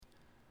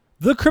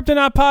The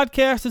Cryptonaut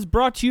Podcast is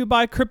brought to you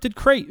by Cryptid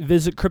Crate.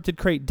 Visit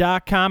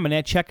cryptidcrate.com and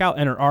at checkout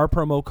enter our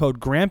promo code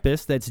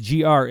GRAMPUS, that's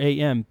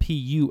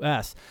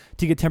GRAMPUS,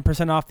 to get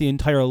 10% off the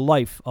entire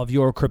life of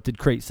your Cryptid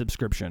Crate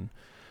subscription.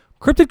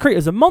 Cryptid Crate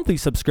is a monthly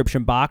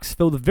subscription box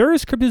filled with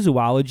various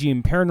cryptozoology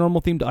and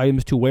paranormal-themed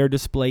items to wear,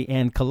 display,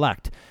 and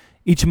collect.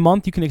 Each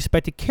month, you can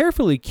expect a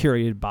carefully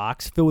curated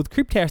box filled with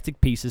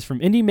creeptastic pieces from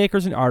indie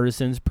makers and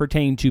artisans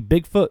pertaining to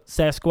Bigfoot,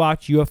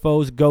 Sasquatch,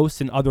 UFOs,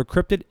 ghosts, and other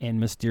cryptid and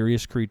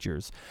mysterious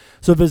creatures.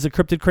 So visit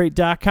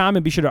cryptidcrate.com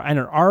and be sure to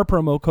enter our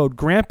promo code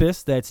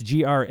GRAMPUS, that's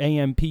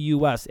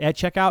GRAMPUS, at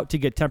checkout to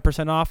get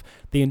 10% off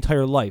the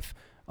entire life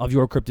of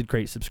your Cryptid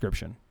Crate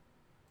subscription.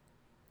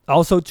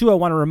 Also, too, I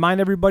want to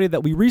remind everybody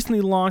that we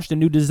recently launched a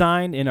new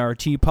design in our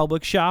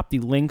TeePublic shop. The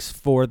links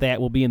for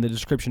that will be in the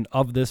description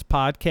of this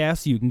podcast,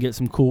 so you can get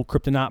some cool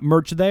Cryptonaut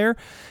merch there.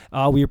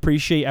 We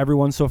appreciate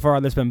everyone so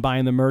far that's been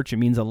buying the merch. It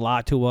means a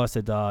lot to us.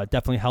 It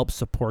definitely helps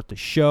support the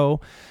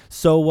show.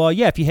 So,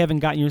 if you haven't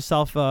gotten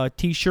yourself a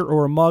T-shirt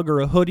or a mug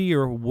or a hoodie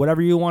or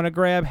whatever you want to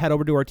grab, head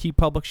over to our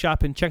TeePublic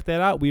shop and check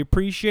that out. We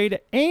appreciate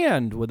it.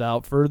 And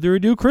without further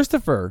ado,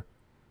 Christopher,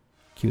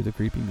 cue the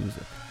creepy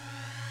music.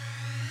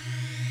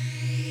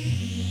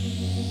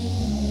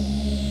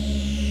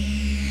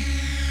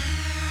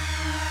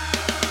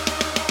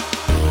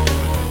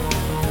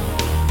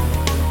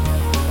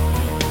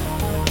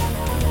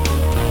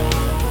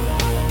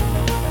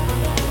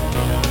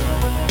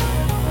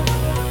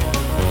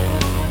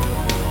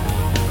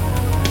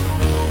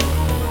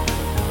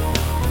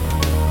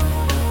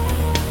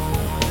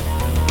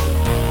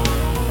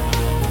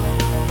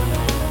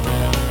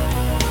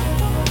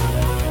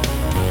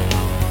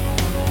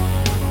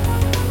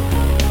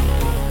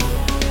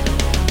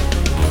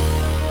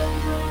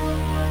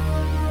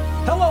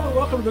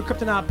 The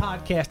Cryptonaut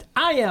Podcast.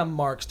 I am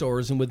Mark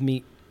Storrs, and with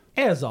me,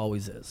 as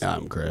always, is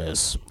I'm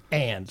Chris.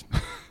 And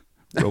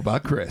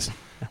Robot Chris.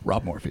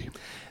 Rob Morphy.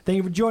 Thank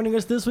you for joining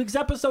us this week's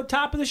episode.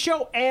 Top of the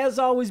show. As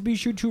always, be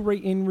sure to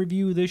rate and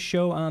review this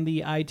show on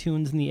the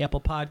iTunes and the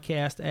Apple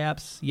Podcast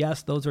apps.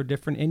 Yes, those are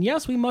different. And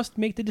yes, we must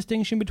make the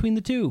distinction between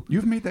the two.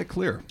 You've made that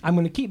clear. I'm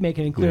going to keep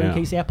making it clear in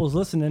case Apple's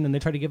listening and they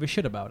try to give a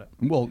shit about it.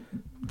 Well,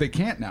 they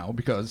can't now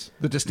because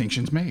the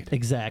distinction's made.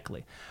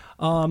 Exactly.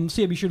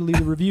 Be sure to leave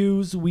the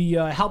reviews. We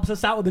helps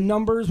us out with the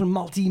numbers when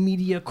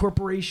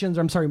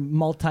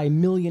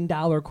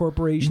multi-million-dollar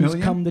corporations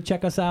come to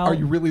check us out. Are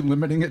you really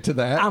limiting it to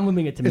that? I'm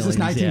limiting it to millions. Is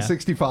this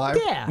 1965?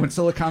 Yeah. When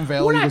Silicon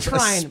Valley was a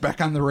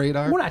speck on the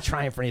radar? We're not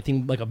trying for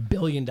anything like $1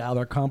 billion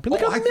company.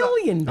 Like $1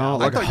 million.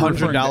 Like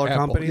 $100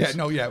 companies?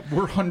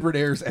 We're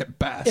hundredaires at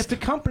best. If the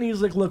company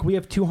is like, look, we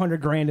have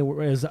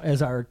 $200,000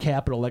 as our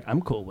capital, like,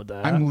 I'm cool with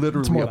that. I'm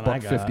literally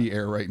 $150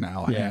 air right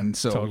now. Yeah, and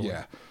so, totally.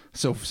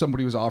 So if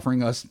somebody was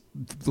offering us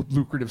the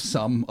lucrative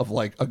sum of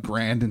like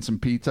 $1,000 and some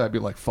pizza, I'd be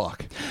like,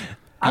 fuck.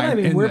 I'm not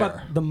even worried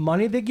about the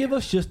money they give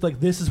us. Just like,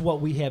 this is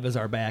what we have as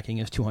our backing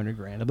is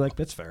 $200,000. I'd be like,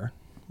 that's fair.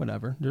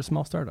 Whatever. They're a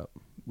small startup.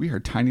 We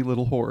are tiny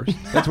little whores.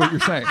 That's what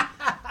you're saying.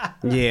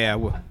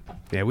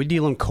 We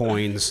deal in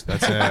coins.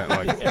 That's it.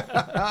 Like,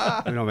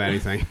 we don't have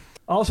anything.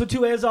 Also,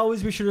 too, as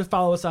always, be sure to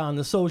follow us on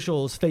the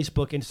socials,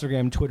 Facebook,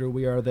 Instagram, Twitter.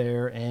 We are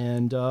there.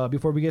 And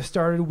before we get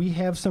started, we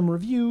have some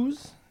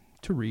reviews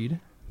to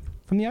read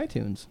from the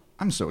iTunes.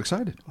 I'm so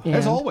excited. And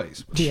as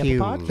always. The Apple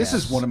Podcast. This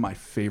is one of my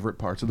favorite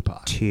parts of the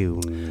pod.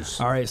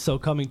 Tunes. All right, so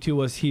coming to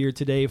us here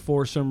today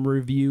for some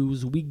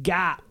reviews, we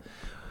got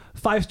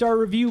 5-star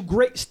review,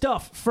 great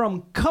stuff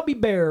from Cubby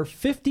Bear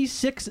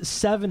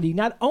 5670.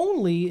 Not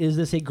only is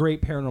this a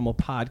great paranormal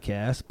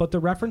podcast, but the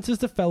references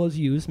the fellows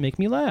use make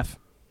me laugh.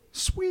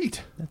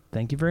 Sweet.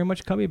 Thank you very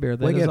much, Cubby Bear.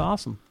 That is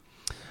awesome.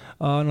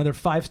 Another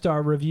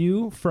 5-star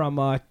review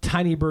from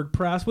Tiny Bird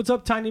Press. What's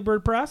up, Tiny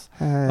Bird Press?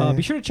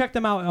 Be sure to check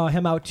him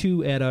out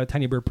too at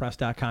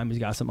tinybirdpress.com. He's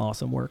got some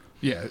awesome work.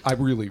 Yeah, I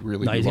really do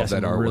love that artwork. He's got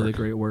some really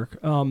great work.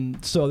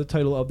 So the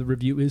title of the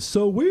review is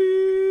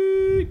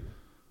Sweet.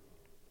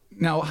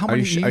 Now, how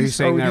many E's are you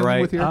saying that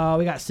right? With here?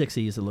 We got 6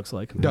 E's, it looks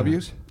like.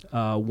 W's?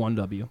 1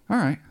 W. All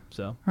right.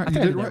 So you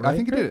did it right. I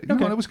think you did it.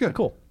 Okay. That was good.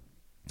 Cool.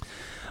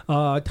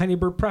 Tiny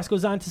Bird Press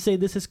goes on to say,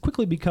 this has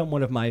quickly become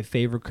one of my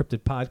favorite cryptid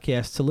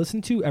podcasts to listen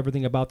to.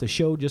 Everything about the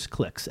show just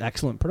clicks.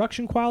 Excellent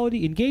production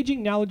quality,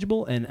 engaging,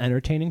 knowledgeable, and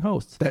entertaining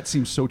hosts. That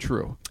seems so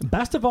true.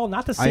 Best of all,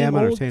 not the same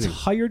old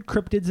tired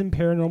cryptids and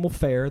paranormal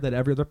fare that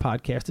every other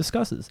podcast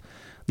discusses.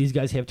 These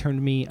guys have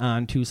turned me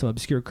on to some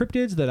obscure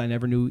cryptids that I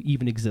never knew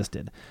even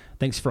existed.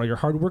 Thanks for all your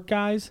hard work,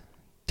 guys.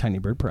 Tiny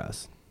Bird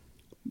Press.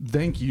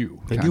 Thank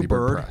you. Thank you,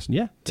 Bird. Press.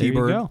 Yeah, there you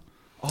go.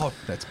 Oh,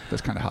 that's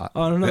kind of hot.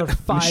 Another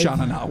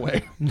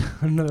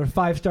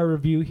 5-star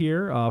review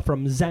here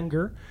from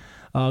Zenger.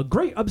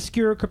 Great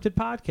obscure cryptid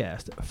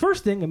podcast.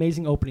 First thing,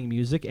 amazing opening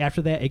music.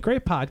 After that, a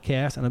great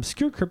podcast on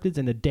obscure cryptids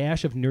and a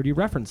dash of nerdy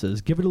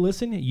references. Give it a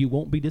listen. You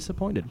won't be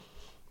disappointed.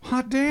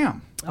 Hot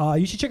damn.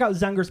 You should check out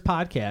Zenger's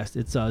podcast.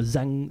 It's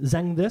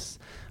Zeng This.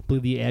 I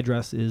believe the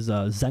address is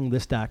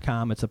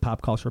zengthis.com. It's a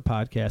pop culture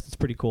podcast. It's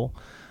pretty cool.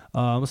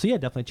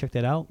 Definitely check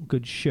that out.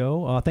 Good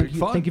show.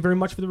 Thank you very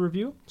much for the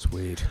review.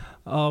 Sweet.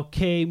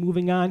 Okay,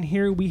 moving on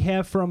here. We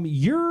have from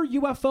Your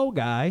UFO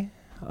Guy.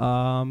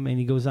 And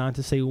he goes on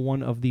to say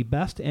one of the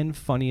best and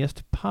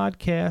funniest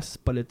podcasts,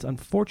 but it's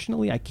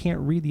unfortunately I can't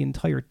read the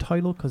entire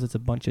title because it's a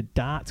bunch of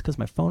dots because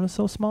my phone is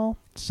so small.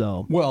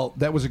 So Well,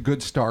 that was a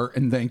good start,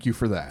 and thank you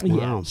for that.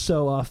 yeah, Wow.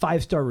 so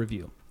 5-star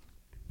review.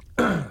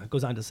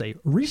 Goes on to say,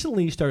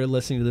 recently started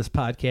listening to this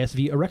podcast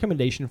via a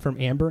recommendation from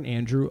Amber and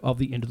Andrew of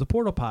the Into the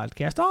Portal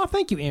podcast. Oh,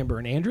 thank you, Amber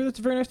and Andrew. That's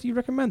very nice that you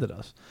recommended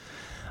us.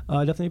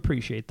 Definitely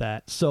appreciate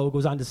that. So it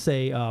goes on to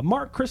say,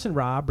 Mark, Chris, and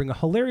Rob bring a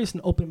hilarious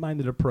and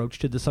open-minded approach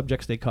to the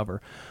subjects they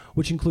cover,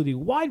 which include a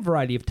wide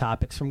variety of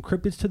topics from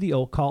cryptids to the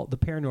occult, the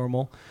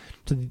paranormal,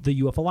 to the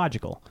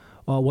ufological.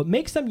 What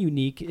makes them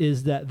unique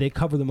is that they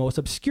cover the most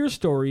obscure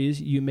stories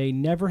you may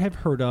never have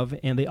heard of,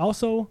 and they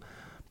also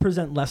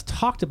present less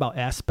talked about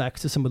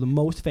aspects to some of the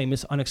most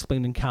famous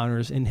unexplained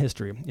encounters in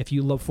history. If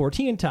you love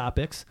 14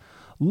 topics,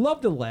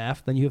 love to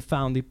laugh, then you have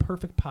found the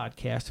perfect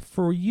podcast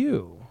for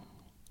you.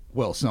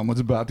 Well, someone's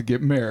about to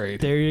get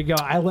married. There you go.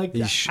 I like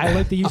I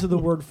like the use of the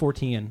word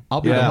 14.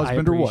 I'll be the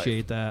husband I or wife.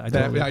 appreciate that.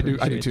 I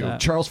do too. That.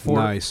 Charles Ford,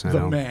 Nice, I the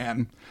know.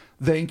 man.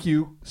 Thank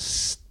you.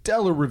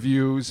 Stellar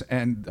reviews,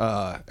 and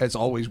as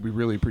always, we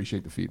really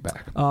appreciate the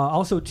feedback.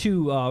 Also,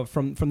 too,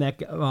 from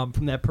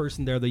that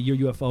person there, the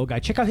Your UFO guy.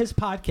 Check out his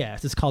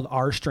podcast. It's called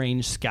Our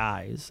Strange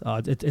Skies.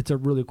 It's a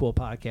really cool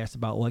podcast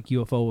about like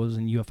UFOs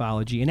and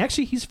ufology. And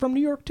actually, he's from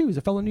New York too. He's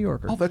a fellow New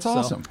Yorker. Oh, that's So,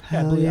 awesome.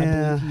 I believe he was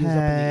up in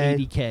Hey.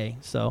 the 80K.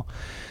 So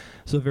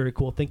very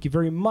cool. Thank you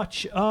very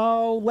much.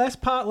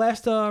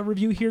 Last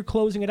review here,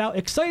 closing it out.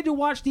 Excited to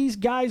watch these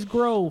guys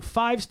grow.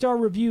 5-star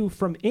review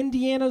from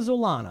Indiana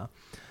Zolana.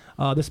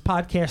 This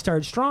podcast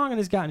started strong and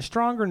has gotten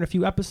stronger in the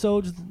few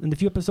episodes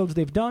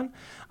they've done.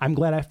 I'm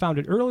glad I found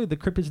it early. The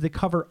cryptids they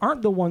cover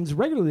aren't the ones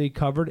regularly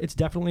covered. It's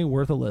definitely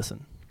worth a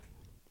listen.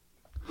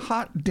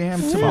 Hot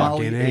damn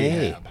tamale. Fucking A.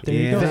 Ahab. There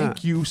you go.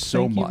 Thank you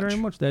so Thank much. you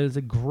very much. That is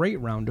a great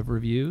round of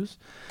reviews.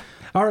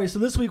 All right, so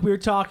this week we were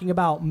talking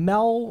about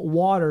Mel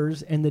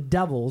Waters and the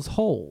Devil's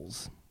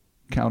Holes.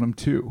 Count them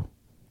two.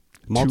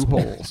 Multiple.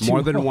 Two holes.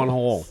 More than one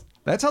hole.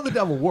 That's how the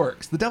devil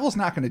works. The devil's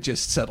not going to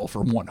just settle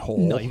for one hole.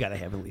 No, you got to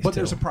have at least But two.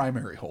 there's a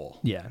primary hole.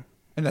 Yeah.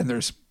 And then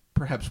there's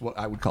perhaps what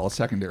I would call a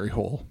secondary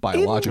hole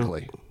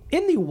biologically.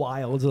 In the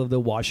wilds of the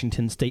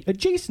Washington state,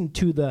 adjacent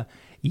to the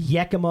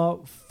Yakima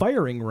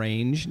firing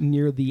range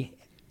near the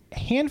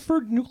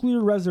Hanford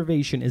Nuclear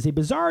Reservation, is a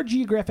bizarre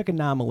geographic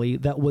anomaly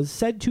that was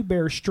said to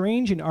bear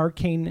strange and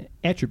arcane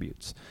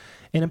attributes.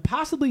 An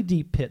impossibly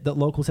deep pit that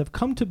locals have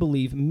come to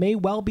believe may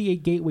well be a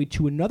gateway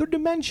to another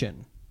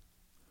dimension,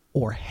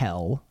 or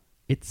hell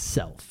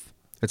itself.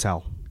 It's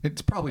hell.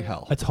 It's probably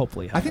hell. That's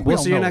hopefully hell. I think We'll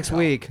all see you know next it's hell.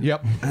 week.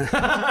 Yep.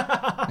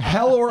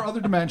 Hell or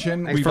other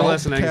dimension. Thanks We've for all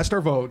listening. cast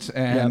our votes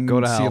and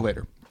Go to see you hell.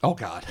 later. Oh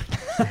God,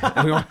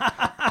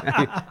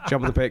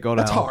 Jump in the pit, go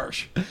to that's hell.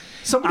 harsh.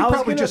 Somebody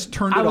probably just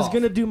turned it off. I was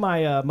going to do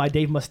my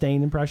Dave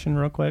Mustaine impression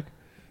real quick.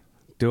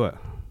 Do it.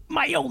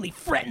 My only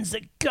friend's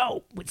a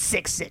goat with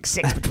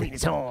 666 between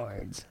his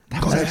horns.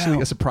 That was actually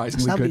a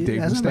surprisingly good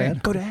Dave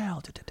Mustaine. Go to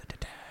hell.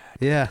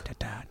 Yeah.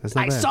 That's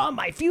not I bad. saw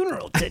my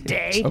funeral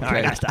today. All right,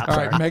 I gotta stop. All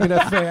right,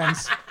 Megadeth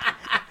fans.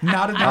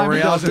 Not a dime we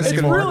a all dozen just- It's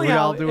anymore. really we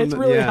all how doing it's the-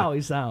 really yeah. how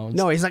he sounds.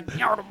 No, he's like, that's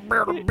how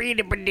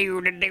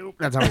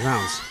it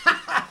sounds.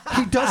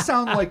 He does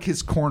sound like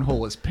his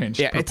cornhole is pinched.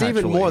 Yeah, it's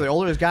even more. The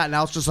older he's gotten,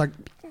 now it's just like,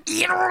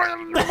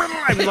 I'm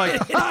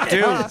like,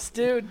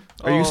 dude.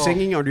 are you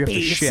singing or do you have to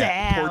Peace shit?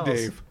 out. Poor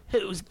Dave.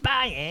 Who's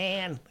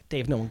buying?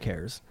 Dave, no one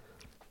cares.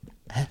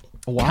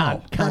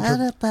 Wow.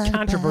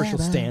 Controversial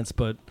stance,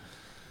 but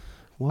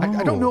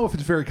I don't know if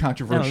it's very I don't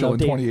controversial know. in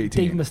Dave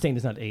 2018. Mustaine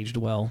has not aged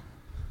well.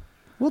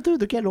 Well, dude,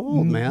 they're getting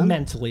old, man.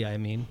 Mentally, I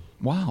mean.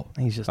 Wow.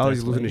 He's just. Oh, he's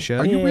definitely- losing his shit?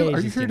 Are you Yeah, real- he's are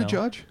you just, here to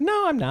judge?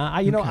 No, I'm not.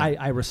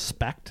 I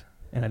respect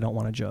and I don't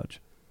want to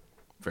judge.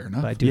 Fair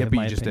enough. But I do Yeah, have but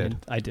my you just opinion.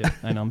 I did.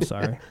 I know. I'm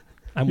sorry.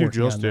 I'm You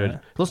working just on did.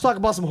 that. Let's talk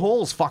about some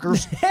holes,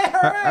 fuckers.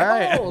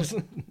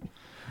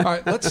 All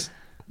right, let's.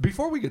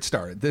 Before we get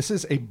started, this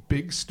is a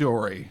big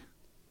story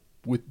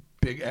with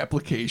big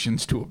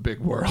applications to a big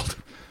world.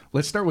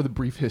 Let's start with a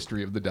brief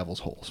history of the Devil's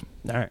Holes.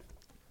 All right.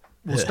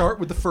 We'll start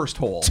with the first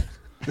hole.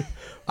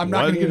 I'm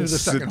not going to get into the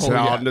second hole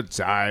yet. a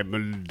time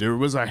and there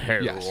was a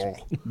hell. Yes,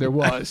 there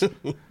was.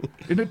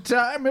 In a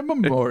time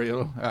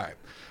immemorial. All right.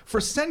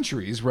 For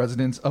centuries,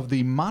 residents of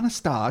the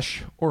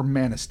Monastash, or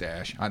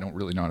Manistash, I don't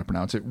really know how to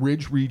pronounce it,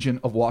 Ridge region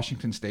of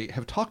Washington state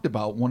have talked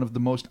about one of the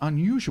most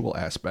unusual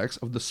aspects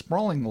of the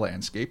sprawling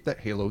landscape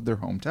that haloed their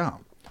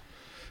hometown.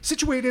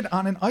 Situated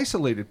on an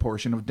isolated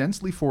portion of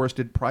densely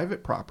forested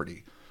private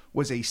property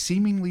was a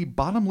seemingly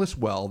bottomless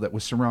well that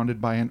was surrounded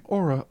by an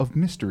aura of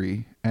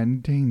mystery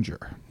and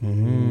danger.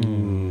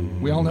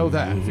 We all know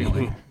that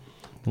feeling.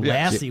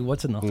 Lassie,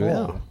 what's in the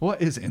hole?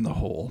 What is in the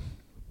hole?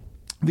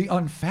 The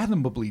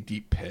unfathomably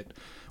deep pit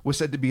was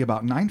said to be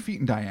about 9 feet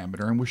in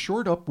diameter and was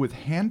shored up with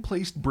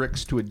hand-placed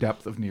bricks to a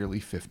depth of nearly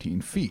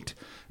 15 feet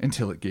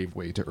until it gave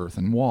way to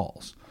earthen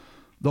walls.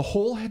 The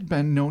hole had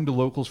been known to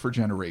locals for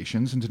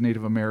generations and to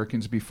Native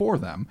Americans before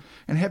them,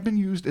 and had been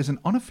used as an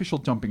unofficial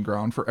dumping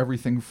ground for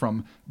everything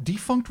from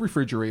defunct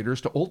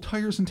refrigerators to old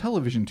tires and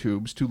television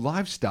tubes to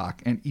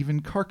livestock and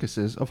even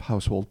carcasses of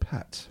household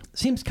pets.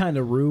 Seems kind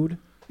of rude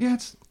Yeah,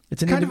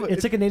 It's kind of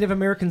it's like a Native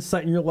American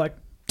site, and you're like,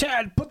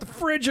 Ted, put the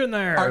fridge in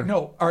there. All right,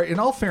 no. All right. In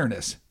all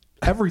fairness,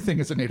 everything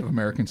is a Native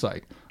American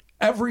site.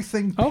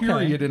 Everything,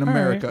 period, in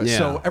America. All right. Yeah.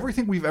 So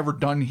everything we've ever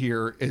done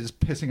here is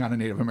pissing on a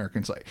Native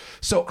American site.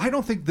 So I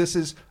don't think this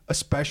is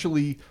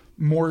especially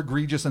more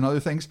egregious than other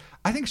things.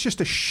 I think it's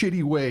just a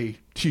shitty way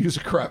to use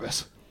a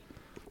crevice.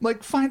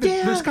 Like,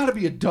 there's got to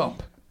be a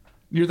dump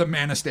near the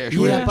Manistash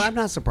Yeah, Ridge. but I'm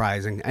not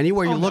surprising.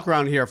 Anywhere you look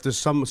around here, if there's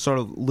some sort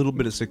of little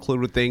bit of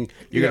secluded thing,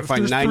 you're Yeah, going to if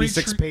find there's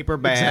 96 three paper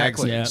bags,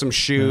 Exactly. Yeah. some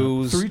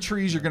shoes, 3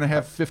 trees, you're going to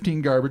have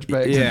 15 garbage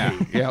bags. yeah,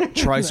 Yep.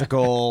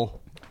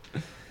 tricycle.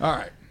 All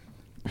right.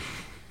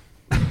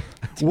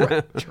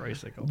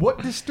 Tricycle.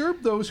 What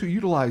disturbed those who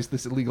utilized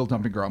this illegal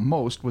dumping ground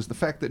most was the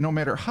fact that no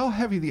matter how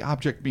heavy the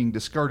object being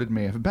discarded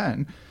may have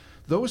been,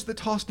 those that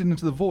tossed it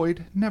into the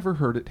void never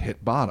heard it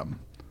hit bottom.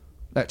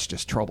 That's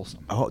just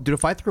troublesome. Oh, dude,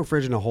 if I threw a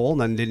fridge in a hole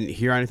and then didn't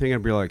hear anything,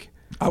 I'd be like,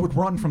 I would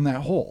run from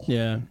that hole.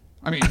 Yeah.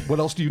 I mean, what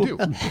else do you do?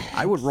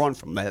 I would run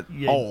from that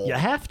hole. You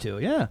have to,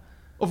 yeah.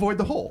 Avoid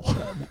the hole.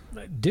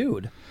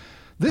 Dude.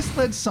 This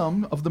led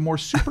some of the more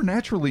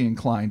supernaturally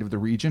inclined of the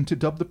region to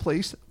dub the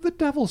place the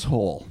Devil's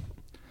Hole.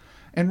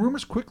 And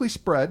rumors quickly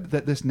spread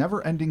that this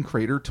never-ending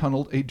crater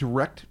tunneled a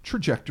direct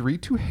trajectory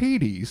to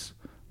Hades,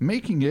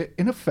 making it,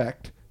 in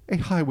effect, a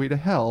highway to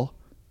hell.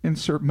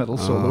 Insert metal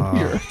solo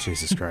here.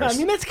 Jesus Christ. I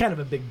mean, that's kind of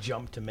a big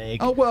jump to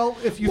make. Oh, well,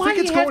 if you Why think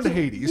do it's you have going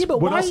to Hades, yeah, but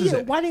what why else do is you,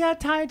 it? Why do you got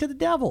to tie it to the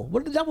devil?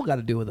 What did the devil got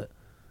to do with it?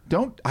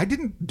 I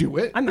didn't do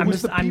it. I'm It was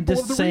just, the I'm people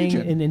just of the saying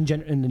region.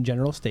 in the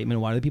general statement,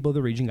 why do the people of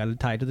the region got to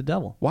tie it to the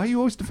devil? Why are you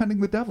always defending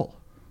the devil?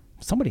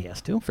 Somebody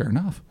has to. Fair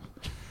enough.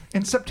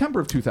 In September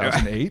of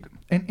 2008,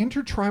 an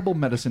intertribal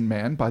medicine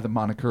man by the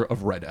moniker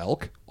of Red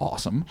Elk,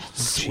 awesome,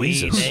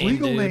 Sweet whose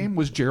legal name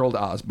was Gerald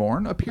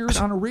Osborne, appeared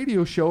on a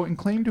radio show and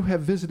claimed to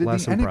have visited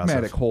Less the impressive.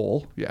 enigmatic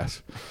hole.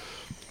 Yes.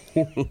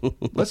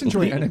 Let's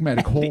enjoy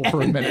enigmatic hole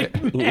for a minute.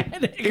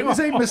 It is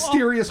a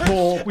mysterious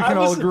hole. We can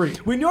all agree.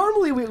 We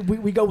normally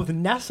we go with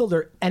nestled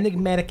or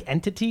enigmatic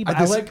entity, but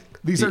I like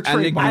These are The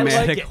trademarks.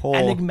 I enigmatic like hole.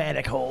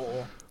 enigmatic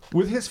hole.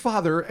 With his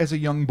father as a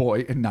young boy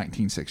in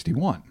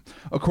 1961.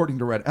 According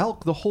to Red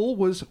Elk, the hole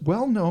was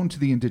well known to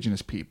the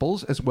indigenous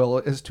peoples as well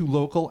as to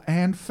local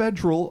and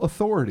federal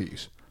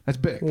authorities. That's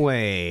big.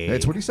 Wait.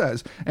 That's what he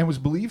says. And was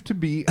believed to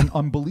be an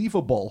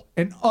unbelievable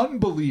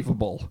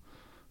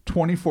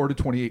 24 to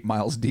 28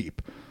 miles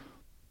deep.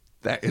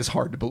 That is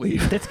hard to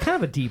believe. That's kind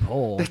of a deep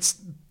hole.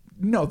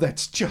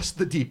 That's just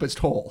the deepest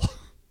hole.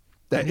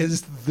 That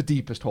is the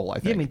deepest hole, I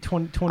think. Yeah, I mean,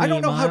 20 I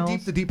don't know how miles?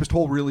 deep the deepest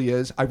hole really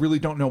is. I really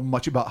don't know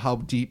much about how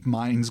deep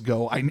mines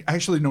go. I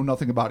actually know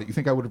nothing about it. You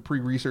think I would have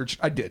pre-researched?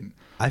 I didn't.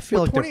 I feel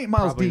But like 28 they're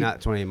miles probably deep. not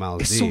 28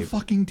 miles It's deep. so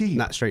fucking deep.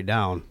 Not straight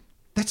down.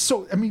 That's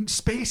so. I mean,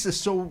 space is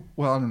so.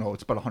 Well, I don't know.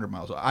 It's about 100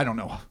 miles. I don't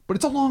know, but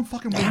it's a long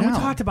fucking way Yeah, we down.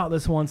 talked about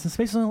this once, and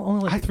space is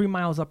only like 3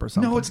 miles up or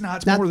something. No, it's not.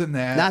 It's Not, more than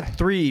that. Not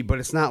 3, but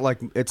it's not like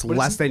it's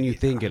less than you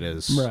think it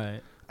is.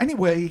 right.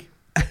 Anyway,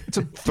 it's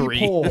a 3.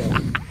 deep hole.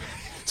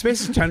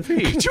 Space is 10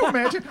 feet. Could you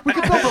imagine? We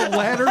could build a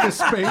ladder to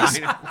space.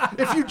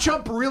 If you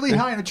jump really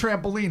high in a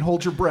trampoline,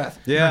 hold your breath.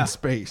 You're Yeah. in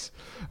space.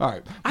 All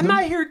right. I'm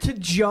not here to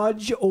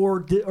judge or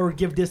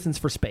give distance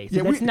for space.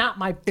 Yeah, That's not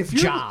my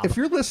job. If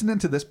you're listening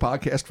to this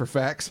podcast for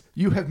facts,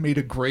 you have made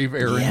a grave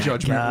error in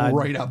judgment God,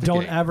 right out the don't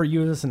gate. ever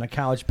use this in a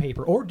college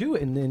paper, or do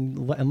it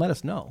and let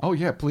us know. Oh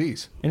yeah,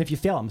 please. And if you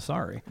fail, I'm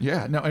sorry.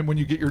 Yeah. No. And when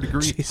you get your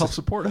degree, help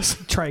support us.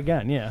 Try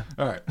again. Yeah.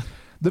 All right.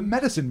 The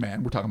medicine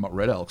man, we're talking about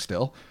Red Elk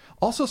still,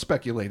 also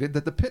speculated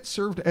that the pit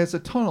served as a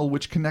tunnel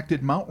which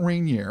connected Mount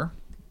Rainier.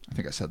 I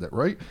think I said that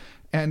right.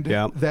 And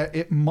that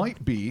it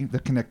might be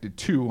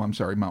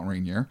Mount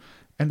Rainier,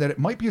 and that it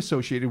might be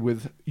associated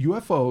with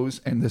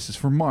UFOs, and this is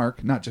for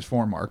Mark, not just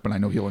for Mark, but I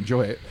know he'll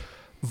enjoy it,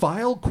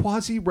 vile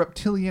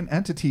quasi-reptilian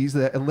entities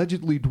that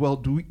allegedly dwell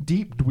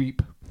deep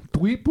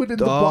within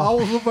the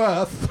bowels of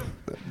Earth.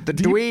 The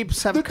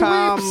dweeps have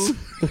come.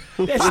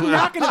 It's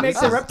not going to make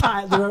the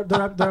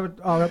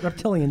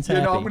reptilians happy.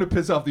 Yeah, no, I'm going to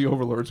piss off the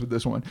overlords with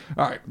this one.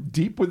 All right,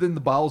 deep within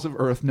the bowels of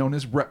Earth, known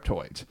as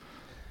reptoids.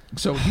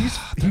 So he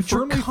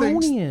firmly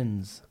thinks.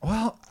 Draconians.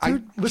 Well,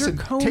 They're listen.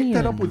 Take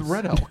that up with draconians.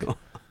 Red Elk.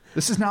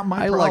 This is not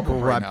my I like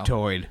problem right now.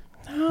 reptoid.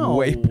 No,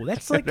 Way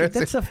that's like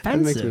that's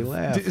That makes me offensive.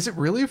 laugh. Is it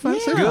really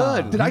offensive?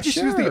 Yeah, Did I just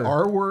use the sure.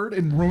 R word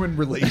and ruin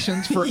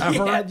relations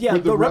forever? Yeah,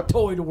 with the rep-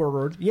 reptoid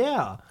word.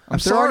 Yeah. I'm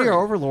If they're already sorry.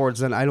 overlords,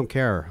 then I don't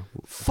care.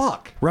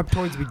 Fuck.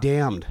 Reptoids be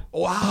damned.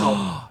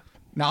 Wow.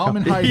 Now I'm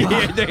in high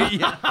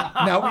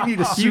Now we need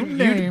to You assume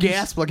names.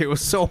 gasped like it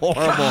was so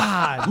horrible.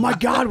 God. My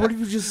God, what have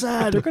you just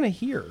said? They're going to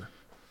hear.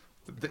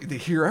 They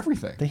hear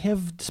everything. They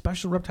have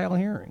special reptile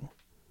hearing.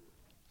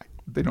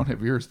 They don't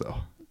have ears though.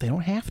 They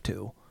don't have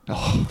to.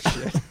 Oh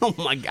shit. Oh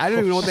my God, I don't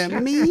even know what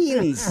that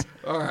means.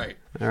 All right.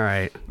 All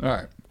right. All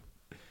right.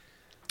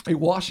 A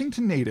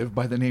Washington native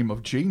by the name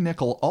of Jay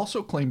Nickel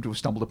also claimed to have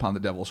stumbled upon the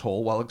Devil's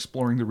Hole while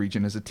exploring the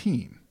region as a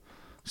teen.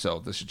 So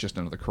this is just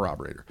another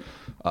corroborator.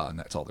 And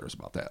that's all there is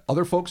about that.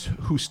 Other folks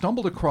who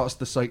stumbled across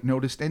the site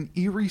noticed an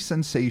eerie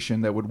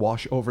sensation that would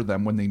wash over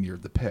them when they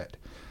neared the pit.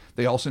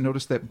 They also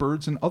noticed that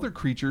birds and other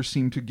creatures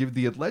seemed to give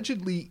the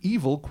allegedly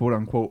evil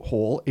quote-unquote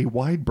hole a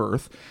wide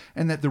berth,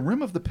 and that the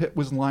rim of the pit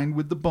was lined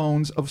with the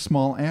bones of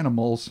small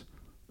animals.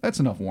 That's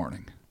enough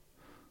warning.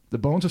 The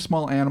bones of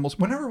small animals.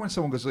 When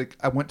someone goes like,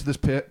 I went to this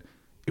pit,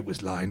 it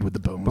was lined with the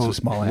bones of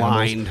small animals.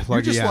 Lined, You're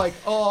like, just yeah. like,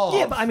 oh,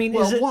 Yeah, but I mean,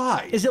 well,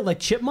 why? Is it like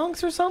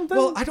chipmunks or something?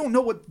 Well, I don't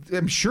know what.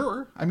 I'm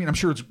sure. I'm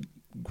sure it's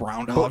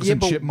groundhogs yeah,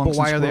 and but chipmunks.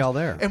 why and are they squirrels. all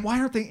there? And why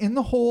aren't they in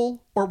the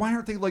hole? Or why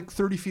aren't they like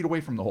 30 feet away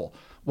from the hole?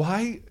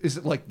 Why is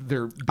it like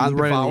they're being Right in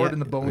the devoured end.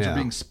 and the bones Yeah. are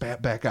being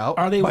spat back out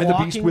are they by walking,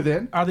 the beast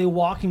within? Are they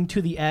walking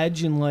to the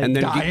edge and like And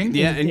then dying?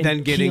 and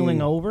then getting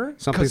keeling over?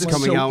 Something's 'Cause it's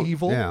coming so out.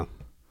 evil? Yeah.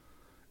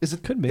 Is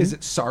it Could be. Is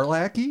it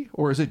Sarlacc,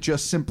 or is it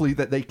just simply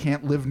that they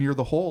can't live near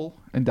the hole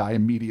and die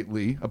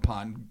immediately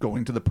upon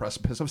going to the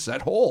precipice of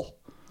said hole?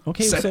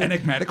 Okay, said so-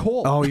 enigmatic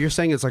hole. Oh, you're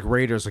saying it's like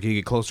Raiders, like you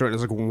get closer and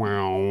it's like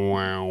wow,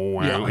 wow,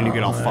 wow, Yeah. and you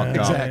get all fucked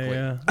up. exactly.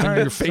 yeah. And All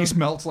right, your face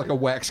melts like a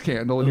wax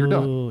candle, and you're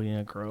done. Oh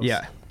yeah, gross.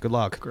 Yeah. Good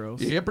luck.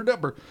 gross. Yipper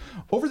dupper.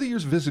 Over the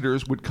years,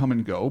 visitors would come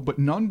and go, but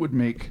none would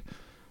make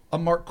a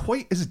mark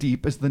quite as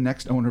deep as the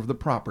next owner of the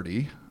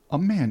property, a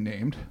man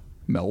named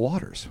Mel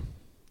Waters.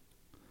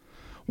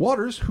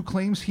 Waters, who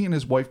claims he and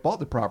his wife bought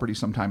the property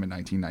sometime in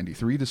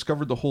 1993,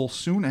 discovered the hole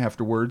soon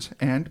afterwards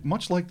and,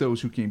 much like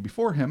those who came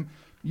before him,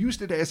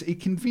 used it as a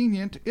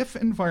convenient, if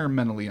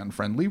environmentally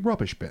unfriendly,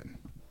 rubbish bin.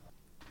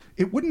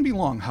 It wouldn't be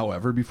long,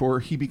 however, before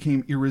he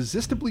became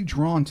irresistibly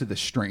drawn to this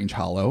strange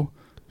hollow.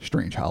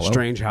 Strange hollow.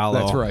 Strange hollow.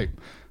 That's right.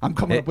 I'm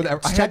coming up with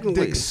that. I had to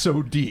technically- dig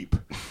so deep.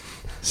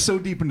 So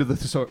deep into the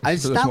It's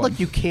this not one. like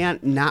you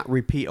can't not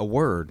repeat a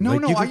word. No,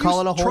 like, no, you can I call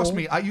use, it a hole. Trust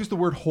me, I use the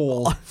word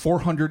hole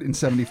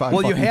 475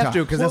 Well, you fucking have times.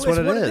 to because that's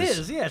Well, what it's it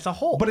is. Yeah, it's a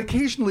hole. But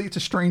occasionally it's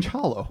a strange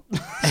hollow.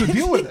 So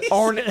deal with it.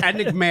 Or an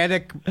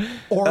enigmatic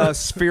Or-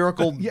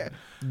 spherical Yeah.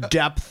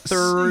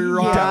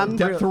 deptheron.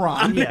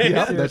 Deptheron. Yeah, Yeah,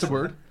 seriously. that's a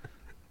word.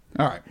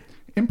 All right.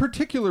 In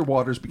particular,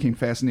 Waters became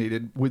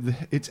fascinated with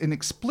its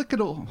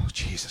inexplicable... Oh,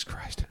 Jesus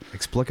Christ.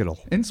 Explicable.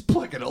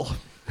 Inexplicable.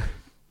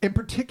 In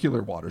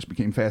particular, Waters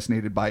became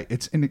fascinated by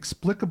its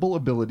inexplicable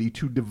ability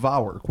to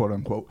devour,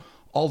 quote-unquote,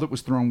 all that was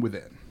thrown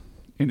within,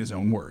 in his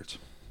own words.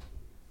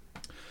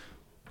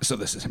 So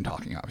this is him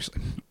talking,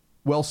 obviously.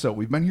 Well, so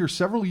we've been here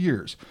several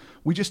years.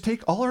 We just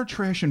take all our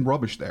trash and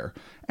rubbish there.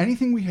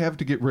 Anything we have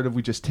to get rid of,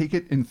 we just take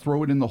it and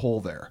throw it in the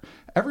hole there.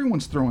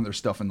 Everyone's throwing their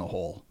stuff in the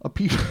hole.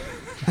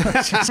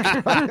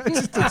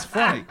 It's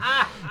funny.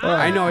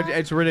 I know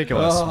it's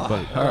ridiculous,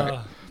 but All right.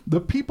 The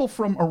people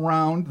from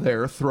around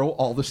there throw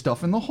all the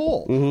stuff in the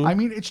hole. I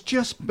mean, it's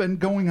just been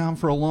going on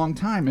for a long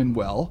time. And,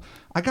 well,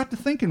 I got to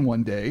thinking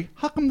one day,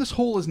 how come this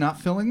hole is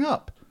not filling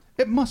up?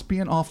 It must be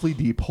an awfully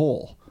deep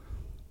hole.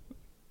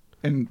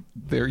 And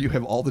there you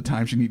have all the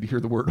times you need to hear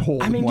the word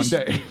hole in one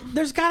day.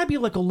 There's got to be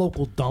like a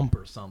local dump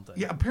or something.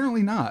 Yeah,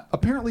 apparently not.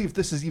 Apparently, if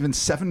this is even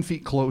 7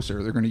 feet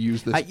closer, they're going to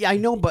use this. I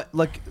know, but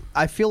like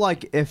I feel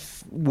like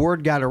if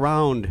word got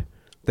around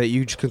that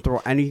you just can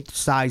throw any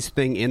size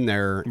thing in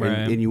there Right.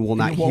 and you will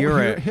not you won't hear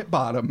it, hit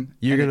bottom.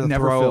 you're and it gonna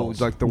never throw fills.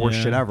 like the worst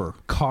Yeah. shit ever.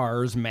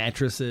 Cars,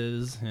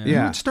 mattresses. It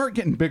Yeah. would start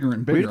getting bigger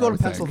and bigger. We'd go I to would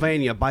think.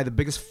 Pennsylvania, buy the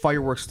biggest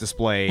fireworks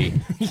display,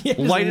 Yeah, just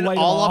light it light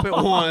all up them at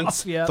all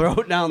once, off, yeah. throw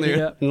it down there,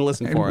 Yeah. and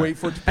listen and for wait it.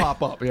 for it to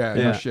pop up. Yeah,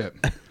 no Yeah. shit.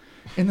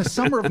 In the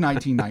summer of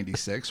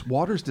 1996,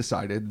 Waters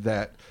decided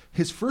that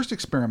his first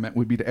experiment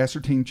would be to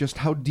ascertain just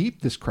how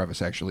deep this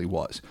crevice actually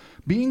was.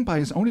 Being, by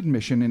his own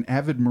admission, an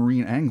avid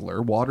marine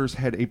angler, Waters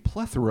had a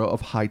plethora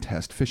of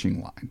high-test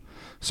fishing line.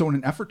 So in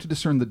an effort to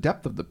discern the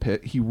depth of the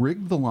pit, he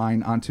rigged the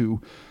line onto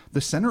the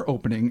center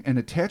opening and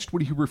attached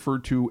what he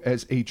referred to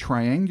as a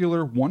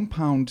triangular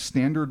 1-pound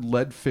standard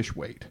lead fish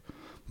weight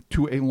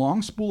to a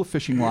long spool of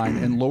fishing line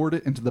and lowered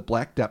it into the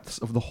black depths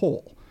of the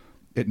hole.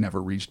 It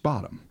never reached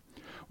bottom.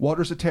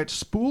 Waters attached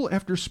spool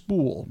after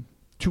spool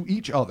to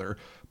each other,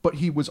 but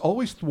he was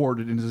always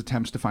thwarted in his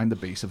attempts to find the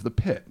base of the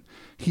pit.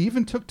 He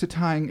even took to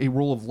tying a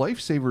roll of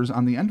lifesavers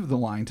on the end of the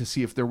line to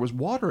see if there was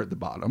water at the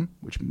bottom,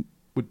 which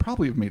would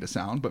probably have made a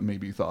sound, but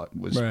maybe he thought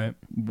was Right.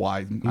 why,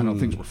 I don't know,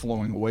 things were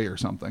flowing away or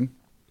something.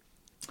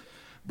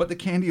 But the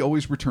candy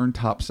always returned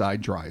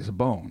topside dry as a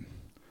bone.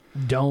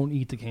 Don't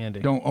eat the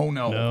candy. Don't, oh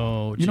no.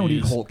 No, You don't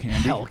eat jeez. whole candy.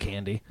 Hell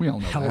candy. We all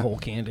know Hell that. whole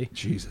candy.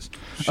 Jesus.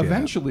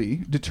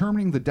 Eventually,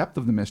 determining the depth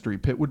of the mystery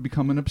pit would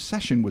become an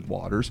obsession with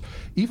Waters,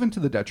 even to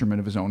the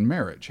detriment of his own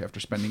marriage. After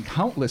spending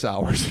countless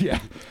hours, yeah,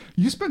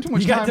 you spend too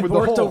much You got time with the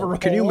divorced hole. over a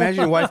Can you hole. imagine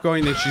your wife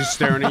going there? She's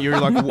staring at you. You're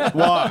like,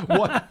 what?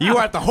 What? You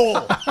were at the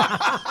hole.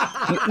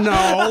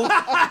 No.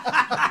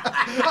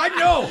 I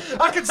know.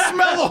 I can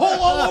smell the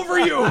hole all over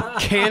you.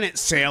 Can it,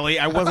 Sally?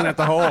 I wasn't at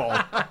the hole.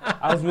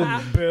 I was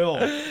with Bill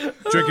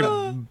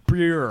drinking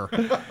beer.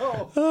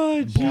 Bar.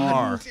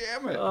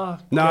 Damn it.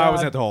 No, I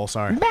was at the hole.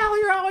 Sorry.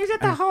 Mel, you're always at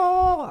the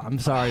hole. I'm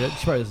sorry. That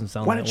probably doesn't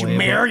sound Why that don't way. you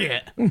marry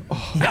it?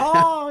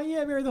 Oh,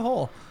 yeah, marry the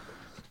hole.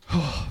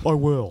 I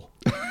will.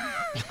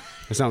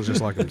 It sounds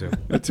just like him too.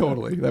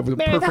 Totally. That was a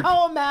Marry the perfect,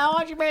 hole, Mel. Why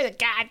don't you marry the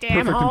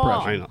goddamn perfect hole?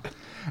 impression. I know.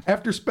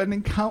 After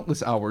spending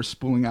countless hours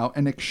spooling out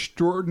an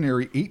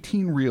extraordinary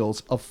 18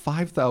 reels of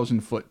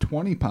 5,000-foot,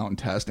 20-pound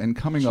test and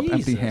coming up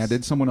Jesus.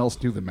 empty-handed, someone else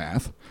do the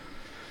math.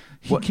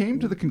 He came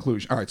to the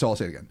conclusion. All right, so I'll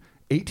say it again.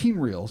 18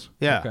 reels,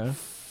 Yeah. Okay.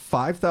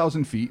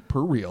 5,000 feet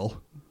per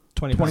reel.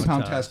 20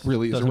 20-pound test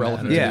really is Doesn't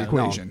irrelevant matter. to Yeah, the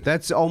equation. no,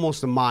 that's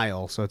almost a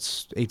mile, so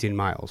it's 18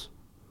 miles.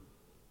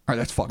 All right,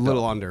 that's fucked A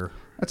little up. under.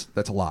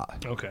 That's a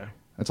lot. Okay.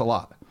 That's a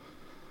lot.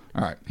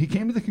 All right. He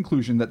came to the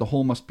conclusion that the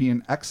hole must be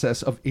in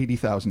excess of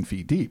 80,000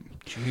 feet deep.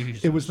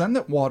 Jesus. It was then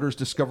that Waters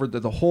discovered that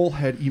the hole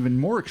had even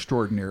more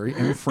extraordinary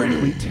and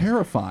frankly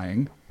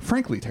terrifying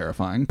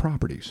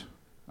properties.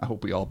 I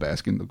hope we all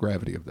bask in the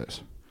gravity of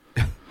this.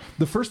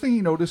 The first thing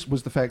he noticed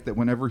was the fact that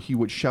whenever he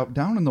would shout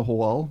down in the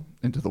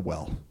into the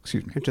well,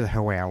 Into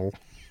the well.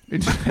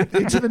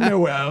 into the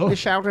Noel. He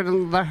shouted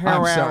in the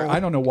I'm sorry. I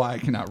don't know why I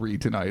cannot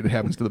read tonight. It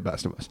happens to the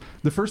best of us.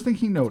 The first thing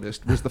he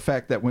noticed was the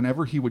fact that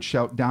whenever he would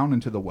shout down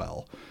into the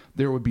well,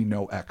 there would be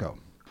no echo.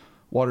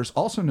 Waters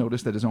also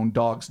noticed that his own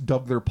dogs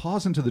dug their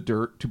paws into the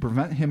dirt to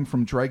prevent him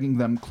from dragging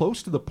them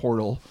close to the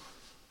portal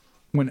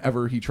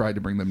whenever he tried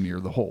to bring them near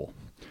the hole,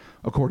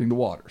 according to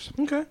Waters.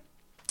 Okay.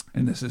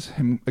 And this is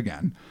him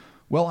again.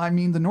 Well, I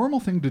mean, the normal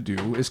thing to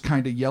do is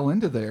kind of yell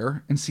into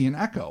there and see an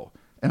echo.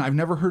 And I've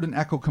never heard an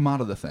echo come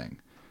out of the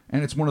thing.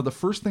 And it's one of the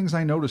first things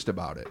I noticed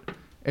about it.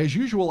 As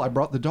usual, I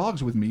brought the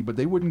dogs with me, but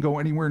they wouldn't go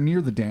anywhere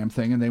near the damn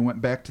thing, and they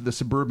went back to the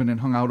Suburban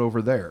and hung out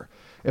over there.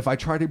 If I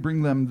try to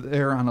bring them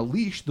there on a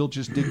leash, they'll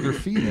just dig their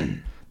feet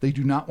in. They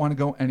do not want to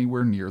go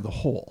anywhere near the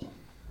hole.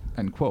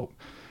 End quote.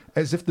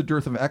 As if the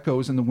dearth of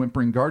echoes and the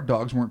whimpering guard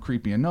dogs weren't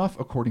creepy enough,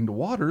 according to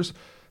Waters,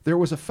 there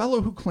was a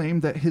fellow who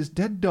claimed that his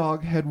dead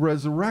dog had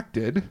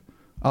resurrected,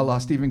 a la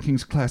Stephen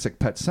King's classic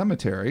Pet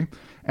Sematary,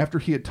 after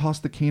he had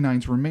tossed the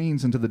canine's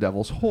remains into the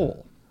Devil's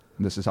Hole.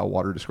 This is how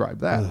Water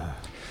described that.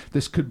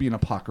 This could be an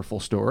apocryphal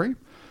story,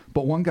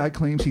 but one guy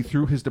claims he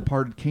threw his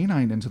departed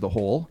canine into the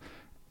hole,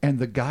 and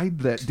the guide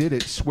that did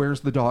it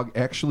swears the dog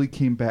actually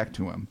came back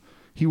to him.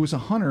 He was a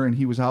hunter, and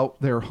he was out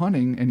there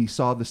hunting, and he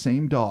saw the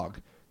same dog.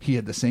 He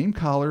had the same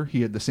collar,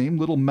 he had the same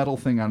little metal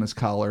thing on his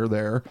collar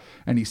there,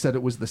 and he said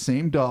it was the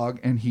same dog,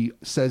 and he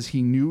says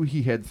he knew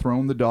he had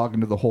thrown the dog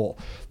into the hole.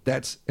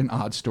 That's an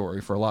odd story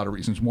for a lot of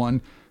reasons.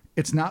 One,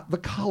 it's not the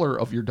collar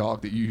of your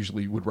dog that you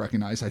usually would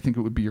recognize. I think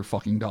it would be your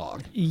fucking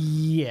dog.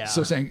 Yeah.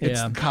 So saying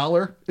it's the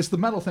collar, it's the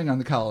metal thing on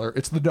the collar,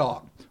 it's the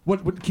dog.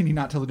 What can you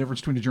not tell the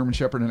difference between a German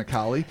Shepherd and a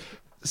Collie?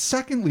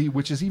 Secondly,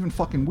 which is even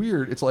fucking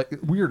weird, it's like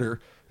weirder.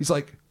 He's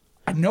like,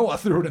 I know I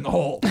threw it in the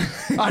hole.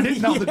 I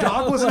didn't know the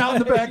dog wasn't out in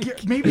the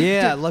backyard.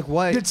 Maybe like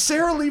what? Did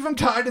Sarah leave him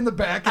tied in the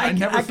back? And I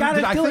never I got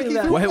a feeling he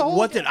that- threw it in the hole?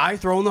 What did I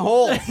throw in the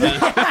hole?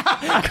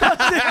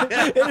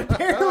 It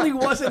apparently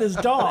wasn't his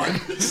dog.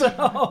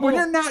 So When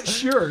you're not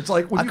sure, it's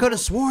like when I you- could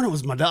have sworn it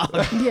was my dog.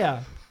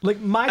 yeah. Like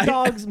my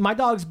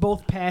dogs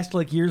both passed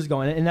like years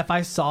ago, and if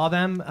I saw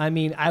them, I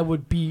mean, I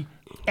would be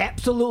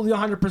absolutely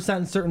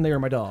 100% certain they were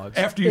my dogs.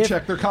 after you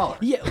check their collar.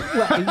 Yeah,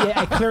 well,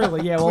 yeah,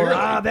 clearly, yeah.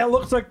 Well, that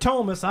looks like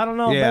Thomas. I don't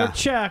know. Yeah. Better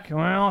check.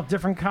 Well,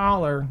 different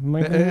collar.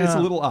 Maybe, It's a yeah.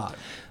 little odd.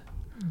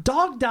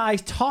 Dog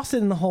dies, toss it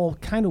in the hole.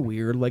 Kind of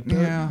weird. Like,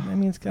 Yeah. I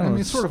mean, it's kind of.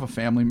 it's sort of a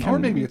family, or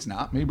maybe it's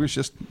not. Maybe it's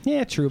just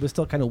Yeah, true, but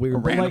still kind of weird. a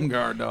But random like,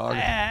 guard dog.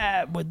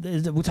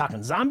 we're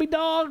talking zombie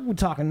dog. We're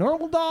talking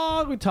normal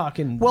dog. We're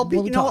talking. Well, what are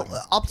we you know, talking?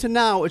 up to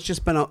now, it's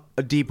just been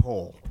a deep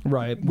hole.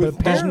 Right. With,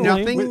 But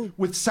apparently- nothing-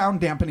 with sound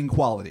dampening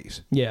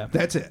qualities. Yeah.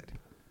 That's it.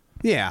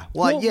 Yeah.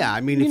 Well, yeah. I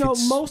mean, you if know,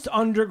 it's, most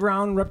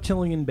underground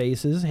reptilian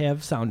bases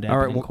have sound All right,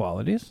 dampening well-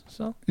 qualities,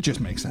 so It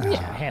just makes sense. yeah,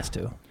 it has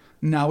to.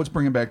 Now it's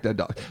bringing back dead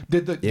dogs.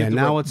 Did the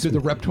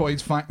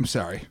reptoids find? I'm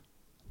sorry,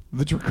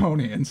 the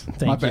Draconians.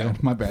 Thank you.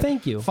 My bad.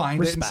 Thank you. Find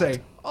it Respect. and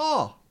say,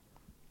 "Oh,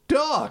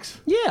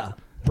 dogs! Yeah,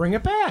 bring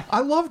it back.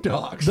 I love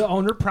dogs." The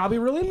owner probably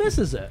really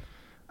misses it.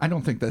 I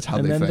don't think that's how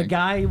And they then think. the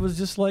guy was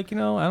just like, I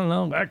don't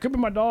know. That could be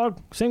my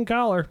dog. Same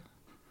collar.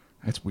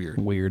 That's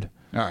weird. Weird.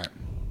 All right.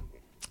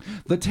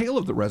 The tale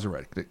of the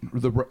resurrected.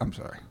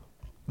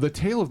 The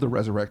tale of the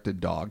resurrected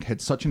dog had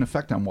such an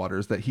effect on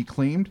Waters that he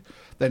claimed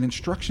that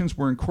instructions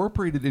were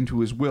incorporated into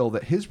his will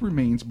that his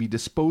remains be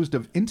disposed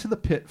of into the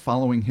pit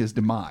following his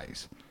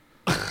demise.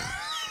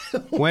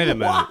 wait a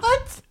minute.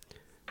 What?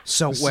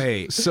 So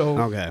wait. So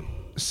Okay.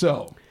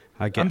 So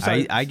I get. I'm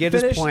sorry. I get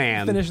Finish- his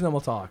plan. Finish and then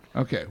we'll talk.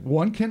 okay,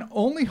 one can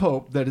only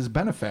hope that his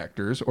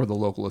benefactors or the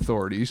local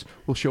authorities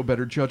will show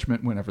better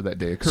judgment whenever that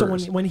day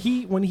occurs. So when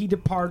he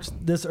departs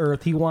this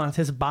earth, he wants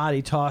his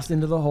body tossed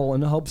into the hole in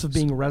the hopes of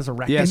being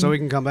resurrected. Yeah, so he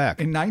can come back.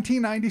 In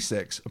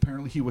 1996,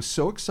 apparently he was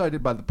so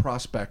excited by the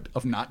prospect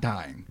of not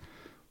dying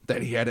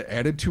that he had it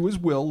added to his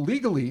will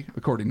legally,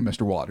 according to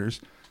Mr. Waters,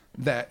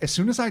 that as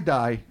soon as I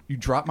die, you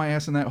drop my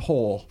ass in that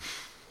hole,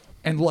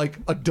 and like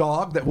a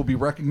dog that will be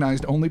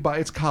recognized only by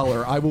its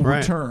collar, I will Right.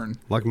 return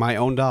Like my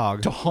own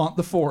dog. to haunt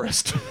the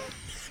forest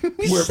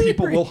where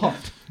people will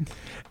hunt.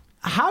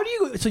 How do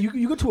you? So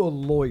you go to a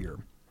lawyer,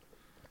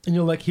 and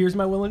you're like, here's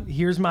my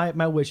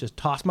wishes.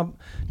 Toss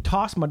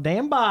my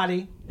damn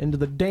body into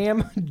the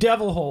damn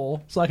devil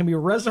hole so I can be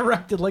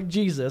resurrected like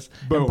Jesus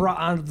Boom. and brought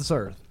onto this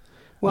earth.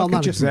 Well, it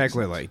not just makes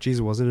exactly sense. like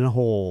Jesus wasn't in a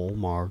hole,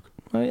 Mark.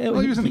 Well,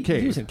 he was in a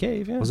cave. He was in a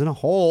cave. Yeah. Was in a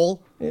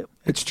hole.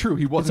 It's true.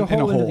 He It's a wasn't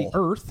hole in a into hole. the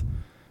earth.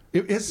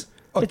 It is.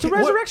 It's a Okay, what-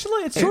 resurrection.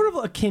 It's sort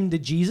of akin to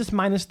Jesus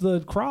minus the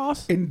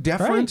cross. In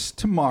deference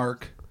to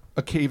Mark,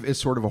 a cave is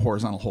sort of a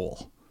horizontal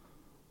hole.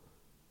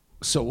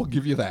 So we'll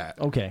give you that.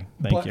 Okay,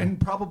 thank you. In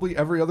probably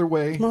every other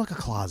way, More like a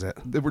closet.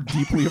 they were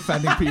deeply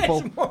offending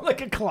people. It's more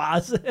like a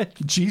closet.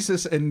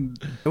 Jesus and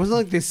It wasn't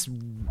like this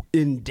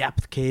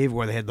in-depth cave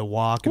where they had the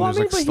walk and there's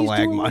like but he's doing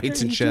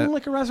stalagmites and he's shit. doing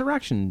like a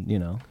resurrection.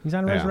 He's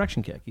on a Yeah.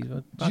 resurrection kick. He's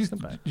about to come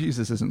back.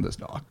 Jesus isn't this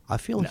dog. I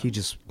feel like he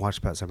just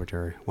watched Pet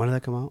Sematary. When did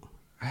that come out?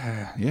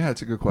 Yeah,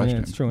 it's a good question.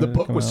 it's true. The When did it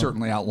book come was out?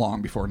 certainly out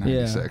long before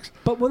 96.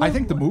 But when I the-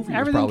 think the movie was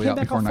everything probably came out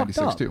back before all fucked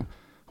 96 up. too.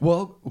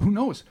 Well, who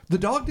knows? The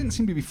dog didn't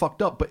seem to be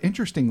fucked up, but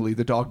interestingly,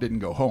 the dog didn't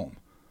go home.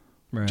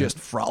 Right. Just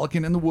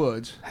frolicking in the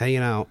woods, Hanging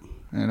out.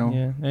 you know?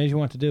 Yeah, as you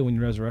want to do when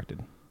you're resurrected.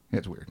 Yeah,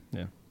 it's weird.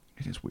 Yeah.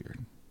 It is weird.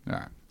 All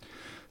right.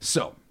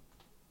 So,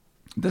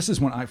 this is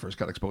when I first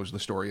got exposed to the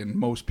story, and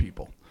most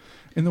people.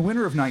 In the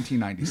winter of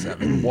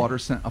 1997,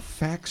 Waters sent a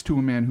fax to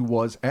a man who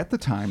was, at the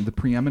time, the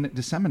preeminent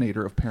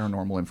disseminator of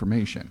paranormal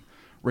information.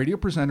 Radio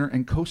presenter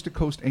and Coast to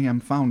Coast AM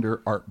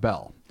founder Art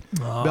Bell.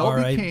 Bell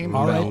R.I.P. became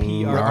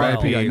R.I.P.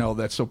 R.I.P. I know,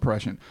 that's so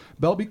prescient.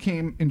 Bell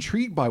became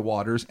intrigued by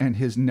Waters and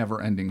his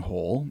never-ending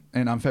hole,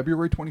 and on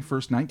February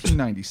 21st,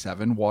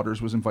 1997,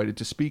 Waters was invited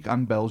to speak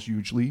on Bell's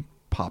hugely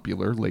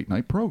popular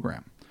late-night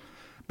program.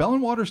 Bell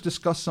and Waters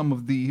discussed some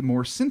of the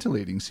more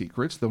scintillating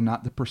secrets, though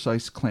not the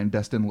precise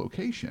clandestine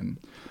location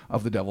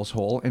of the Devil's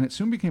Hole, and it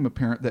soon became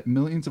apparent that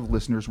millions of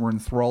listeners were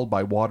enthralled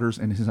by Waters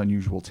and his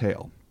unusual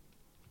tale.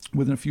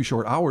 Within a few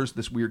short hours,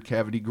 this weird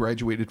cavity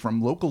graduated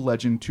from local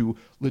legend to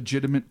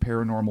legitimate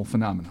paranormal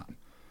phenomenon.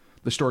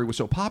 The story was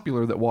so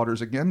popular that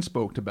Waters again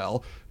spoke to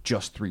Bell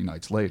just 3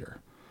 nights later.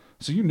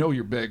 So you know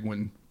you're big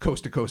when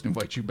Coast to Coast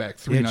invites you back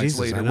 3 Yeah, nights Jesus,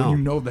 later, I when know. you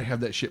know they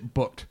have that shit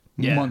booked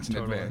Yeah, months in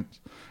totally. advance.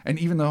 And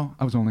even though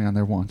I was only on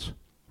there once,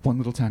 one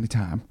little tiny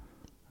time,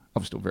 I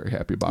was still very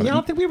happy about Yeah, I it.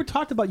 don't think we ever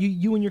talked about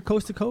you and your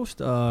Coast to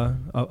Coast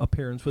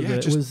appearance. Yeah,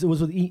 it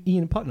was with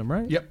Ian Putnam,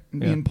 right? Yep,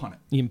 Yeah. Ian Punnett.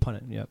 Ian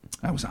Punnett. Yep.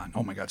 I was on,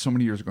 oh my God, so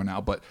many years ago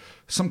now, but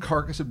some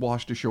carcass had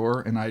washed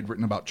ashore, and I had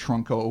written about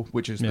Trunco,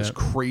 which is this Yeah.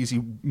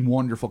 crazy,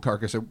 wonderful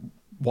carcass that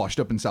washed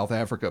up in South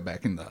Africa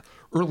back in the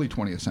early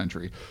 20th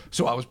century.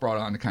 So I was brought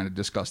on to kind of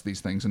discuss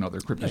these things and other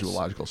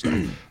cryptozoological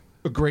stuff.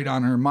 A great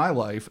honor in my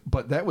life,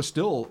 but that was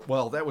still,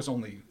 well, that was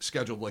only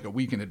scheduled like a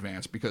week in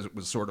advance because it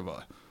was sort of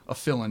a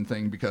fill-in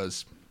thing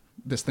because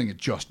this thing had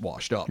just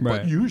washed up.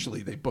 Right. But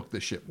usually they book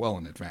this shit well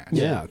in advance.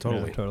 Yeah,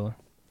 totally. Yeah, totally.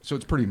 So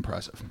it's pretty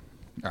impressive.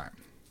 All right.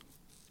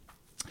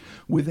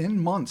 Within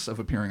months of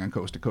appearing on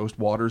Coast to Coast,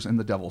 Waters and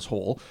the Devil's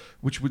Hole,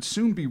 which would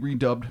soon be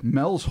redubbed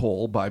Mel's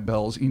Hole by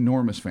Bell's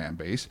enormous fan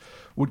base,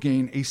 would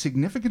gain a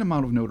significant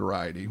amount of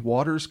notoriety.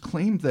 Waters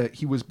claimed that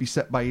he was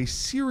beset by a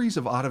series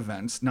of odd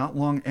events not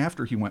long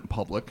after he went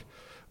public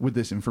with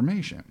this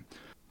information.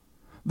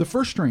 The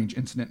first strange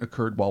incident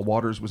occurred while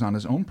Waters was on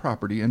his own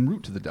property en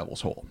route to the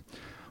Devil's Hole.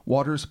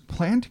 Waters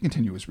planned to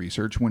continue his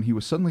research when he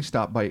was suddenly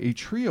stopped by a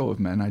trio of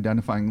men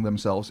identifying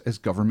themselves as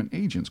government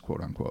agents,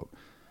 quote unquote.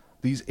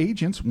 These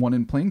agents, one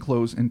in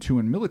plainclothes and two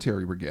in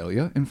military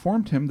regalia,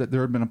 informed him that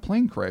there had been a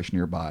plane crash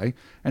nearby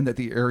and that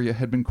the area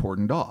had been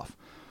cordoned off.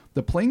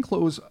 The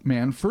plainclothes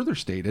man further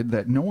stated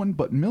that no one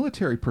but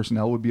military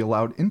personnel would be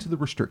allowed into the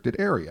restricted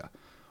area.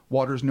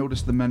 Waters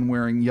noticed the men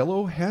wearing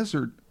yellow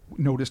hazard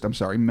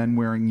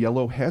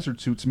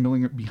suits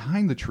milling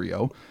behind the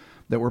trio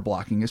that were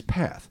blocking his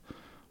path.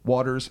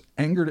 Waters,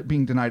 angered at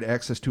being denied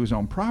access to his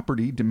own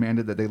property,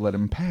 demanded that they let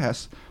him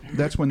pass.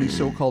 That's when the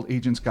so-called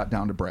agents got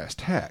down to brass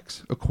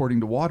tacks. According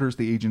to Waters,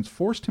 the agents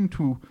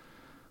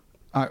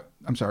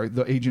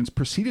the agents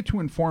proceeded to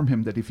inform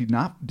him that if he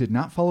did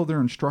not follow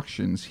their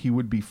instructions, he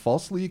would be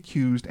falsely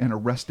accused and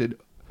arrested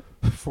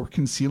for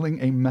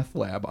concealing a meth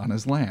lab on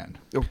his land.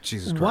 Oh,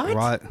 Jesus What? Christ.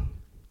 Right.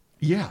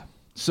 Yeah.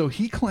 So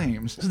he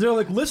claims. So they're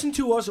like, listen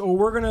to us, or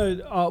we're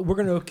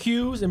gonna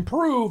accuse and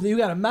prove that you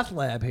got a meth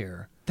lab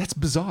here. That's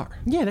bizarre.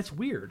 Yeah, that's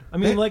weird. I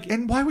mean,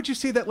 And why would you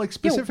say that, like,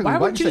 specifically? why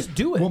wouldn't would you just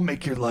do it? We'll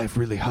make your life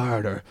really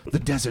hard, or the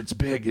desert's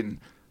big and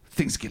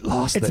things get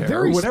lost It's there,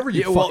 very or whatever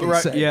you fucking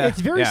say. yeah.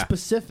 It's very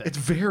specific. It's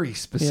very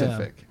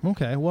specific. Yeah.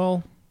 Okay.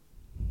 Well.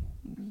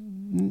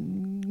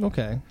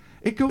 Okay.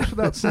 It goes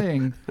without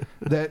saying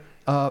that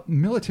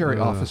military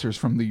officers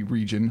from the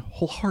region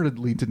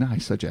wholeheartedly deny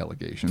such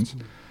allegations.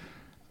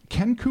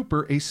 Ken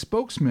Cooper, a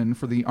spokesman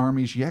for the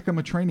Army's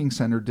Yakima Training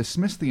Center,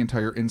 dismissed the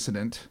entire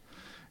incident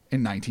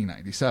in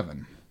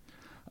 1997.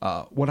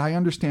 What I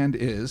understand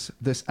is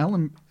this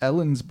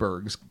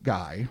Ellensburg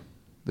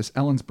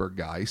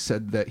guy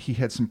said that he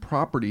had some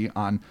property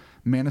on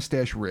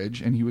Manistash Ridge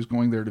and he was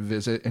going there to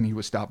visit and he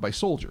was stopped by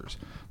soldiers.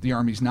 The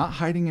Army's not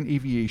hiding an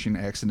aviation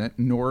accident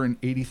nor an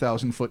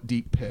 80,000-foot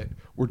deep pit.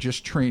 We're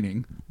just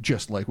training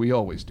just like we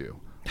always do.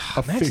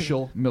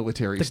 Official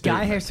military The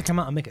statement. guy has to come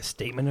out and make a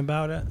statement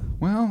about it.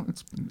 Well,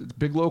 it's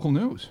big local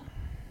news.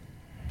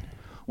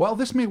 While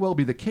this may well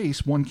be the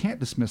case, one can't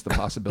dismiss the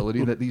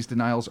possibility that these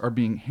denials are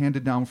being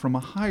handed down from a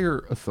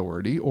higher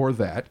authority, or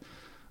that,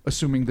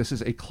 assuming this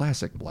is a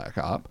classic black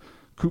op,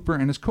 Cooper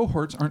and his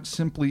cohorts aren't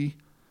simply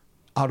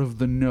out of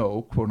the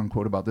know, quote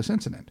unquote, about this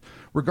incident.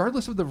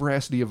 Regardless of the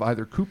veracity of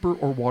either Cooper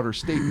or Waters'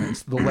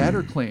 statements, the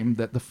latter claimed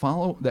that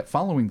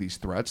following these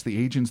threats,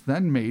 the agents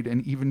then made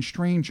an even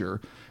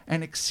stranger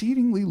and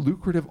exceedingly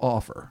lucrative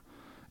offer.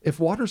 If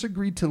Waters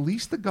agreed to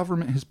lease the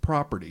government his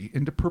property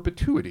into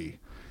perpetuity,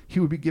 he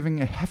would be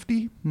given a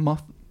hefty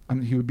monthly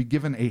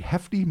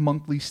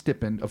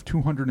stipend of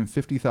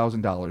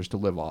 $250,000 to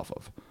live off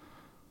of.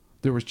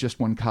 There was just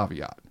one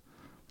caveat.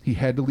 He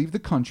had to leave the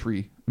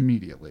country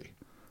immediately.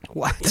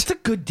 What? That's a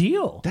good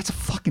deal. That's a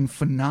fucking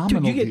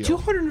phenomenal Dude, you get deal.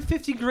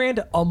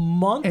 $250,000 a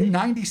month. And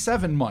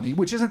 97 money,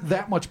 which isn't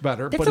that much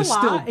better, That's but a it's lot,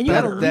 still and you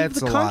gotta better. leave That's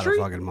the a lot country?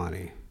 of fucking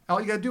money. All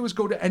you gotta do is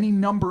go to any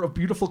number of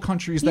beautiful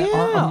countries that Yeah.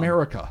 aren't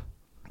America.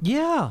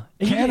 Yeah.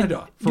 And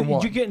Canada, for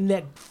one. You're getting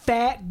that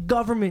fat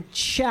government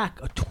check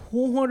of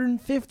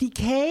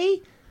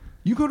 $250K?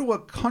 You go to a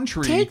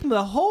country Take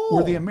the whole.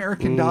 where the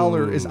American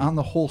dollar is on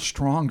the whole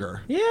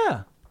stronger.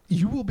 Yeah.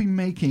 You will be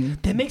making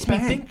That makes me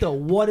think, though,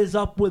 what is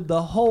up with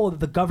the whole that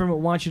the government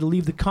wants you to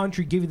leave the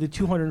country, give you the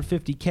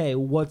 $250K?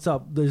 What's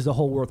up? Is the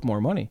whole worth more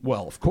money?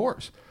 Well, of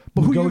course.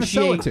 But who are you going to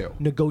sell it to?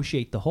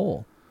 Negotiate the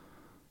whole.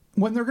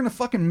 When they're going to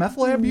fucking meth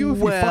lab you if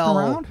you fuck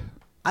around?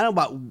 I don't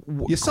know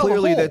about You sell the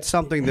clearly whole. that's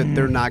something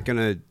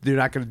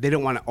that they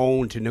don't want to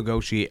own to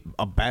negotiate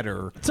a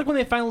better. It's like when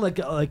they find like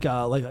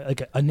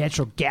a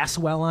natural gas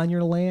well on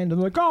your land,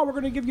 and they're like, oh, we're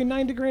going to give you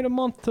 $90,000 a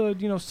month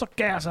to suck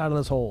gas out of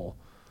this hole.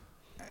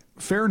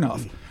 Fair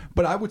enough.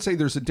 But I would say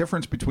there's a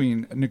difference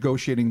between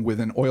negotiating with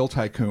an oil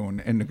tycoon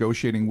and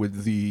negotiating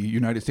with the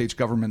United States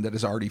government that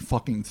has already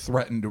fucking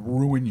threatened to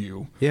ruin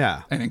you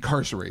Yeah. and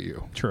incarcerate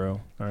you. True.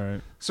 All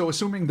right. So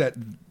assuming that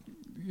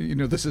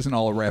this isn't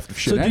all a raft of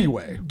shit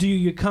anyway. Do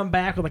you come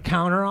back with a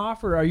counter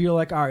offer, or are you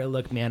like, all right,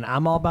 look, man,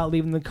 I'm all about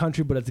leaving the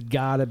country, but it's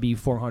got to be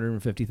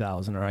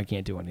 $450,000, or I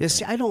can't do anything. Yeah,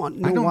 see, I don't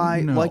know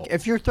why. know. Like,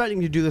 if you're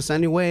threatening to do this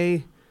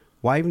anyway,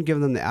 why even give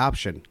them the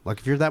option? Like,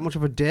 if you're that much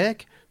of a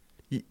dick,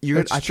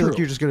 That's I feel like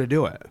true. you're just going to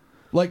do it.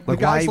 Like the Like,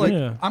 guy's why like,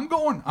 even- I'm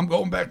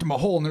going back to my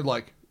hole, and they're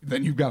like,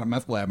 then you've got a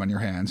meth lab on your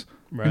hands.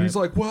 Right. And he's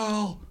like,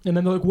 well, And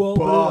then they're like, well,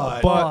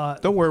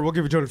 But- Don't worry, we'll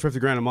give you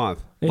 $250,000 a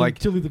month. and Like,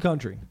 to leave the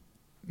country.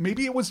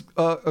 maybe it was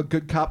a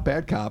good cop,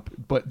 bad cop,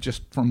 but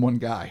just from one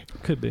guy.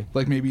 Could be.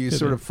 Like maybe he's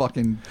sort of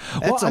fucking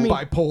That's a-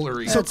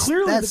 bipolar. So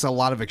clearly that's a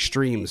lot of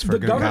extremes for The a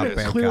good cop, government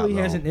bad clearly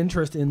cop, has though. an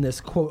interest in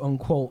this quote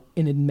unquote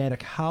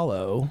enigmatic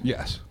hollow.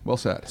 Yes, well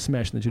said.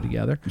 Smashing the two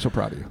together. I'm so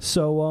proud of you.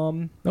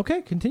 So,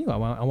 okay, continue. I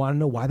want to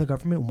know why the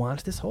government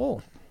wants this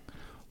hole.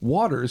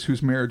 Waters,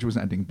 whose marriage was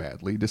ending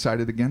badly,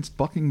 decided against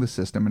bucking the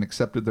system and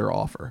accepted their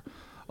offer.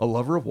 A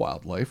lover of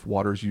wildlife,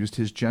 Waters used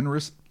his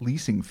generous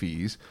leasing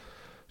fees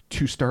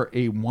to start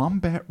a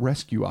wombat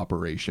rescue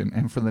operation,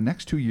 and for the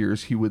next 2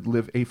 years, he would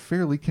live a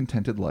fairly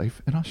contented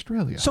life in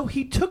Australia. So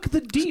he took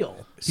the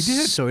deal. he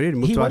did. So he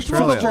didn't move He to went to For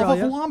the Australia.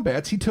 love of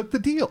wombats, he took the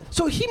deal.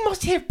 So he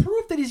must have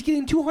proof that he's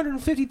getting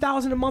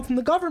 $250,000 a month from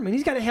the government.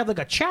 He's got to have like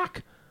a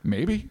check.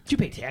 Maybe. Did you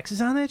pay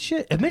taxes on that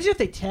shit? Imagine if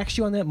they taxed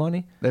you on that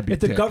money. That'd be if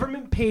the dick.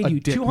 government paid A you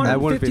dick. I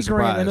wouldn't be $250,000 and then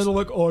surprised. they're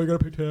like, oh, you got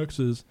to pay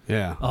taxes.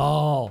 Yeah.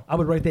 Oh, I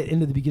would write that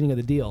into the beginning of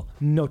the deal.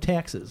 No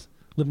taxes.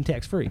 Living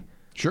tax free.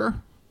 Sure.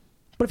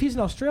 But if he's in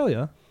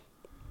Australia,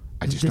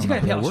 I just does he don't know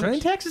got to pay how that Australian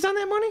works. taxes on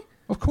that money?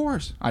 Of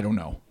course. I don't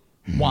know.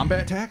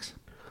 Wombat tax?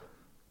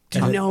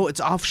 No, it's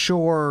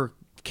offshore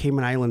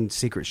Cayman Island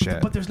secret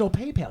shit. But there's no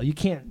PayPal.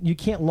 You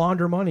can't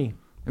launder money.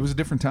 It was a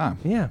different time.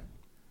 Yeah.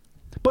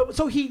 But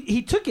so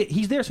he took it.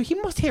 He's there. So he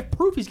must have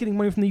proof he's getting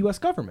money from the U.S.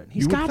 government.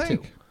 He's You would got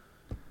think.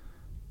 to.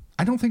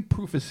 I don't think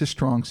proof is his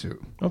strong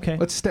suit. Okay.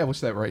 Let's establish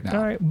that right now.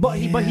 All right. But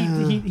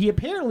he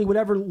apparently,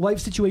 whatever life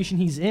situation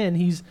he's in,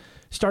 he's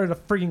started a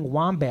frigging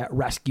wombat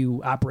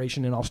rescue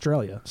operation in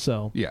Australia.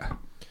 So Yeah,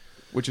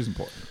 which is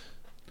important.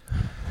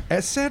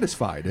 As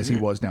satisfied as he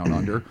was down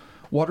under,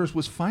 Waters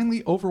was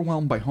finally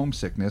overwhelmed by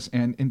homesickness,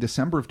 and in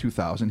December of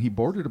 2000, he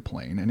boarded a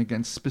plane and,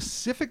 against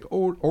specific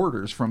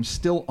orders from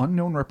still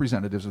unknown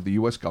representatives of the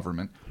U.S.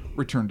 government,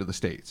 returned to the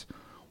States.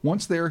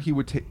 Once there,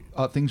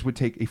 things would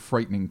take a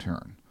frightening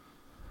turn.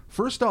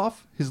 First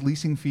off, his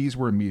leasing fees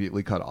were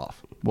immediately cut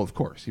off. Well, of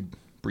course, he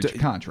breached a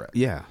contract.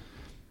 yeah.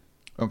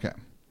 Okay.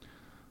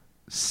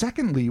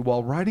 Secondly,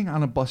 while riding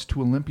on a bus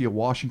to Olympia,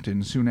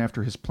 Washington, soon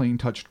after his plane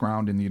touched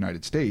ground in the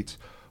United States,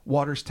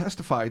 Waters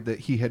testified that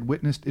he had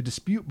witnessed a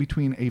dispute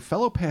between a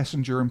fellow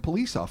passenger and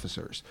police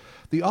officers.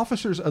 The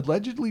officers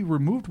allegedly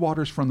removed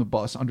Waters from the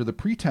bus under the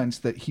pretense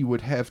that he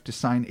would have to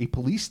sign a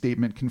police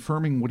statement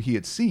confirming what he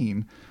had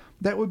seen.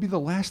 That would be the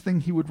last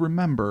thing he would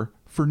remember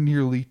for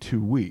nearly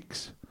 2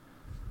 weeks.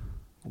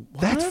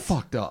 That's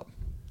fucked up.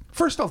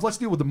 First off, let's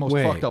deal with the most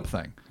Wait. fucked up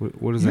thing.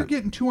 What is You're that?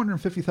 getting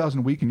 $250,000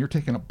 a week and you're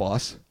taking a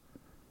bus?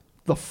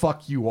 The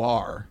fuck you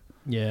are.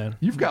 yeah.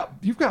 You've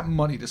got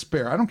money to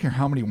spare. I don't care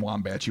how many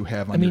wombats you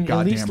have on I mean, your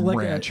at least goddamn like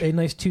ranch. a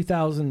nice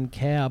 2,000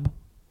 cab.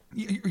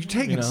 You're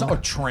taking you know. a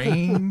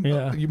train.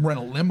 Yeah. You rent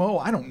a limo.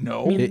 I don't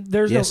know. I mean,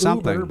 there's yeah, no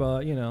something. Uber,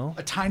 but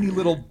a tiny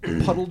little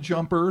puddle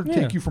jumper Yeah.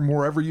 take you from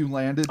wherever you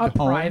landed a to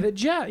home. private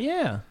jet.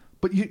 Yeah.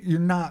 But you're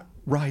not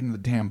riding the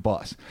damn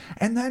bus.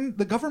 And then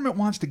the government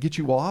wants to get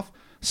you off,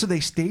 so they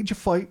stage a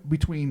fight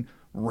between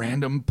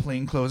random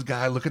plainclothes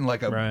guy looking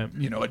like a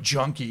a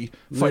junkie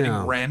fighting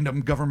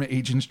random government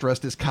agents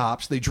dressed as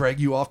cops. They drag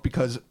you off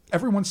because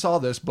everyone saw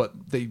this,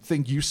 but they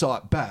think you saw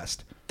it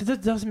best.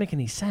 That doesn't make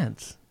any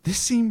sense. This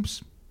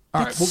seems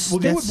all right. We'll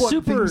do That's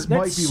what things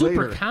might be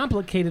super later.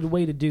 complicated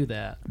way to do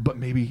that. But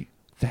maybe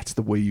that's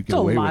the way you get It's a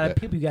away lot with of it.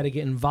 people. You got to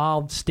get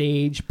involved,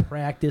 stage,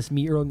 practice,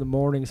 meet early in the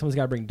morning. Someone's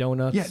got to bring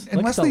donuts. Yeah, Like,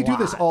 unless it's a they do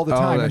this lot. all the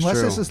time. that's Unless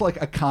true. this is like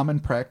a common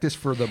practice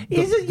for the But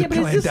is this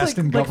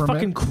clandestine like government.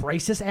 fucking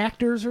crisis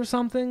actors or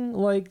something?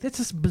 Like, that's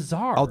just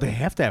bizarre. Oh, they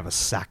have to have a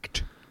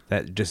sect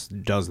that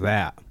just does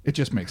that. It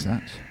just makes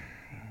sense.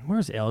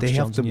 Where's Alex They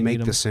Jones have to when you make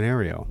need the him?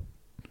 scenario.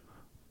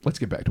 Let's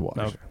get back to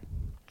Waters. Okay.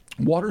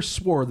 Waters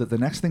swore that the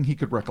next thing he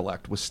could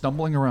recollect was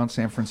stumbling around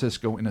San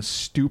Francisco in a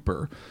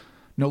stupor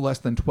no less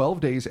than 12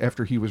 days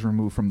after he was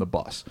removed from the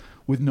bus,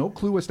 with no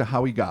clue as to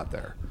how he got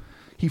there.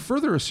 He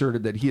further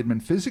asserted that he had been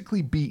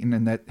physically beaten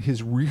and that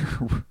his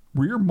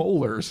rear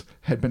molars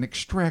had been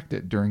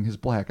extracted during his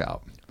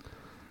blackout.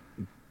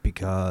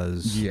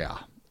 Because Yeah.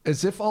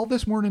 As if all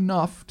this weren't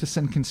enough to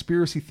send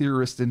conspiracy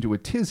theorists into a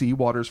tizzy,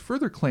 Waters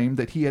further claimed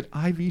that he had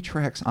IV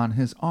tracks on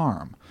his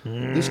arm.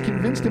 This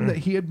convinced him that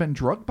he had been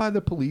drugged by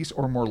the police,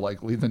 or more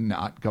likely than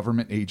not,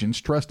 government agents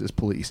dressed as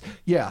police.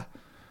 Yeah,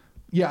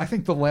 I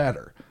think the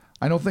latter.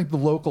 I don't think the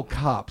local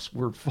cops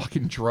were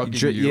fucking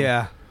drugging you.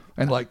 yeah,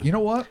 And like, you know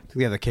what?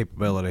 they have the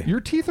capability.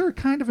 Your teeth are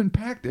kind of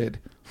impacted.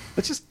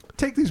 Let's just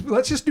take these.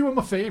 Let's just do them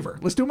a favor.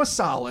 Let's do them a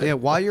solid. Yeah,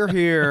 while you're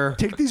here,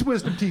 Take these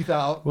wisdom teeth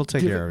out. We'll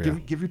take care of you.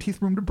 Give your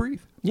teeth room to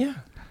breathe. Yeah.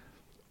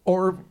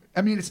 Or,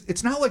 I mean,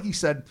 it's not like he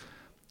said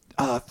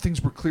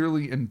things were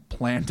clearly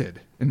implanted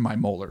in my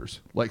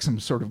molars, like some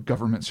sort of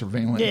government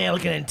surveillance. Yeah,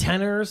 like an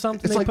antenna or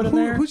something It's they like, put in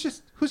there. who's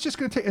just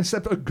going to take,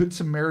 except a good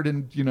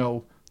Samaritan,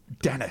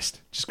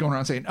 dentist, just going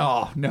around saying,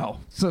 oh, no,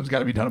 something's got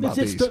to be done about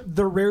It's these.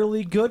 the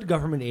rarely good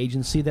government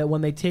agency that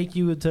when they take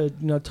you to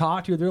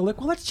talk to you, they're like,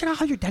 well, let's check out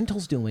how your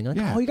dental's doing. Like,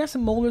 Yeah. oh, you got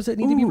some molars that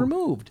need to be Ooh,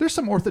 removed. There's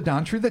some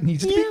orthodontia that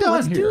needs to Yeah, be done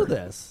let's here. do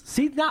this.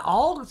 See, not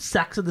all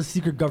sects of the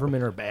secret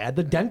government are bad.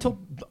 The dental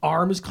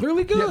arm is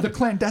clearly good. Yeah, the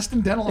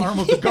clandestine dental arm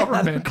of the Yeah,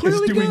 government is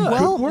clearly doing good. good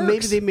well, works.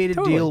 maybe they made a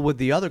Totally. deal with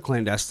the other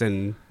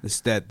clandestine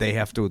that they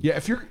have to. Yeah,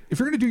 if you're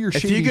going to do your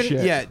If shady you can,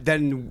 shit, yeah,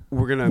 then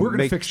we're gonna gonna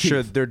make fix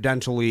sure teeth. they're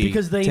dentally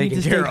because they need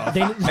taken to care stay, of.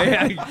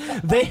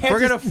 they have We're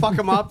to gonna fuck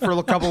them up for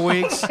a couple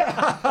weeks.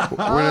 We're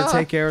gonna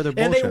take care of their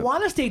and bullshit. they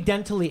want to stay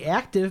dentally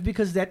active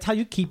because that's how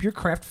you keep your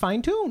craft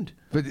fine-tuned.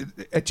 but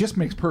it just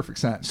makes perfect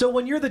sense. So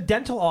when you're the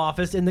dental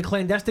office in the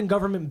clandestine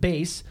government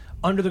base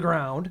under the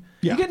ground,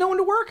 Yeah. you get no one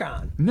to work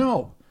on.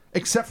 No,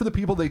 except for the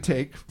people they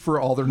take for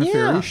all their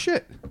nefarious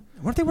shit.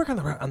 What if they work on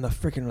the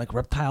freaking like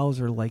reptiles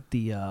or like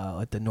the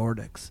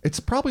Nordics? It's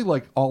probably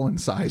like all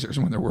incisors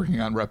when they're working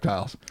on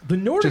reptiles. The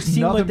Nordics Just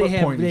seem like nothing they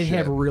but pointy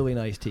have shit. really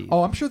nice teeth.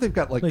 Oh, I'm sure they've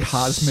got like, Like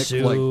cosmic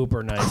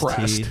super nice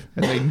crest, teeth.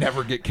 and they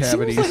never get Seems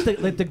cavities.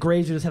 like the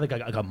Grays just have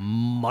like a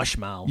mush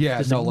mouth. Yeah,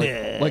 Just no, like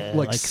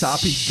bleh,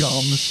 soppy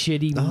gums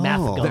shitty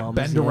meth Oh. gums that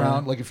bend yeah.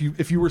 around. Like if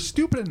you were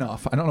stupid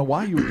enough, I don't know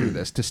why you would do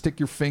this, to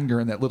stick your finger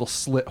in that little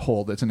slit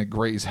hole that's in a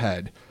Gray's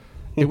head.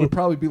 It would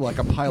probably be like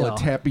a pile of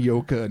No.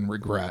 tapioca and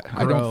regret.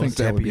 I don't Gross. think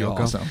that would be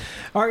Tapioca. awesome.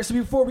 All right, so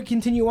before we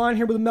continue on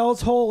here with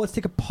Mel's Hole, let's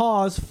take a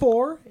pause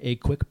for a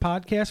quick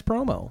podcast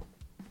promo.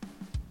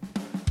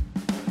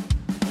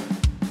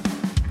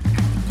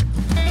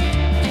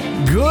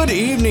 Good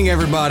evening,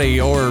 everybody,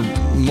 or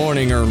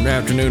morning, or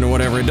afternoon, or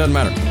whatever. It doesn't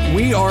matter.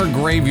 We are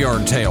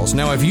Graveyard Tales.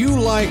 Now, if you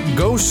like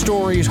ghost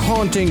stories,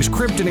 hauntings,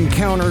 cryptid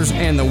encounters,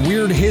 and the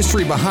weird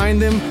history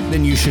behind them,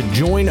 then you should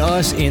join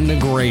us in the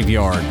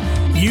graveyard.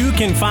 You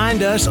can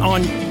find us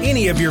on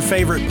any of your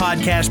favorite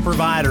podcast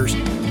providers.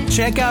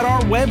 Check out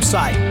our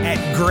website at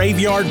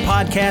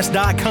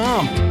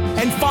graveyardpodcast.com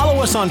and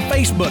follow us on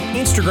Facebook,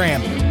 Instagram,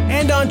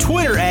 and on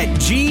Twitter at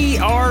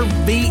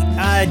GRV.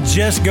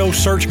 Just go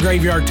search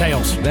Graveyard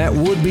Tales. That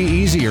would be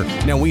easier.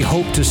 Now, we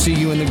hope to see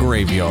you in the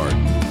graveyard.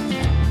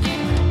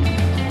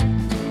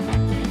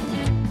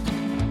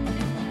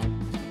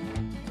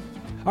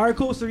 All right,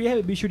 cool. So there you have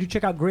it. Be sure to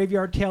check out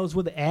Graveyard Tales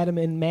with Adam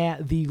and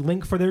Matt. The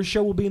link for their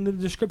show will be in the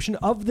description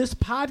of this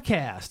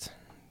podcast.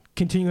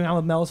 Continuing on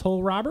with Mel's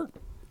Hole, Robert.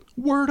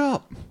 Word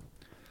up.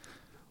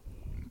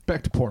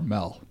 Back to poor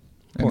Mel.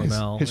 Poor and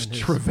Mel his and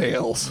his-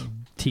 travails.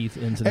 Teeth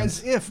incidents.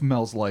 As if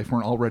Mel's life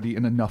weren't already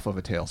in enough of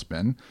a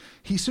tailspin,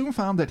 he soon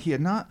found that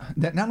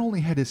not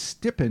only had his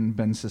stipend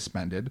been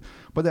suspended,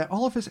 but that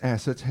all of his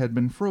assets had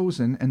been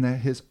frozen and that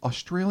his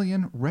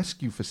Australian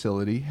rescue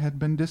facility had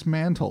been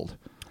dismantled.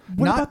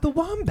 What Not- about the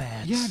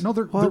wombats? Yeah, no,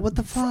 they're What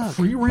the fuck?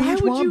 free Why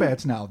range would you-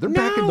 wombats now. They're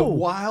back in the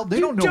wild. They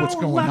You don't know what's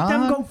going let on.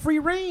 them go free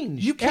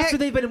range. You can't- After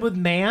they've been with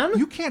man.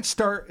 You can't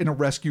start in a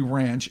rescue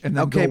ranch and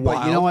then Okay, go but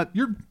wild. you know what?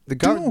 You're the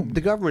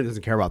doomed. government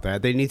doesn't care about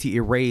that. They need to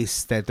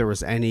erase that there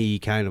was any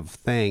kind of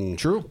thing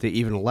True. that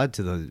even led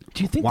to the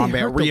Do you think they Wombat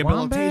hurt the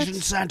Rehabilitation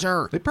wombats?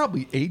 Center. They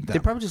probably ate them. They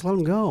probably just let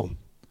them go.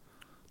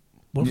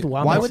 What if the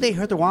wombats? Why would they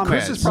hurt the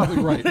wombats? Chris is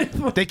probably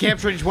right. They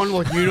captured each one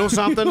like, you know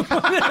something? What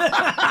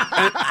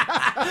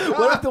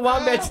if the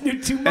wombats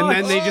knew too much? And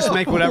then they just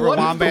make whatever What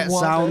if the wombat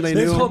sound they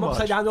They knew. pull them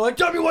upside down. They're like,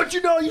 "Tell me what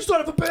you know, you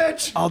son of a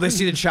bitch!" Oh, they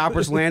see the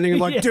choppers landing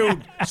and like,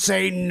 dude,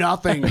 say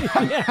nothing.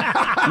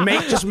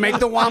 Just make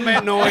the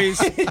wombat noise.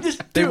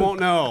 They won't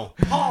know.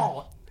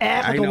 Paul,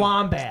 act I like a know.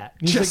 wombat.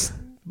 And he's like,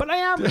 but I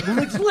am.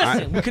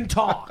 Listen, we can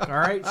talk. All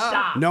right,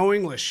 stop. No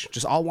English,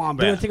 just all We're gonna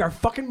wombat. take our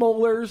fucking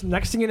molars.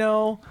 Next thing you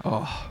know,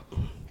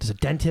 there's a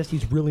dentist.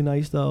 He's really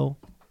nice though.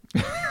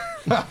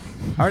 All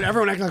right,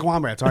 everyone act like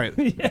wombats. All right.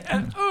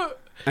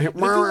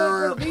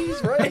 What?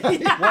 These, right?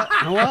 What?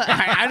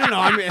 I don't know.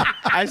 I mean,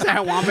 I said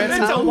how wombat It's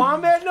a sound.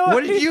 wombat noise.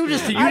 What did you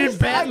just do? You did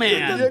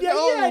Batman.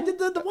 I did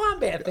the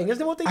wombat thing. Isn't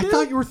that what they do? I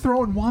thought you were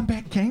throwing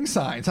wombat gang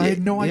signs. I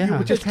had no idea Yeah.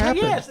 what just happened.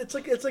 Yes, it's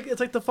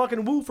like the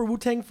fucking Woo for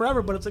Wu-Tang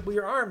Forever, but it's like with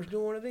your arms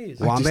doing one of these.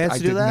 Wombats I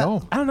do didn't that?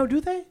 know. I don't know.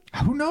 Do they?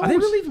 Who knows? Are they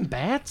really even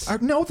bats?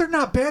 No, they're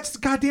not bats.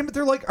 God damn it!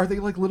 Are they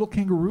like little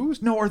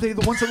kangaroos? No, are they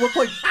the ones that look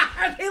like?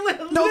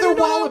 No, they're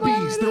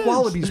wallabies. They're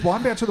wallabies.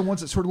 Wombats are the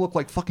ones that sort of look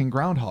like fucking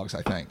groundhogs.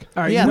 I think.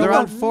 Yeah, they're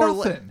on four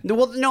nothing. legs.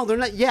 Well, no, they're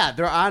not. Yeah,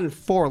 they're on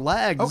four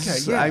legs. Okay,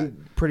 yeah.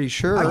 I'm pretty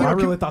sure. I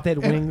really thought they had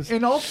wings.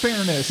 In all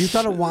fairness, You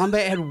thought a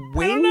wombat had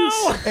wings?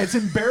 as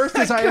embarrassed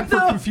as I am for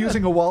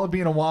confusing a wallaby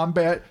and a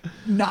wombat,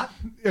 not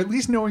at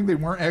least knowing they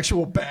weren't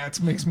actual bats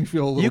makes me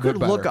feel a little You bit could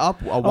better. look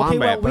up a Okay, wombat,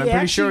 well, but I'm we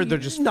pretty sure actually- they're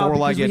just no, because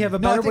four-legged. we have a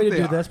No, I better think way to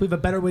they do are. this. We have a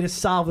better way to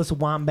solve this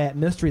wombat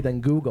mystery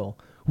than Google.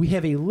 We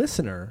have a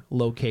listener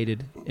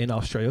located in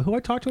Australia who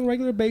I talk to on a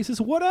regular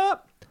basis. What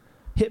up?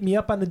 Hit me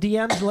up on the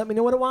DMs and let me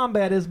know what a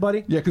wombat is,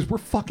 buddy. Yeah, because we're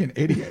fucking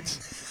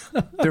idiots.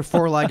 They're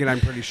four-legged, I'm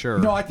pretty sure.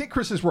 No, I think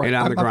Chris is right. And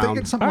on I'm, the I'm ground.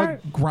 thinking something All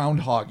like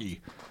groundhoggy.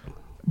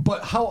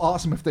 But how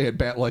awesome if they had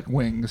bat-like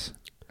wings.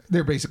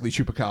 They're basically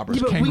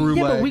chupacabras, kangaroo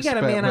legs. but we got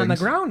a bat man on the wings.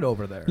 ground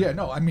over there. Yeah,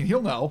 no, I mean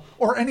he'll know,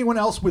 or anyone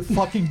else with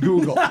fucking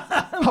Google.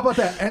 How about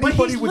that?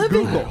 Anybody he's with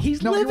living Google. it.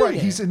 He's no, living you're right.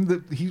 it. He's in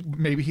the.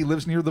 Maybe he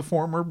lives near the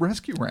former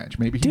rescue ranch.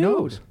 Maybe he Dude,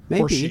 knows.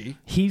 maybe. Or she.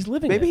 He's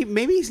living Maybe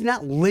it. he's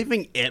not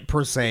living it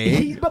per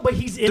se. But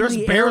he's in There's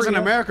the bears in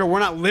area. America. We're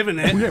not living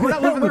it. We're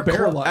not living the We're bear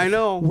close. life. I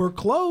know. We're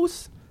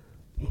close.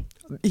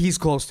 He's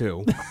close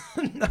too.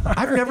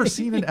 I've never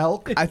seen an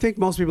elk I think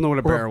most people know what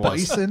a or bear a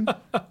was. bison.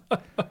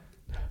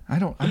 I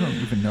don't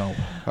even know.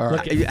 All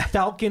right. Look,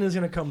 Falcon is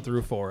going to come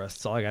through for us.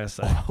 That's all I got to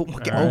say. Oh,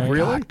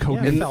 really? God,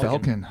 Codename Yeah,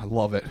 Falcon. I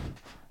love it.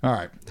 All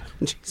right.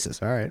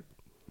 Jesus. All right.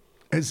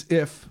 As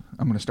if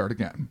I'm going to start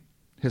again.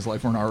 His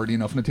life weren't already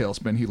enough in a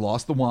tailspin. He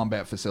lost the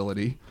wombat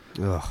facility.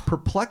 Ugh.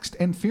 Perplexed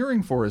and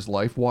fearing for his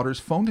life, Waters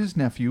phoned his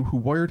nephew, who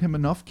wired him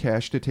enough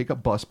cash to take a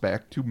bus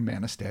back to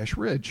Manistash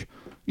Ridge.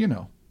 You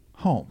know,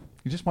 home.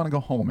 You just want to go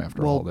home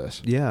after all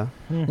this. Yeah.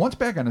 Once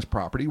back on his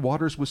property,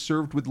 Waters was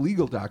served with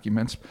legal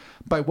documents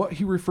by what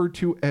he referred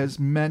to as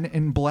men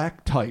in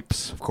black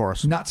types. Of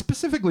course. Not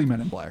specifically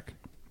men in black.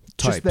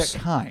 Just Types. that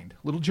kind.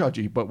 A little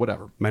judgy, but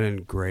whatever. Men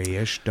in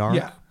grayish, dark.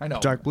 Yeah, I know.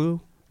 Dark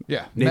blue.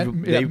 Yeah.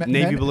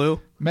 Navy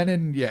blue. Men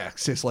in,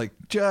 it's just like,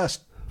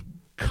 just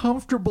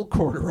comfortable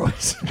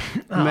corduroys.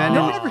 Men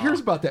No in- one ever hears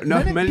about that. No,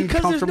 Men in- men in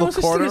Because there's comfortable no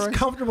such thing corduroys. as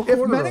comfortable if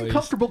corduroys. men in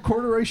comfortable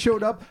corduroys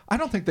showed up, I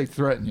don't think they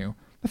threaten you.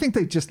 I think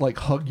they just like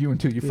hug you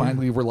until you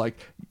finally were like,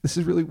 this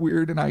is really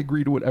weird and I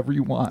agree to whatever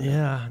you want.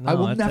 Yeah, I no,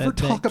 will that- never that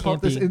talk can't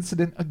about this be-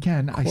 incident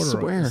again. I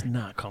Corduroy swear. is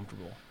not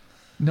comfortable.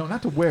 No,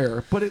 not to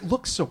wear, but it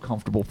looks so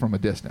comfortable from a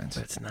distance.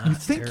 It's not. You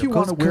It's think you terrible.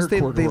 want to wear they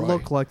corduroy.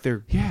 look like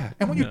they're. Yeah,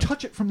 and when you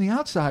touch it from the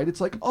outside, it's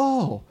like,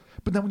 oh.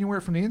 But then when you wear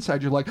it from the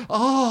inside, you're like,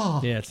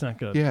 oh. Yeah, it's not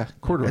good. Yeah,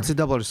 corduroy. It's a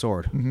double-edged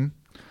sword.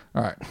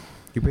 All right.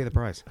 You pay the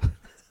price.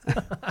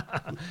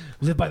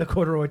 Live by the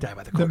corduroy, die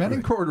by the The corduroy. men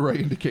in corduroy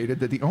indicated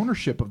that the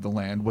ownership of the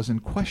land was in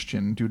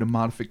question due to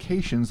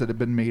modifications that had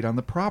been made on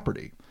the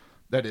property.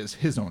 That is,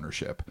 his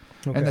ownership.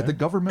 And that the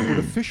government would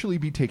officially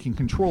be taking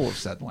control of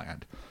said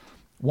land.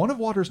 One of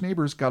Waters'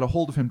 neighbors got a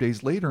hold of him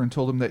days later and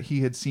told him that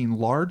he had seen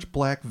large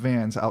black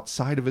vans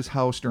outside of his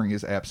house during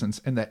his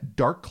absence and that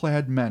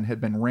dark-clad men had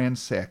been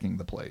ransacking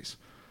the place.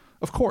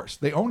 Of course,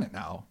 they own it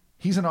now.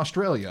 He's in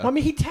Australia. Well, I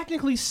mean, he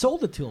technically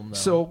sold it to him, though.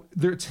 So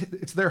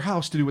it's their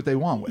house to do what they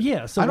want with.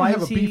 Yeah, so I don't why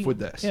have a is he- beef with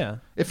this. Yeah.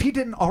 If he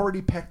didn't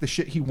already pack the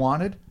shit he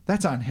wanted,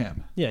 that's on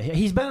him. yeah,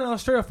 he's been in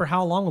Australia for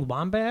how long with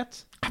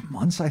wombats?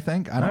 Months, I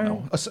think. I don't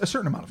know. A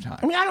certain amount of time.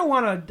 I mean, I don't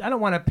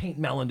want to paint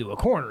Mel into a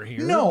corner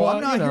here. No, but,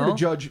 I'm not you here know, to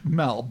judge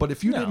Mel. But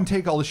if you No. didn't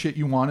take all the shit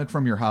you wanted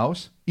from your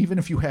house, even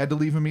if you had to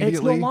leave It's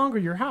immediately, no longer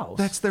your house.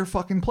 that's their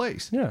fucking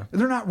place. Yeah.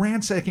 They're not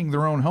ransacking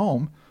their own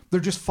home. They're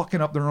just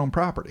fucking up their own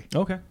property.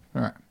 okay.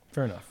 All right.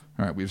 Fair enough.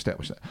 All right, we've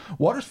established that.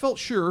 Waters felt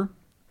sure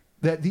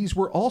that these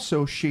were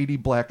also shady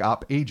black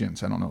op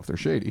agents. I don't know if they're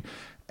shady.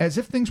 As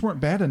if things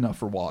weren't bad enough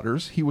for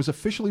Waters, he was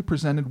officially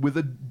presented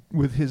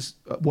with his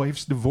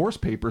wife's divorce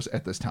papers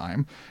at this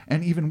time,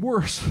 and even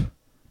worse,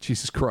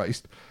 Jesus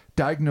Christ,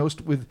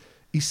 diagnosed with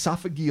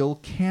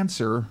esophageal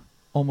cancer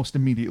almost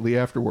immediately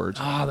afterwards.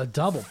 Ah, the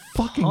double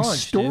Fucking punch,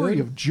 story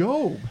dude. of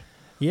Job.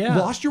 Yeah.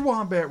 Lost your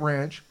wombat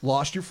ranch,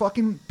 lost your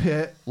fucking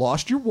pit,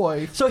 lost your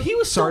wife. So he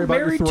was Sorry still about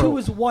your married to throat.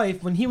 his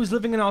wife when he was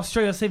living in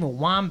Australia saving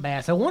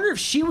wombats. I wonder if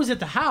she was at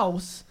the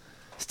house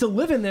still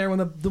living there when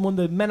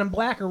the men in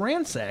black are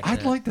ransacking.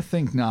 I'd like to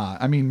think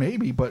not. I mean,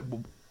 maybe, but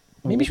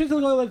maybe she was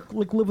going to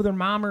like live with her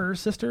mom or her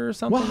sister or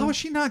something. well, how is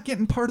she not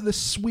getting part of this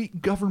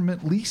sweet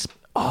government lease?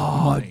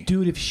 Oh, money?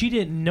 dude, if she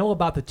didn't know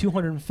about the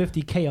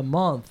 $250K a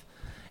month,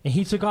 and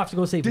he took off to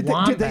go save Did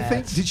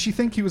wombats. did she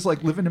think he was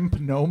like living in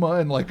Panoma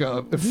and like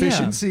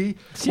efficiency, like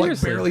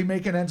Seriously. barely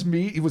making ends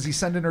meet? Was he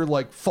sending her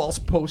like false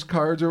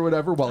postcards or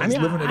whatever while he's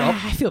living it up?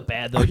 I feel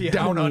bad though.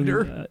 Down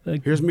under?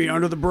 Here's me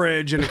under the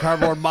bridge in a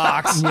cardboard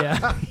box.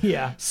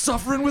 yeah.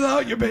 Suffering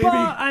without you, baby. But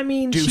I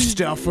mean, Do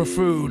stuff for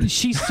food.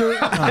 She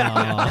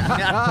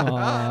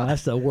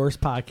that's the worst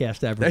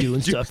podcast ever.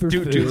 Doing stuff for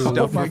food.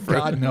 Oh my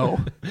God, no.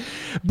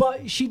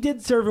 But she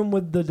did serve him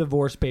with the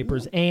divorce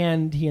papers,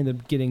 and he ended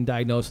up getting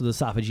diagnosed with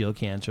esophageal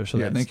cancer. So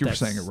Yeah, thank you for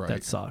saying it right.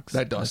 That sucks.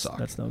 That does suck.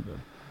 That's no good.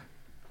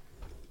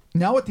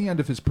 Now at the end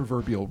of his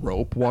proverbial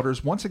rope,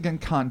 Waters once again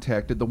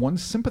contacted the one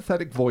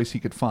sympathetic voice he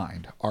could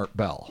find, Art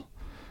Bell.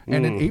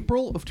 And in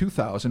April of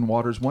 2000,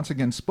 Waters once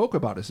again spoke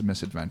about his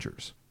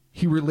misadventures.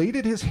 He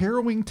related his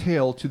harrowing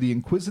tale to the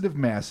inquisitive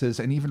masses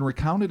and even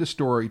recounted a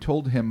story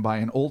told him by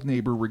an old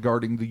neighbor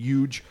regarding the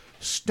huge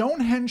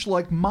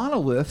Stonehenge-like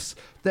monoliths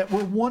that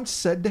were once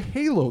said to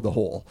halo the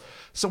hole.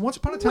 So once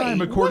upon a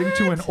time, according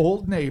to an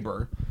old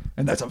neighbor,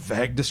 and that's a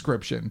vague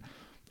description,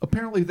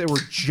 apparently they were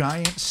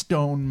giant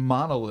stone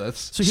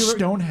monoliths, So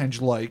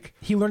Stonehenge-like.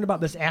 He learned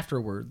about this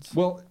afterwards.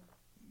 Well,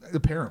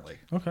 apparently.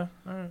 Okay.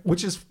 All right.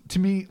 Which is, to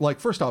me, like,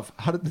 first off,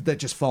 how did that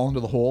just fall into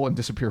the hole and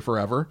disappear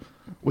forever?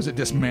 Was it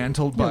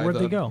dismantled by where'd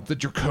they go? the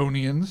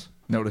Draconians?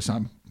 Notice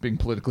I'm being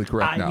politically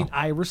correct now.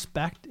 I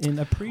respect and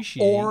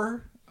appreciate.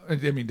 Or, I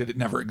mean, did it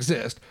never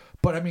exist?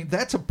 But, I mean,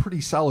 that's a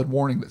pretty solid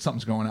warning that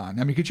something's going on.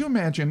 I mean, could you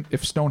imagine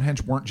if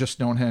Stonehenge weren't just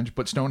Stonehenge,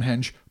 but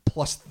Stonehenge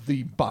plus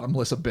the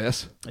bottomless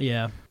abyss?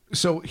 yeah.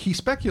 So he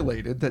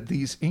speculated that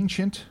these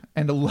ancient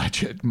and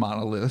alleged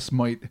monoliths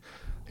might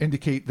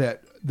indicate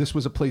that this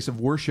was a place of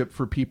worship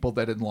for people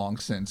that had long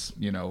since,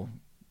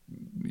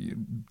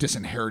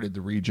 disinherited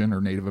the region,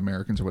 or Native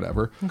Americans or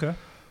whatever. Okay.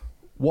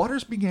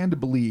 Waters began to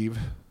believe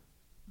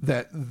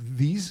that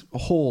these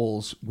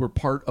holes were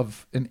part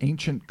of an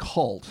ancient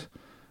cult,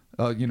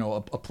 a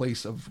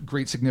place of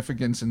great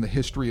significance in the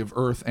history of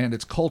Earth and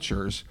its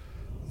cultures.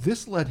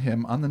 This led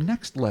him on the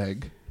next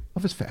leg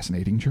of his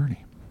fascinating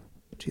journey.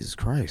 Jesus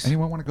Christ.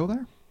 Anyone want to go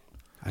there?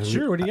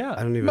 Sure. What do you got?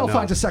 I don't even Mel know.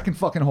 finds a second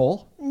fucking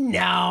hole.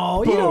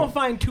 No, Boom. you don't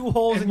find two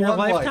holes in your one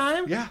life.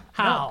 lifetime. Yeah.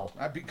 How?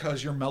 No,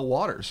 because you're Mel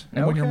Waters.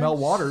 And when you're Okay. Mel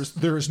Waters,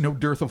 there is no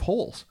dearth of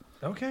holes.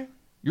 Okay.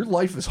 Your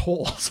life is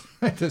holes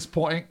at this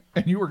point,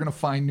 and you are going to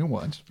find new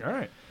ones. All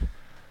right.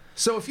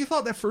 So if you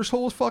thought that first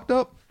hole was fucked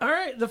up, All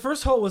right. The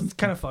first hole was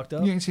kind of fucked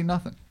up. you ain't seen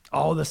nothing.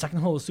 Oh, the second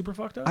hole was super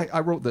fucked up. I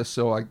wrote this,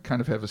 so I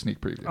kind of have a sneak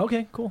preview.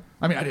 Okay. Cool.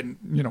 I mean, I didn't,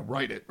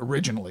 write it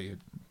originally. It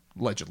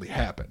allegedly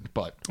happened,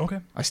 but Okay.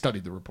 I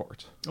studied the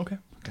reports. Okay.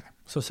 Okay.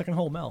 So second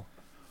hole, Mel.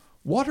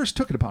 Waters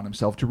took it upon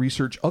himself to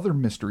research other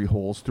mystery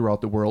holes throughout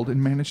the world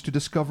and managed to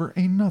discover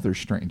another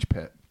strange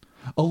pit,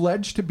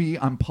 alleged to be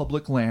on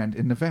public land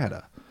in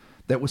Nevada,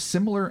 that was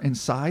similar in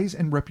size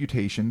and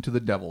reputation to the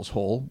Devil's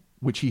Hole,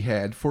 which he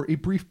had for a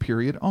brief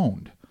period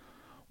owned.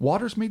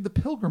 Waters made the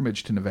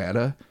pilgrimage to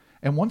Nevada,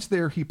 and once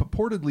there he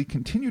purportedly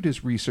continued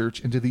his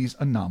research into these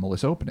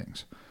anomalous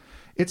openings.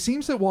 It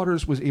seems that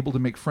Waters was able to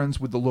make friends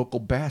with the local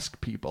Basque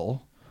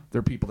people.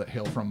 They're people that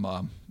hail from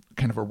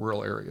kind of a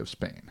rural area of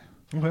Spain.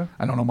 Okay.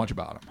 I don't know much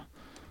about them.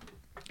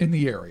 In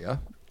the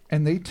area,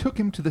 and they took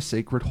him to the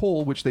sacred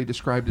hole, which they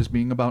described as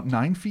being about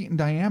 9 feet in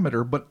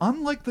diameter. But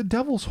unlike the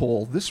Devil's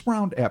Hole, this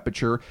round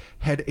aperture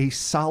had a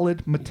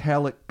solid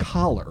metallic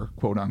collar,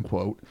 quote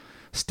unquote,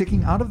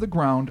 sticking out of the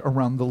ground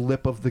around the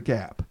lip of the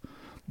gap.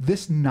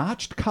 This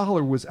notched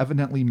collar was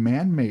evidently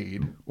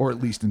man-made, or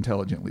at least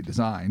intelligently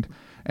designed,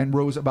 and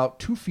rose about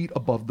 2 feet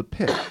above the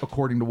pit.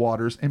 According to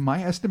Waters, in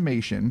my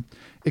estimation,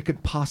 it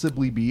could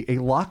possibly be a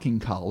locking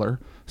collar.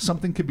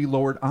 Something could be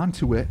lowered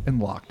onto it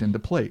and locked into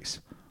place.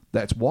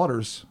 That's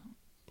Waters'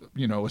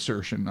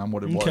 assertion on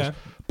what it was. Okay.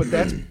 But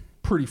that's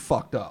pretty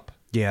fucked up.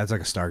 Yeah, it's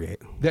like a Stargate.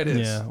 That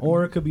is. Yeah.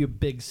 Or it could be a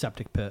big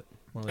septic pit.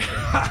 One of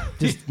the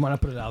two. Just want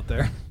to put it out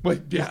there.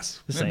 But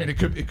yes. The I mean,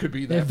 same. it could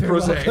be It that. very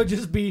well prosaic. could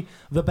just be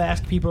the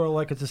Basque people are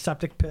like, it's a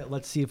septic pit.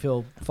 Let's see if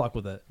he'll fuck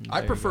with it. I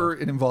There you prefer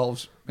it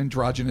involves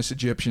androgynous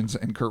Egyptians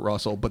and Kurt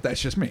Russell, but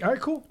that's just me. go. All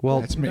right, cool.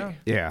 Well, That's me.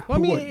 yeah. Well,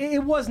 I mean, would?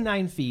 it was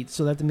 9 feet,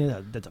 so that's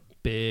a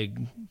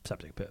big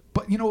septic pit.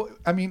 But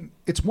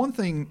it's one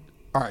thing.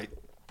 All right,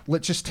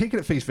 let's just take it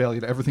at face value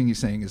that everything he's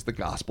saying is the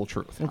gospel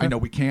truth. I know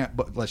we can't,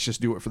 but let's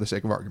just do it for the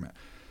sake of argument.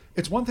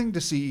 It's one thing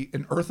to see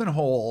an earthen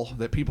hole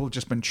that people have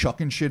just been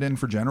chucking shit in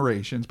for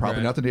generations. Probably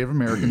Right. not the Native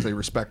Americans. They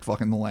respect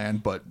fucking the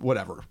land, but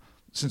whatever.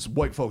 Since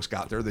white folks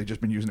got there, they've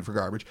just been using it for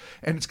garbage.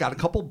 And it's got a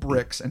couple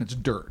bricks and it's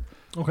dirt.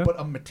 Okay. But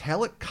a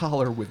metallic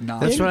collar with nine.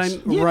 That's what I-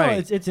 Yeah, Right.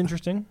 no, it's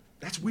interesting.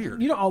 That's weird.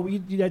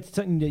 That's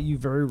something that you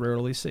very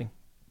rarely see.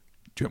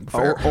 Jim,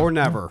 fair. Or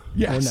never.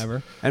 Yes. Or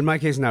never. In my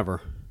case, never.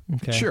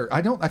 Okay. Sure.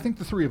 I think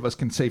the three of us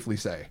can safely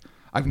say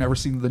I've never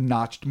seen the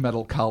notched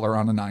metal collar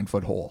on a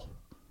 9-foot hole.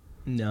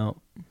 No.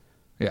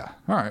 Yeah.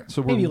 All right.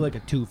 So Maybe we're like a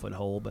 2-foot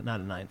hole, but not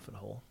a 9-foot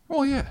hole.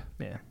 well, yeah.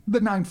 Yeah.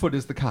 The 9 foot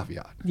is the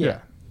caveat. Yeah.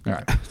 All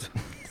right.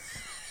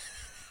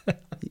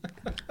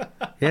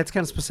 Yeah, it's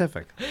kind of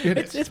specific.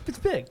 It's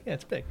big. Yeah,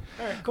 it's big.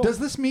 All right, cool. Does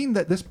this mean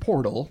that this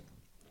portal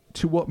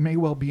to what may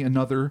well be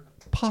another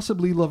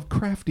possibly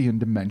Lovecraftian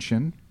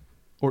dimension,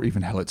 or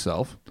even hell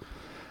itself,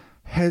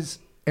 has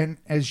an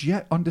as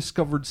yet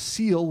undiscovered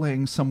seal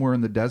laying somewhere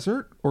in the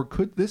desert? Or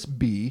could this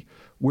be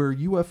where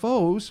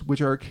UFOs,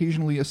 which are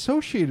occasionally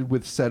associated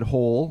with said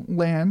hole,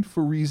 land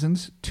for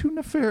reasons too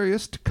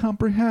nefarious to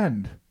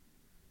comprehend?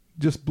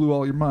 Just blew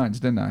all your minds,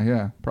 didn't I?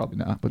 Yeah, probably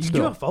not, but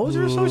still. UFOs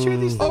are associated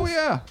with these things? Oh,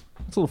 yeah.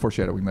 It's a little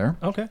foreshadowing there.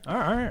 Okay. All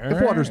right.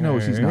 If Waters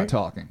knows, he's not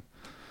talking.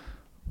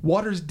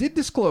 Waters did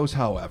disclose,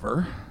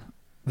 however,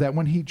 that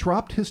when he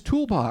dropped his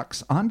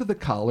toolbox onto the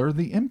collar,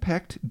 the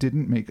impact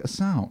didn't make a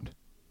sound.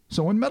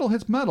 So when metal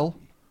hits metal,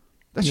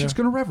 that's just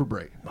going to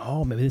reverberate.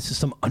 Oh, maybe this is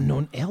some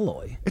unknown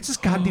alloy. It's this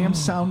goddamn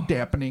sound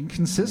dampening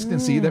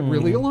consistency that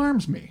really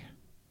alarms me.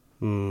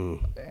 And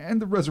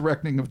the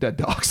resurrecting of dead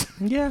dogs.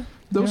 Yeah.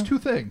 Those two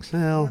things.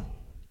 Well,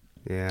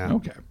 yeah.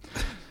 Okay.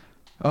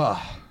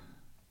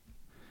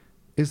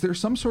 Is there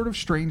some sort of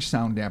strange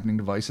sound dampening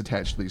device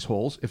attached to these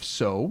holes? If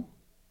so,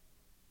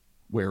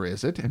 where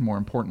is it? And more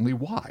importantly,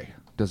 why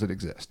does it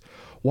exist?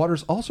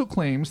 Waters also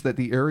claims that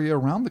the area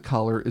around the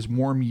collar is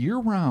warm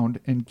year-round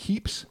and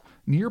keeps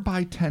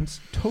nearby tents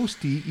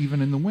toasty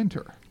even in the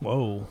winter.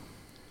 Whoa.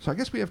 So I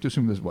guess we have to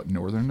assume this is, what,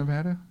 northern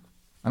Nevada?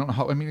 I don't know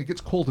how. I mean, it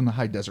gets cold in the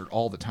high desert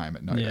all the time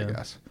at night, I Yeah.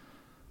 guess.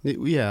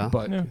 Yeah.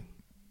 But Yeah.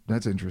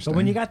 that's interesting. But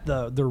when you got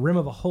the rim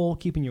of a hole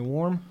keeping you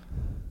warm,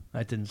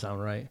 that didn't sound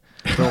right.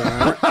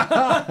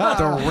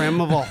 The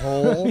rim of a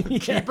hole.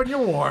 keeping you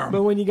warm.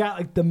 But when you got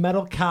like the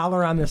metal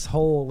collar on this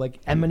hole, like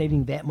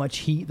emanating that much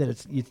heat that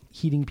it's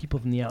heating people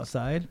from the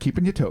outside,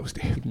 Keeping you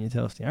toasty. keeping you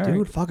toasty. All right.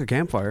 Dude, fuck a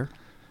campfire.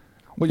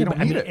 Well, you Yeah, don't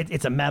but I need mean, it.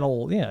 it's a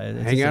metal, yeah.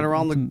 It's Hang just out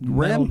around it's the a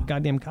metal rim.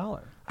 goddamn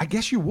collar. I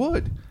guess you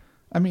would.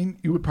 I mean,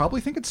 you would probably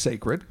think it's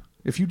sacred.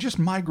 If you just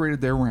migrated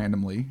there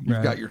randomly, you've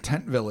Right. got your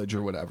tent village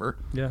or whatever.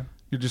 Yeah.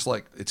 You're just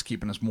like, it's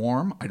keeping us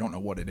warm. I don't know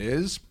what it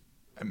is.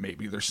 And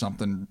maybe there's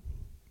something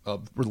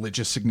of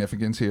religious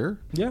significance here.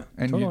 Yeah,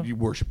 And totally. you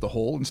worship the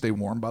hole and stay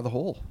warm by the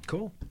hole,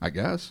 Cool. I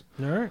guess.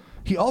 All right.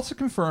 He also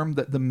confirmed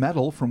that the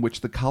metal from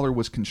which the collar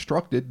was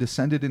constructed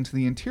descended into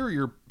the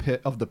interior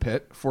pit of the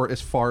pit for as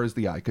far as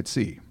the eye could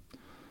see.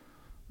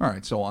 All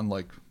right, so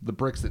unlike the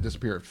bricks that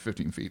disappear at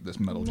 15 feet,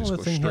 this metal just Well,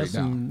 goes the thing straight has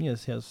down. some,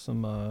 yes, has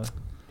some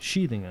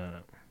sheathing on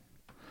it.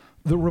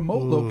 The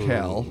remote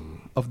locale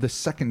of the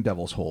second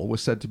Devil's Hole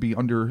was said to be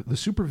under the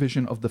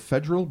supervision of the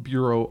Federal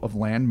Bureau of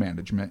Land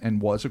Management and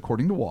was,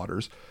 according to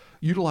Waters,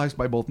 utilized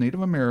by both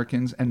Native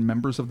Americans and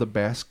members of the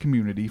Basque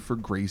community for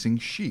grazing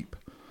sheep.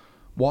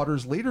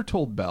 Waters later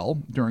told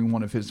Bell during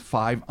one of his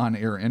 5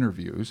 on-air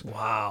interviews,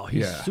 Wow,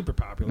 he's Yeah. super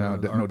popular. No,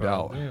 with no our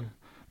doubt. band. Yeah.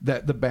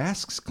 that the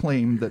Basques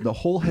claimed that the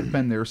hole had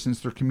been there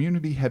since their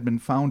community had been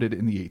founded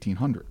in the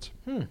 1800s.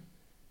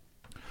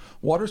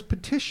 Waters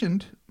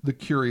petitioned the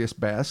curious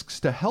Basques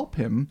to help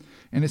him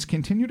in his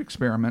continued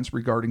experiments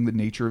regarding the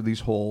nature of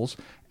these holes,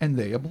 and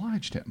they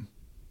obliged him,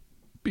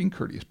 being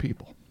courteous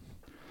people.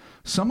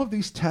 Some of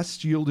these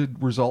tests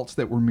yielded results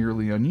that were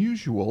merely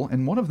unusual,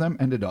 and one of them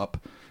ended up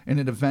in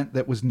an event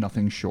that was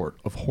nothing short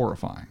of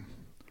horrifying.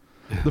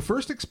 The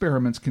first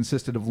experiments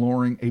consisted of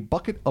lowering a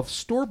bucket of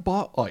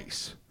store-bought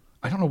ice.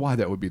 I don't know why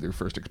that would be their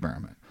first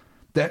experiment.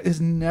 That has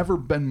never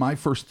been my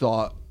first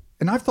thought.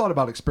 And I've thought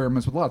about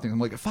experiments with a lot of things. I'm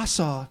like, if I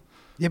saw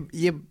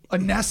a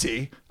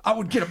Nessie, I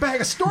would get a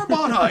bag of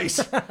store-bought ice.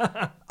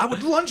 I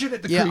would lunge it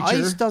at the creature.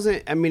 Ice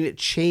doesn't. I mean, it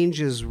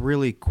changes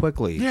really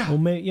quickly. Yeah. Well,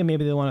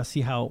 maybe they want to see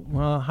how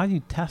do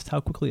you test how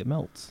quickly it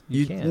melts?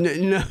 You can't.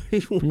 No,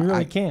 You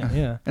really can't.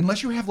 Yeah.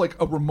 Unless you have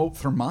like a remote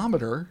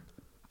thermometer.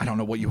 I don't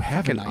know what you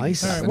have in Fucking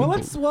ice. ice. All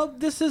right, well,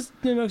 this is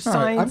science. All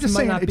right, I'm just might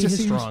saying not it be just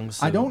his seems. strong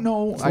suit. I don't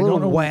know. It's a I little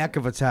don't know. whack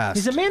of a test.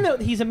 He's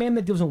a man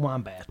that deals with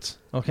wombats.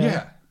 Okay.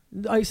 Yeah.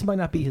 Ice might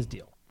not be his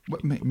deal.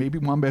 But maybe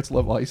wombats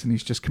love ice, and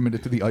he's just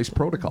committed to the ice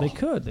protocol. They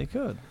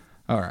could.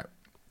 All right.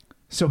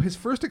 So his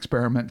first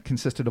experiment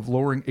consisted of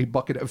lowering a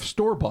bucket of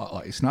store-bought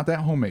ice, not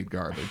that homemade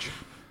garbage,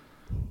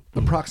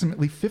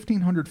 approximately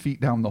 1,500 feet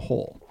down the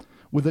hole,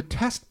 with a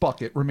test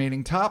bucket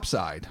remaining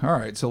topside. All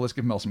right, so let's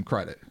give Mel some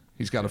credit.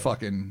 He's got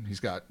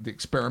the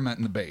experiment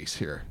in the base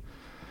here.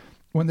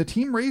 When the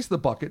team raised the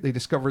bucket, they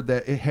discovered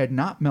that it had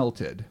not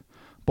melted.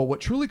 But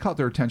what truly caught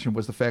their attention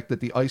was the fact that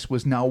the ice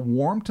was now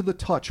warm to the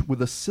touch with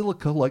a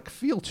silica-like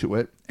feel to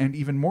it, and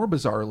even more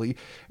bizarrely,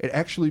 it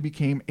actually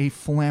became a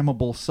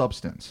flammable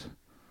substance.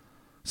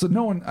 So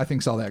no one, I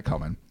think, saw that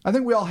coming. I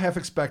think we all half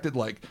expected,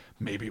 like,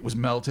 maybe it was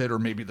melted, or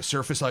maybe the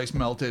surface ice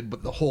melted,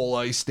 but the whole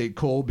ice stayed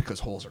cold because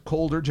holes are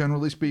colder,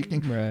 generally speaking.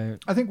 Right.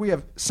 I think we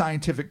have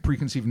scientific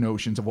preconceived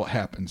notions of what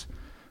happens.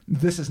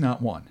 This is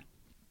not one.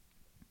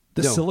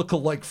 The No.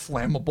 silica-like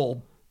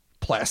flammable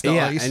plastic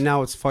yeah, ice. and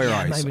now it's fire Yeah,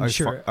 I'm not ice. even Ice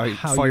sure fi-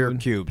 how fire you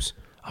would- cubes.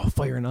 Oh,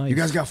 fire and ice. You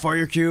guys got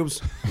fire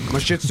cubes? My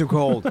shit's too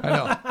cold. I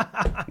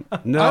know.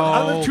 No.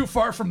 I live too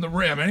far from the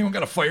rim. Anyone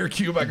got a fire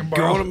cube I can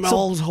borrow? Go to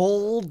Mel's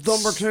hole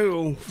number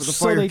 2 for the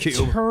So fire they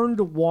cube. turned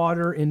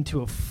water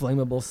into a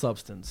flammable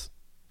substance.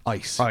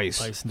 Ice.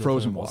 Ice into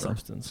Frozen a flammable water.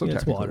 substance. So Yeah,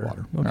 it's technically water.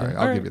 water. Okay. All right,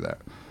 I'll give you that.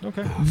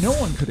 Okay. No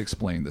one could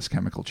explain this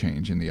chemical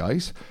change in the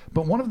ice,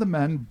 but one of the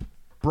men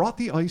brought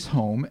the ice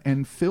home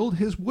and filled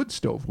his wood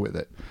stove with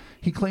it.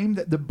 He claimed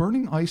that the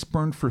burning ice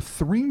burned for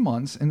 3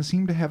 months and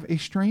seemed to have a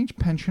strange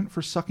penchant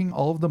for sucking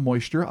all of the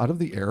moisture out of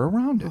the air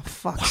around it.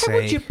 Fuck's Why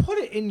would sake. you put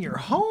it in your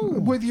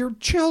home? With your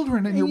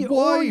children and your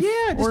Or, wife.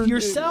 yeah, just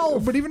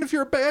yourself. But even if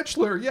you're a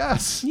bachelor,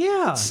 yes.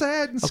 Yeah. It's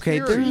sad and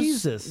Okay, scary.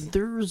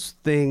 there's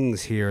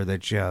things here that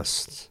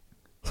just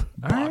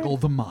Boggle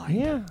the mind.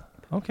 Yeah.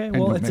 Okay. And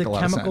Well, don't it's make a a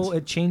lot of chemical. sense.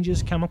 It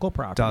changes chemical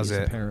properties. Does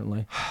it?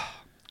 Apparently.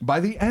 By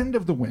the end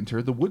of the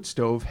winter, the wood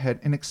stove had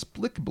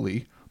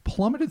inexplicably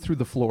plummeted through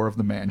the floor of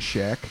the man's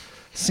shack,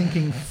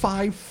 sinking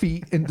 5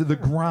 feet into the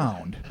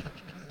ground.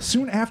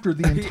 Soon after,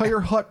 the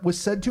entire hut was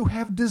said to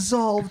have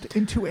dissolved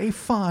into a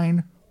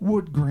fine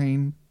wood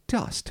grain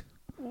dust.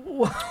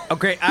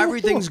 Okay,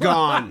 everything's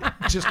gone.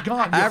 Just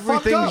gone. You fucked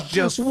Everything's up.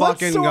 just What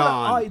fucking sort of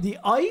gone. the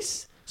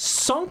ice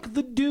sunk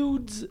the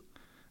dude's.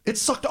 It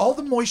sucked all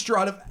the moisture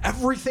out of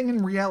everything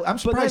in reality. I'm then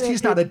surprised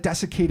he's it- not a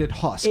desiccated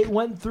husk. It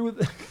went through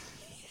the.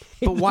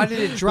 But why did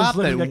it drop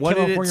Like then? a What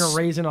did it? California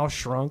raisin all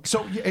shrunk.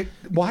 So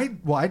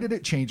why did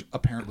it change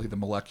apparently the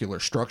molecular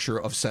structure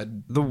of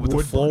said The wood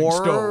burning floor?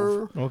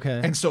 stove?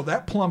 Okay. And so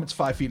that plummets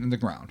 5 feet in the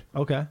ground.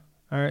 Okay.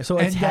 All right. So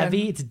it's And then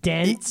heavy. It's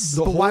dense.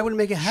 The But why whole would it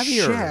make it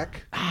heavier?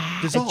 Shack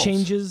It dissolves.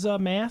 changes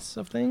mass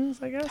of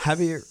things, I guess.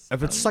 Heavier.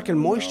 If it's sucking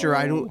moisture,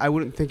 I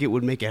wouldn't think it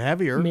would make it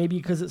heavier. Maybe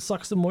because it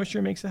sucks the moisture,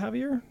 and makes it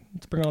heavier.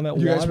 Let's bring all that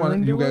You water. guys want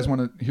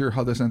into it. to hear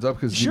how this ends up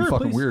because it's Sure, even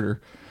fucking please.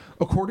 weirder.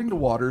 According to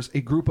Waters,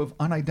 a group of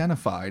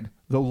unidentified,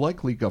 though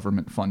likely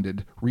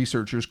government-funded,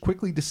 researchers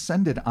quickly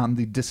descended on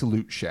the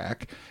dissolute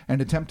shack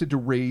and attempted to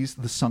raise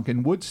the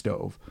sunken wood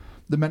stove.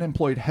 The men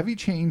employed heavy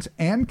chains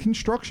and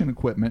construction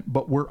equipment,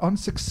 but were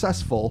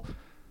unsuccessful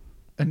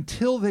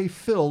until they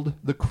filled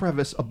the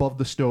crevice above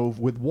the stove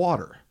with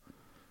water.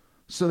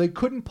 So they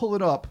couldn't pull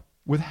it up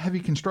with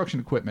heavy construction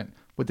equipment,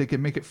 but they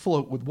could make it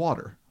float with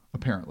water,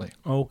 apparently.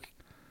 Okay.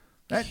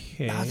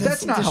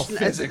 That's not how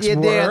physics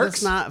works. Yeah,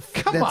 that's not.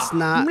 Come that's on.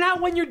 not.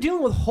 Not when you're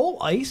dealing with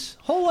whole ice.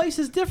 Whole ice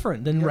is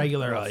different than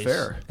regular well, ice.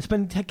 fair. It's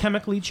been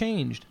chemically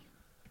changed.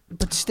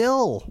 But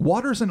still.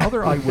 Waters and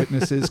other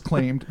eyewitnesses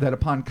claimed that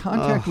upon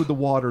contact with the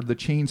water, the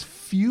chains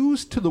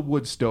fused to the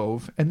wood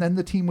stove, and then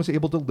the team was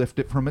able to lift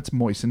it from its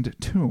moistened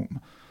tomb.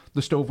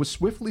 The stove was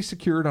swiftly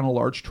secured on a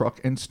large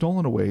truck and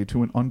stolen away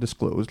to an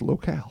undisclosed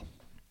locale.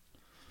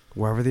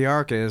 Wherever the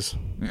ark is.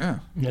 Yeah,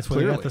 That's where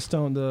you got clearly.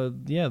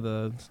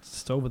 the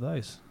stove with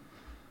ice.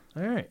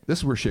 All right. This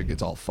is where shit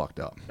gets all fucked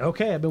up.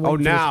 Okay, I've been Oh,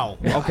 waiting for now.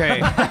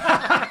 Okay.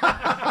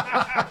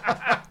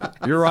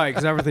 You're right,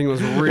 because everything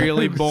was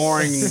really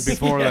boring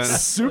before then.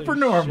 Super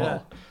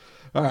normal.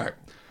 All right.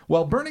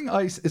 While burning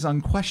ice is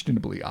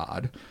unquestionably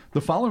odd,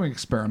 the following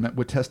experiment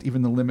would test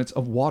even the limits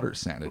of water's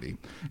sanity.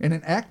 In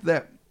an act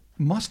that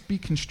must be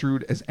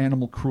construed as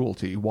animal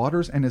cruelty,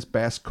 Waters and his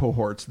Basque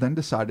cohorts then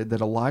decided that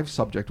a live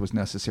subject was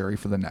necessary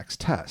for the next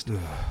test.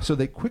 So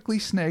they quickly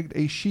snagged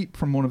a sheep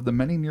from one of the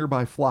many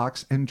nearby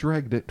flocks and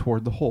dragged it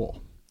toward the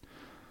hole.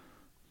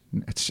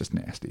 It's just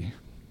nasty.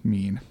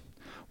 Mean.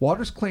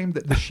 Waters claimed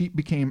that the sheep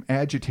became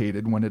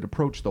agitated when it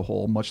approached the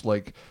hole, much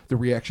like the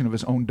reaction of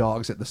his own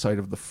dogs at the sight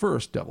of the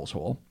first Devil's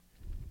Hole,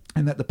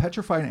 and that the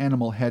petrified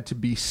animal had to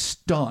be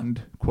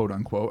stunned, quote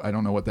unquote. I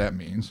don't know what that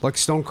means. Like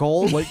Stone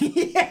Cold? Like,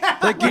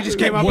 like you just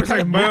came up with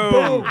like,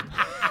 boom.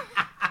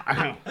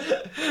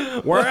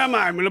 Where am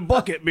I? I'm in a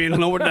bucket being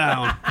lowered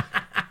down.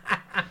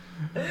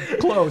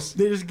 Close.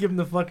 They just give him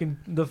the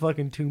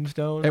fucking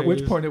tombstone. At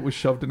which point it was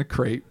shoved in a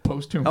crate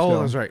post tombstone.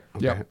 Oh, that's right.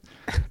 Okay. Yep.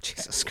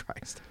 Jesus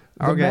Christ.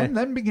 The Okay. men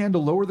then began to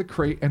lower the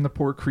crate, and the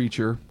poor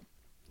creature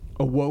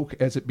awoke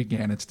as it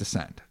began its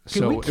descent.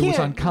 So it was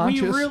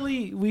unconscious,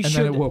 We and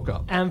should then it woke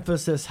up.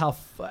 emphasize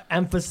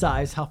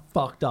how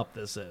fucked up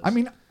this is. I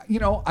mean, you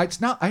know, it's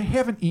not. I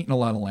haven't eaten a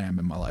lot of lamb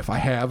in my life. I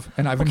have,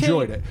 and I've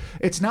enjoyed it.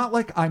 It's not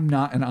like I'm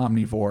not an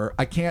omnivore.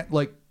 I can't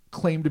like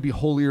claim to be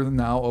holier than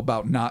thou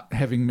about not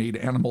having made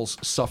animals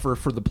suffer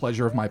for the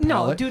pleasure of my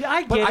palate. dude,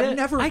 I but get I've it.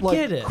 never I like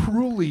get it.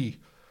 cruelly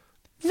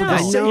for no, the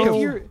sake if of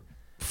you're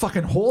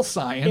fucking whole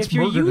science if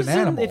you're murdered using an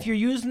animal. if you're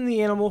using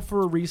the animal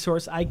for a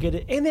resource, I get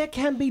it, and that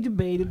can be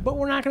debated. But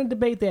we're not going to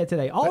debate that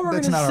today. All we're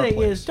That's going to not our say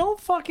place. is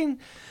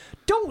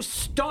don't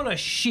stun a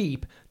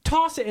sheep,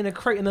 toss it in a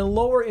crate, and then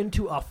lower it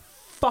into a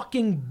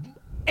fucking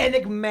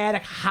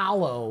enigmatic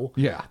hollow.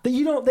 Yeah. That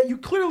you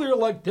clearly are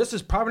like, this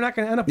is probably not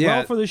going to end up Yeah,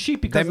 well for the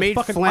sheep because they made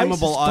the fucking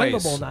flammable ice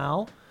ice. is flammable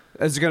now.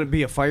 Is it going to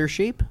be a fire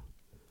sheep?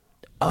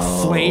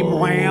 Flame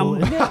ram?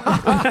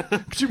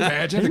 Could you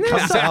imagine? It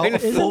comes out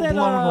Isn't full that,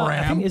 blown I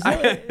ram.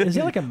 think, is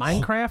it like a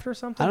Minecraft or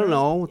something? I don't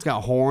know. It's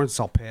got horns. It's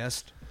all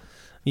pissed.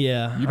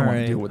 Yeah, You don't wanna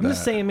alright. deal with I'm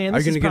just that. saying, man. Are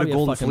This you is gonna get a probably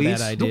golden fucking fleece?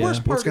 bad The idea. worst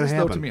part What's gonna is, though,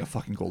 to happen? me, a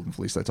fucking golden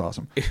fleece. That's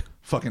awesome.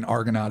 Fucking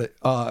Argonaut.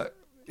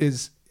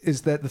 Is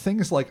is that the thing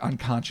is like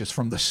unconscious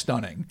from the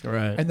stunning.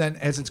 Right. And then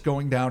as it's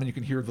going down and you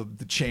can hear the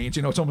change,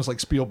 it's almost like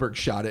Spielberg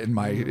shot it in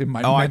my Oh,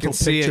 mental I can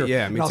see picture. it.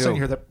 Yeah, me and all of a sudden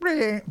too. you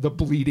hear the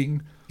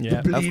bleeding,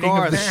 Yeah. the bleeding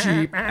of the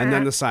sheep, And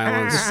then the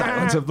silence. the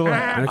silence of the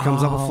lamb. And it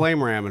comes up a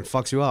flame ram and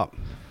fucks you up.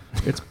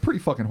 It's pretty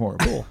fucking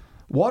horrible.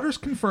 Waters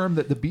confirmed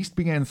that the beast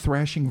began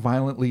thrashing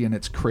violently in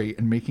its crate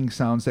and making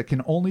sounds that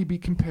can only be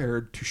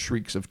compared to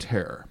shrieks of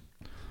terror.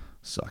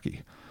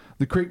 Sucky.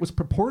 The crate was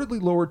purportedly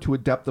lowered to a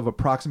depth of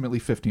approximately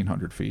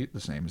 1,500 feet,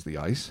 the same as the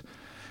ice,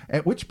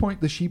 at which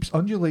point the sheep's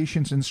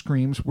undulations and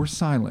screams were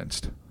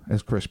silenced,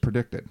 as Chris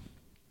predicted.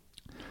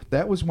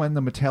 That was when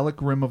the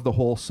metallic rim of the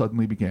hole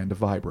suddenly began to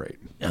vibrate.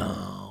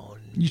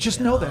 You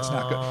just know that's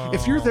not good.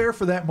 If you're there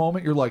for that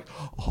moment, you're like,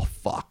 oh,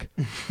 fuck.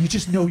 You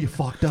just know you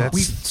fucked up.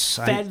 We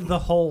fed the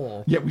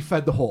hole. Yeah, we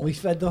fed the hole. We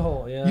fed the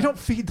hole, yeah. You don't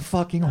feed the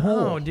fucking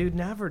hole. No, dude,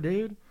 never,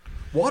 dude.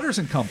 Waters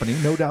and Company,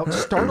 no doubt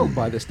startled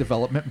by this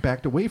development,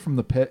 backed away from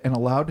the pit and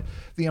allowed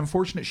the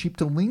unfortunate sheep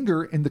to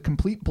linger in the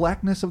complete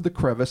blackness of the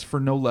crevice for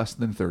no less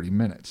than 30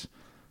 minutes.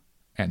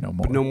 And no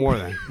more. But no more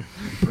than.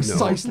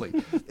 Precisely.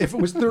 If it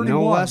was 31.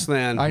 No less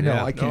than. I know,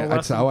 Yeah. I can't. No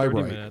That's less how I than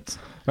 30 write. minutes.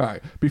 All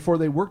right. Before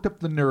they worked up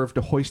the nerve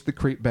to hoist the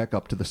crate back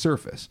up to the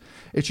surface.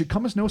 It should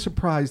come as no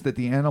surprise that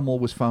the animal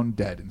was found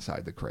dead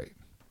inside the crate.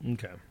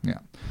 Okay. Yeah.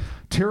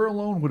 Terror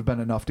alone would have been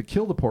enough to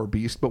kill the poor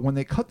beast, but when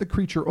they cut the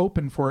creature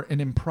open for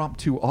an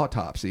impromptu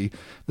autopsy,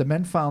 the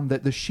men found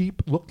that the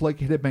sheep looked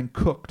like it had been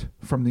cooked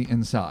from the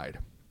inside.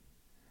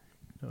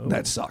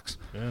 That sucks.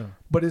 Yeah.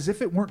 But as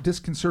if it weren't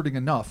disconcerting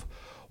enough,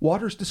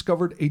 Waters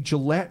discovered a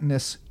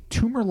gelatinous,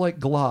 tumor-like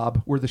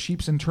glob where the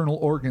sheep's internal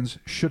organs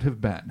should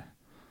have been.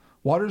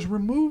 Waters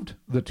removed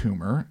the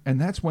tumor, and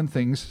that's when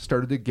things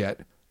started to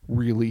get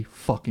really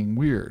fucking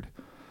weird.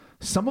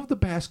 Some of the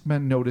Basque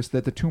men noticed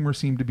that the tumor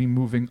seemed to be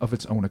moving of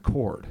its own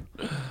accord,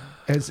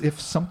 as if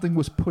something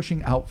was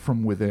pushing out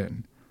from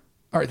within.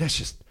 All right, that's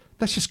just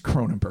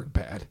Cronenberg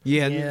bad.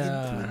 Yeah.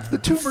 Yeah. The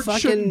tumor Fucking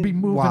shouldn't be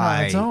moving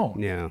on its why? own.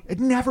 Yeah. It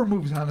never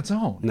moves on its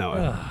own. No.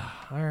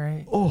 All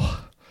right.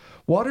 Oh.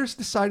 Waters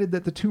decided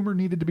that the tumor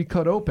needed to be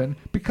cut open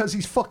because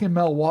he's fucking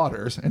Mel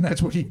Waters, and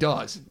that's what he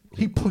does.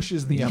 He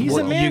pushes the envelope. He's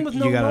a man with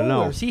no you gotta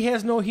know. rollers. He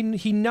has no. He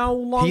no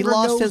longer. He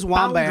lost knows his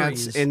wombats,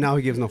 boundaries. and now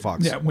he gives no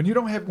fucks. Yeah, when you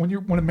don't have when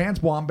a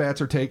man's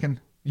wombats are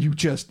taken, you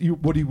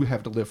what do you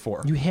have to live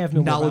for? You have no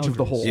more knowledge of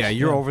the boundaries. whole. Yeah,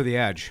 you're over the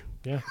edge.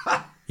 Yeah.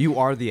 You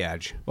are the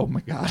edge. Oh my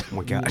god. Oh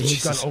my God. You've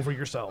Jesus. gone over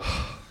yourself.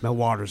 Mel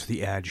Waters,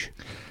 the edge.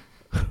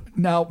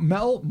 Now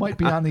Mel might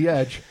be on the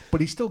edge,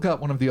 but he's still got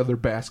one of the other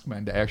Basque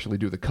men to actually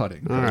do the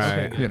cutting. All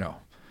right. You know.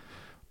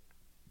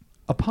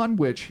 Upon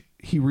which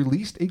he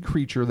released a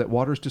creature that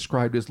Waters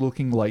described as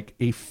looking like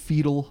a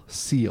fetal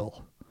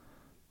seal,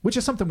 which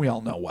is something we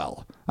all know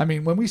well. I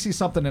mean, when we see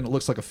something and it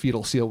looks like a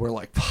fetal seal, we're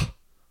like,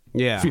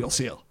 Yeah. fetal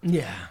seal.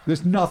 Yeah.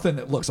 There's nothing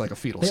that looks like a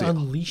fetal They seal.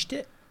 unleashed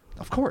it.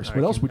 Of course.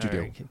 What else would you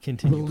do?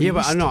 Continue. Yeah,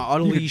 but no,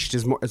 unleashed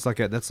is more. It's like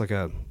a. That's like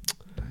a.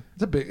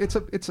 It's a big. It's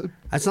a.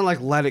 It's not like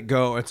let it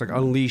go. It's like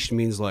unleashed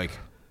means like.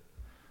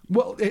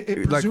 Well, it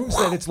Like, presumes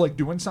that it's like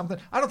doing something.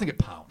 I don't think it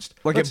pounced.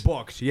 Like Let's- it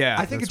booked. Yeah.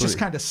 I think it that's just what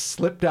kind of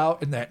slipped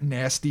out in that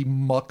nasty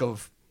muck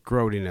of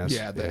Grody-ness.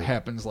 yeah that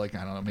happens. Like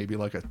I don't know, maybe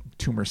like a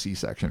tumor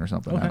C-section or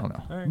something. I don't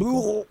know. All right,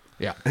 cool.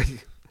 Yeah.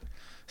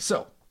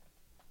 So,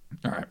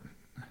 all right.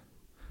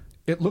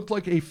 It looked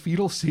like a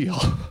fetal seal,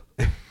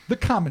 the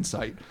common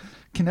site,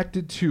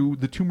 connected to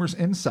the tumor's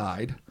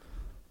inside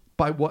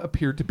by what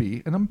appeared to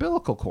be an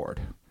umbilical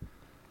cord.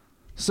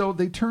 So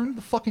they turned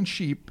the fucking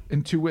sheep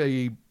into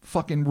a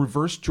fucking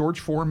reverse George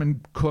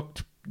Foreman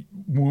cooked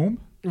womb.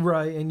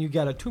 Right, and you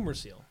got a tumor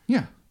seal.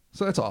 Yeah.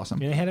 So that's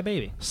awesome. And it had a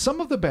baby.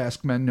 Some of the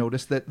Basque men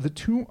noticed that the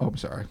tomb. Oh, I'm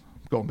sorry.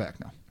 Going back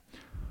now.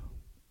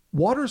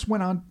 Waters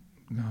went on.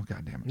 Oh,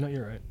 goddamn it. No,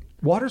 you're right.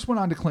 Waters went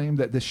on to claim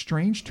that this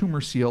strange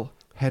tumor seal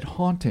had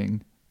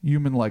haunting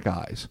human-like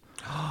eyes.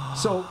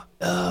 So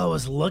Oh, I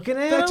was looking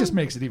at that him? just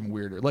makes it even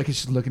weirder. Like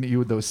it's just looking at you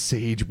with those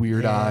sage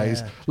weird Yeah.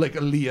 eyes, like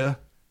Aaliyah,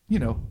 you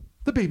know,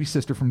 the baby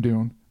sister from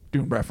Dune.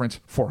 Dune reference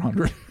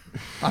 400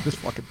 on this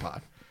fucking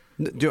pod.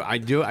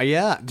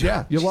 Yeah.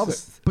 Yeah, you love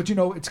it. But you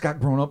know, it's got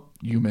grown-up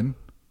human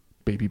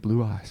baby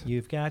blue eyes.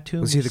 You've got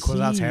tumor Was he the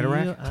Kwisatz seal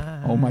Haderach?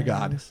 eyes. Oh my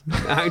God. All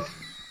right.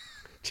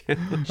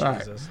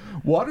 Jesus.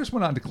 Waters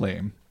went on to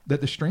claim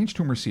that the strange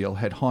tumor seal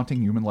had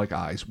haunting human-like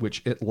eyes,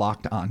 which it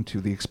locked onto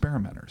the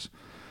experimenters.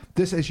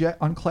 This as yet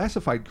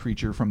unclassified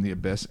creature from the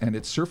abyss and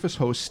its surface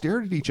host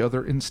stared at each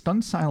other in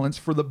stunned silence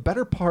for the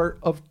better part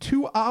of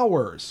 2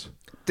 hours.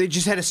 They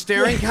just had a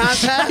staring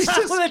contest.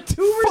 With a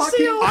tumor Fucking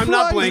seal? I'm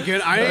not Christ.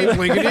 blinking. I ain't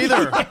blinking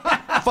either.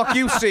 Fuck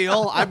you,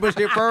 Seal. I was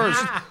here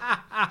first.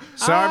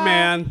 Sorry,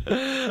 man.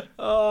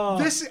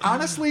 This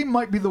honestly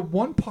might be the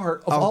one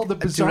part of all the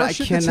bizarre dude, I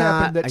shit that's cannot-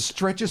 happened that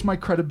stretches my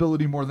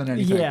credibility more than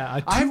anything. Yeah,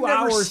 a I've 2 never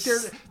hours-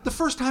 stared. The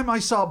first time I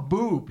saw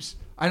boobs,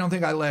 I don't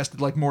think I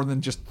lasted like more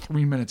than just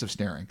 3 minutes of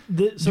staring.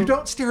 So you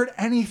don't stare at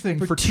anything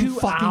for 2 2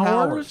 fucking hours?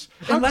 hours.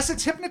 How- Unless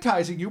it's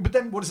hypnotizing you, but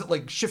then what is it,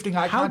 like shifting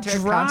eye How contact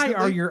dry constantly?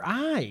 are your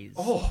eyes?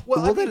 Oh,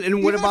 well, Well, I mean, then, and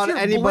what even if about you're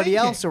anybody blinking,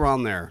 else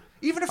around there?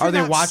 Even if Are you're they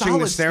not watching the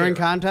solid staring staring.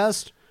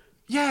 contest?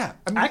 Yeah.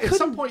 I mean, I at some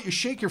couldn't- point you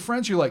shake your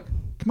friends, you're like,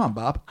 come on,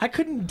 Bob. I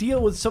couldn't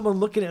deal with someone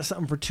looking at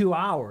something for 2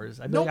 hours.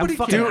 I'd be Nobody like, I'm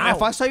fucking can. Dude, out.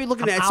 if I saw you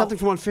looking I'm at something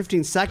out. for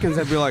 15 seconds,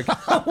 I'd be like,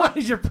 What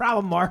is your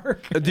problem,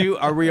 Mark?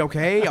 are we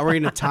okay? Are we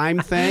in a time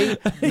thing?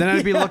 Then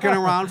I'd be looking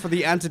around for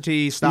the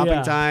entity, stopping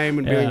Yeah. time,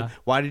 and being, Yeah.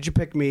 why did you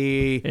pick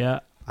me? Yeah.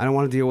 I don't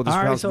want to deal with this All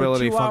right, so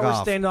responsibility. 2 Fuck hours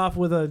off. standoff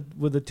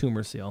with a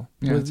tumor seal.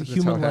 Yeah, with that's how it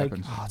human like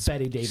happens.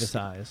 Betty Davis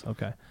eyes.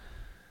 Okay.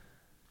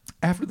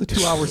 After the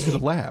 2 hours had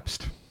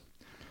elapsed,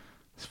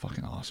 it's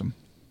fucking awesome.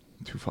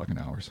 2 fucking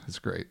hours. It's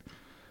great.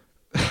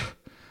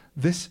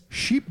 This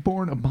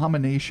sheep-born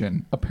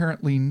abomination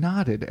apparently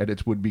nodded at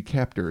its would-be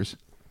captors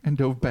and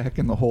dove back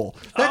in the hole.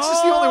 That's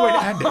just the only way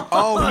to end it.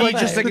 Oh, he Like,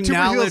 just the tumor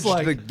acknowledged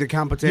heal's like, the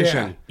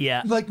competition.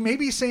 Yeah. Like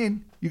maybe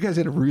saying, you guys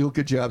did a real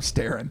good job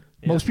staring.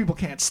 Most people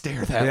can't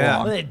stare that Yeah.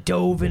 long. Well, it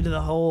dove into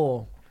the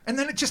hole. And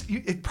then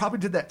it probably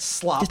did that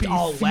sloppy Just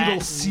all fetal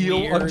wet, seal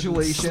weird,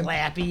 undulation.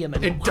 slappy, and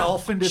then It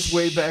dolphined its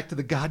way back to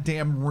the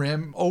goddamn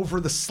rim over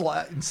the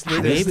slat and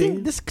slid This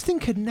in. thing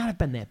could not have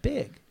been that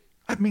big.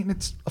 I mean,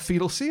 it's a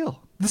fetal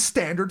seal. The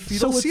standard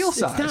fetal So seal it's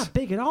size. not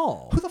big at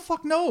all. Who the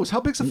fuck knows? How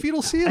big's a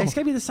fetal seal? It's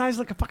gotta be the size of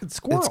like a fucking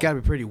squirrel. It's got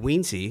to be pretty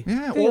weensy.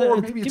 Yeah, Think of or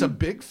that. maybe it's a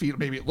big fetal.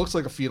 Maybe it looks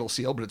like a fetal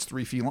seal, but it's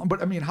 3 feet long.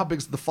 But I mean, how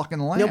big's the fucking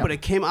lamb? No, but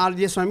it came out of,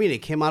 that's what I mean.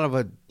 It came out of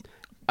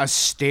a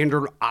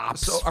standard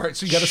ops. So, all right,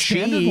 so you got a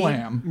standard sheep.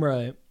 lamb,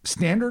 right.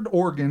 standard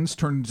organs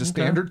turned into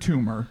standard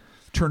tumor,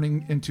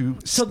 turning into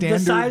So the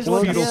standard size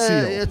of fetal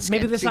like- seal.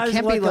 Maybe the it size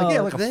can't of be like, like,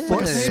 a, like a like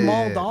foot. a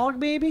small dog,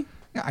 maybe.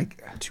 Yeah,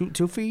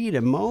 2 feet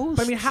at most.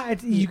 But I mean,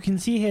 you can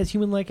see he has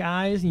human-like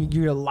eyes, and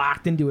you're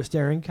locked into a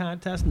staring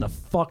contest, and the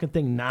fucking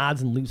thing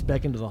nods and leaps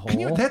back into the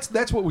hole.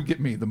 that's what would get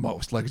me the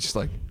most. Like it's just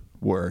like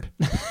word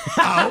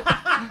out,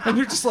 and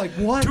you're just like,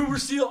 what? Tumor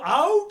seal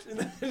out, and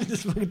then it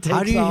just fucking takes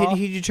how do off.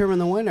 you determine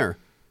the winner?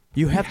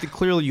 You have to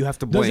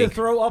Does blink. it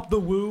throw up the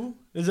woo?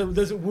 Does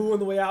it woo on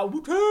the way out?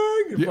 Wu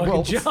Tang! Yeah,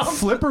 well,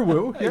 flipper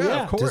woo. Yeah,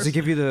 Yeah. of course. Does it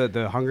give you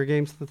the Hunger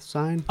Games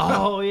sign?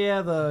 Oh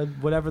yeah, the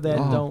whatever that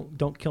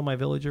don't kill my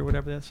village or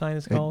whatever that sign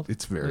is called.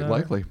 It's very Whatever.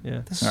 likely.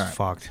 Yeah. This All is right.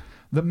 fucked.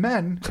 The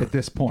men at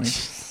this point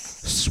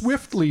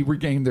swiftly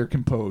regained their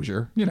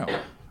composure,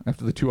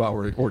 after the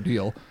 2-hour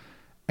ordeal,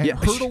 and Yeah.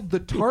 hurtled the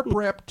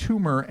tarp-wrapped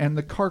tumor and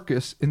the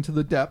carcass into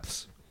the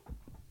depths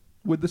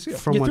with the seal.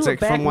 From You whence threw it it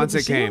back from with whence the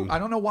it seal? came. I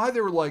don't know why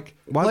they were like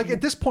Why-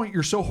 at this point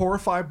you're so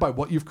horrified by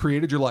what you've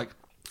created, you're like,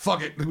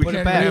 fuck it, we Put it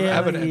can't back. even have Yeah,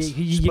 evidence.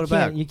 You put it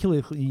back. can't. You kill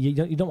it.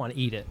 You don't want to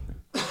eat it.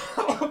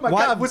 Oh my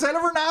Why- god, was that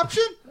ever an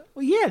option?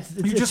 Well, yeah,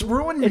 You just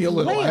ruined me it's a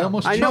little. I lamb.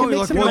 almost I jumped. know. can make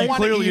Like, some well, lamb.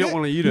 clearly you don't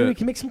want to eat You it.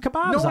 can make some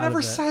kebabs. No out one of ever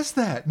it. says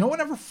that. No one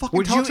ever fucking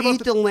Would you talks about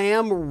eat the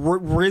lamb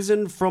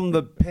risen from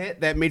the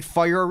pit that made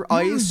fire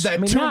ice? That I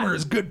mean, tumor not-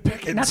 is good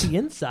pickings. Not the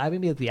inside,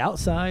 maybe at the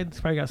outside. It's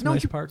probably got some No,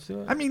 nice you- parts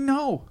to it. I mean,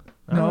 no.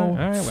 All No.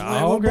 right,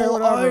 well, okay, Flammable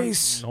whatever.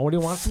 ice. Nobody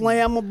wants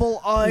Flammable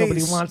ice.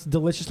 Nobody wants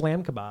delicious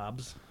lamb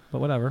kebabs, but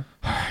whatever.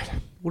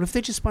 What if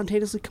they just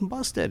spontaneously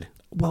combusted?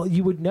 Well,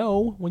 you would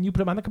know when you put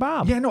them on the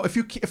kebab. Yeah, no. If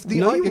the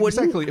No, you wouldn't.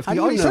 exactly if How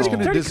the do you ice is know? going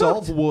to Already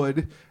dissolve cooked.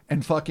 wood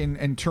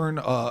and turn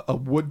a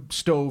wood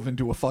stove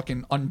into a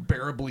fucking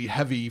unbearably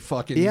heavy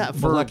fucking Yeah,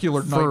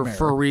 molecular nightmare.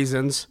 for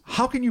reasons.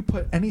 How can you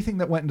put anything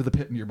that went into the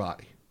pit in your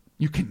body?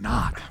 You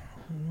cannot.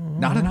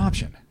 Not an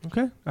option.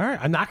 Okay. All right.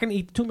 I'm not going to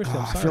eat the tumor still.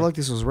 I feel like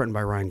this was written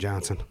by Ryan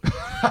Johnson.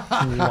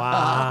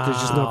 wow. There's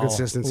just no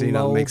consistency. It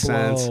doesn't make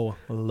sense. Low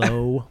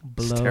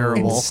blow.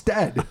 terrible.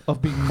 Instead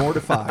of being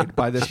mortified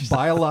by this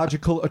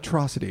biological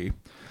atrocity,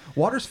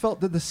 Waters felt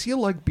that the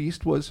seal-like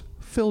beast was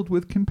filled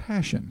with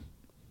compassion.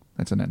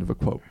 That's an end of a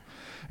quote.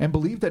 And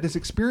believed that his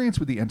experience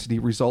with the entity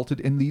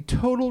resulted in the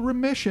total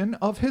remission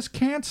of his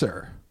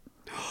cancer.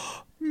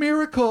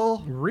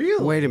 Miracle.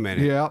 Really? Wait a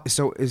minute. Yeah.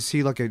 So is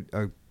he like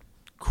a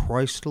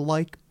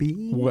Christ-like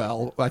being?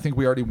 Well, I think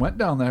we already went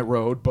down that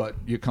road, but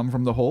you come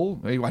from the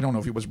hole. I don't know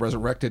if he was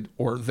resurrected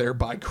or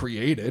thereby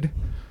created.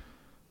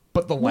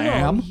 But the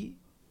lamb.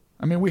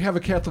 I mean, we have a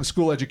Catholic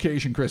school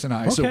education, Chris and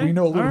I, so Okay, we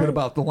know a little all bit right.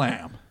 about the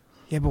lamb.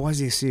 Yeah, but why is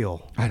he a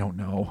seal? I don't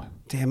know.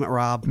 Damn it,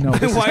 Rob. No,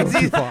 this Why is is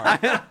going he- too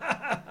far.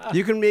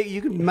 You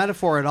can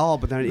metaphor it all,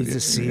 but then he's a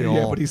seal.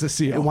 Yeah, but he's a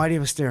seal. And why do you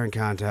have a staring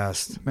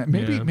contest?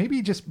 Maybe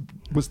he just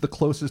was the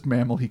closest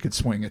mammal he could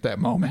swing at that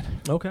moment.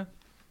 Okay.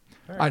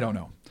 I don't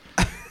know.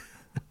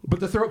 But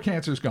the throat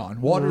cancer's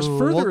gone. Waters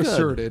further good.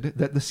 asserted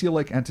that the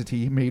seal-like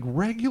entity made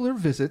regular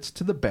visits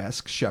to the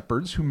Basque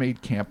shepherds who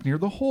made camp near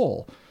the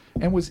hole,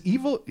 and was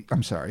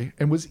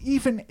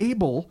even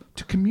able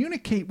to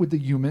communicate with the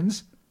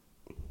humans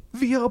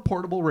via a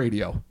portable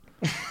radio.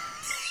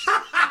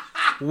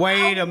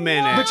 Wait a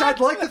minute. Which I'd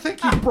like to think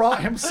he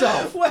brought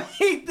himself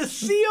Wait, the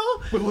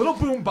seal? with a little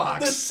boom The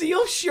box.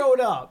 seal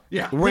showed up.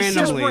 Yeah,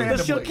 Randomly. The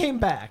seal came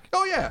back.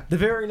 Oh yeah. The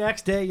very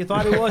next day, you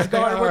thought he was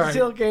gone, but All the right.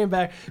 seal came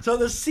back. So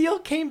the seal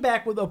came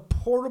back with a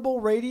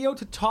portable radio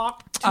to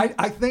talk to.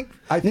 I think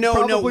No,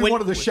 probably when- one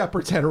of the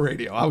shepherds had a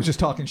radio. I was just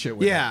talking shit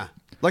with him. Yeah.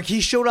 Like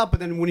he showed up,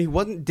 and then when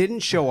he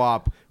didn't show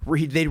up,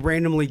 they'd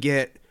randomly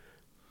get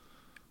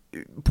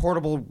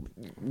portable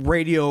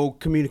radio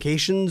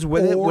communications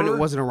with it when it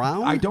wasn't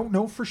around? I don't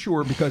know for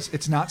sure because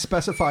it's not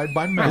specified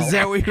by Mel. Is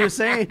that what you're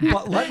saying?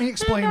 But let me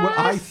explain what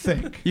I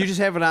think. You just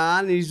have it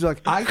on, and he's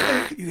like, I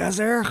think "You guys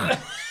there?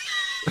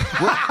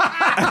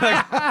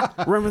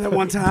 Remember that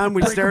one time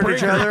we stared at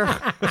each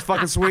other? It's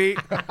fucking sweet."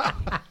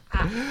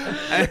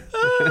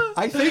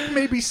 I think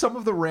maybe some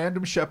of the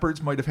random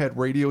shepherds might have had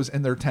radios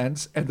in their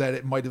tents and that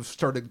it might have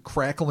started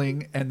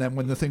crackling, and then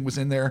when the thing was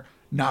in there,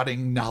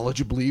 nodding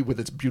knowledgeably with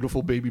its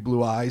beautiful baby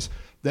blue eyes,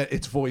 that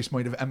its voice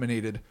might have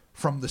emanated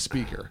from the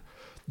speaker.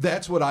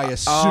 That's what I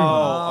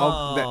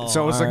assume.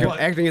 So it's like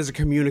acting as a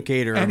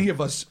communicator. Any of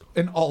us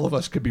and all of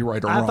us could be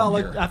right or wrong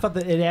here. I thought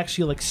that it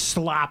actually like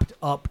slopped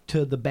up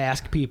to the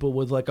Basque people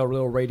with like a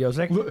real radio. It's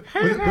like, with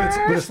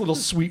this little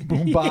sweet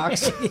boom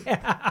box.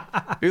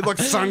 He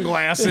looked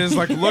sunglasses,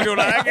 like, look at what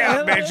I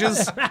got,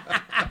 bitches.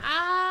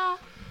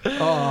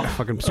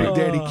 Fucking sweet.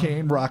 Daddy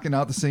Kane rocking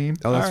out the scene.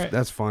 Oh,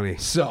 that's funny.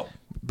 So,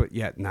 But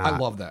yet not. I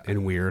love that.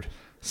 And weird.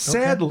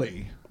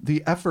 Sadly,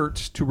 the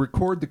efforts to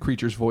record the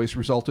creature's voice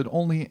resulted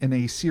only in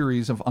a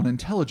series of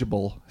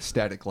unintelligible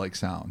static-like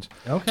sounds.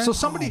 Okay. So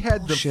somebody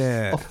had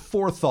bullshit. a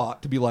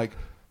forethought to be like,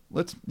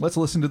 let's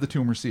listen to the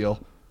tumor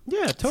seal.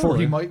 yeah, For totally.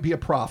 he might be a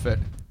prophet,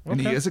 and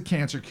he Okay. is a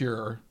cancer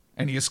curer,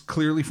 and he is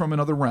clearly from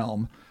another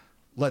realm.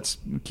 Let's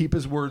keep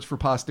his words for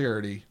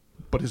posterity,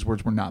 but his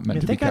words were not meant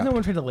I to be think I kept. know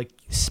one tried to like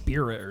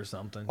spear it or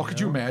something. Oh,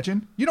 could you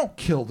imagine? You don't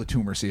kill the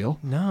tumor seal.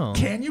 No.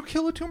 Can you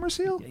kill a tumor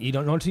seal? You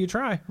don't know until you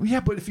try. Well, yeah,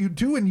 but if you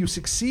do and you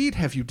succeed,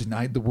 have you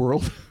denied the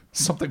world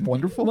something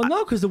wonderful? Well,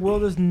 no, because the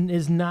world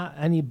is not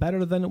any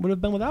better than it would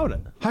have been without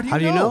it. How do you How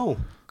do you know?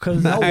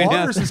 Because Mel I know.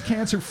 Waters is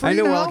cancer free I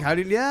know. now. Like, how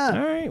did? Yeah.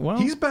 all right, well,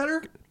 He's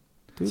better.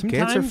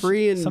 Cancer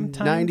free in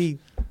sometimes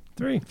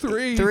 93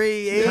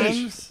 Three.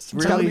 age. It's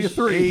gotta be a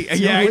three.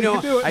 Yeah, I Way know.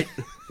 to do it.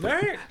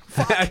 Right.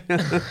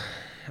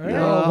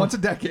 Once a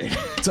decade.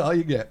 That's all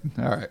you get.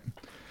 All right.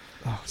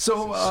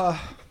 So,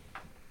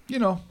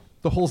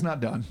 the hole's not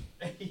done.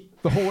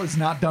 The hole is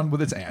not done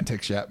with its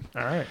antics yet.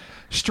 All right.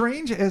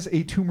 Strange as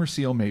a tumor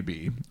seal may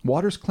be,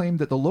 Waters claimed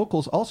that the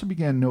locals also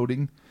began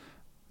noting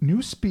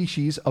new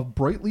species of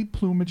brightly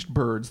plumaged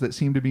birds that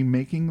seem to be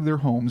making their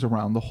homes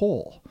around the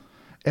hole.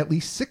 At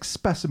least 6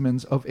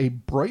 specimens of a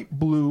bright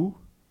blue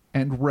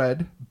and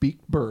red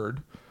beaked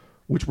bird,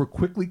 which were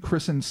quickly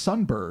christened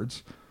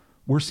sunbirds,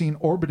 were seen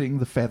orbiting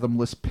the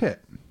fathomless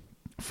pit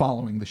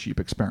following the sheep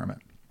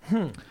experiment.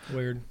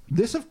 Weird.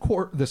 This, of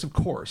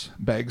course,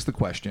 begs the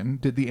question,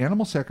 did the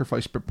animal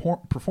sacrifice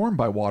performed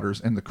by Waters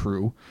and the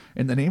crew,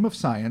 in the name of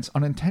science,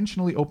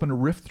 unintentionally open a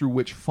rift through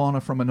which fauna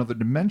from another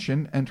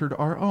dimension entered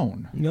our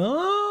own?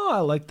 No, I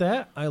like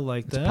that. I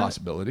like It's a that.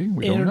 possibility.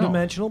 We don't know.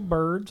 Interdimensional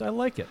birds. I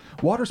like it.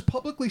 Waters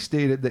publicly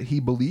stated that he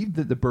believed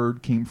that the birds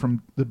came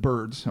from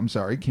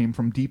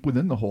deep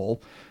within the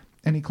hole,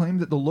 and he claimed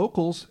that the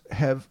locals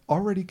had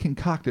already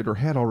concocted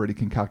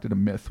a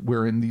myth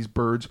wherein these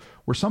birds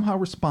were somehow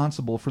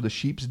responsible for the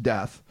sheep's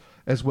death,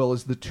 as well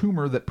as the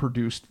tumor that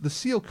produced the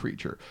seal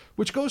creature,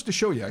 which goes to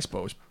show you, I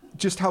suppose,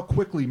 just how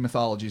quickly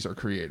mythologies are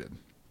created.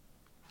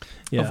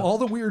 Yeah. Of all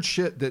the weird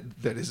shit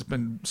that has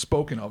been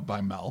spoken of by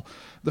Mel,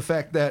 the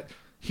fact that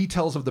he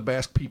tells of the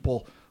Basque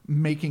people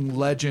making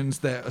legends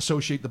that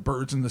associate the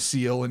birds and the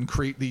seal and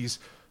create these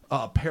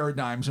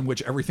paradigms in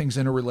which everything's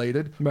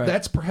interrelated, Right.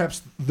 that's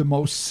perhaps the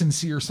most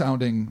sincere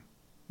sounding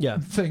Yeah.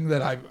 thing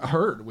that I've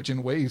heard, which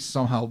in ways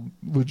somehow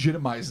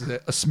legitimizes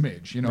it a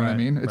smidge. You know what I Right,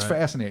 mean? It's right.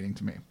 fascinating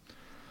to me.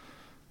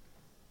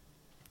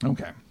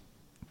 Okay.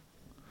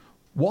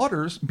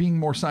 Waters, being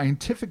more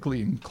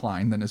scientifically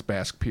inclined than his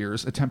Basque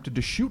peers, attempted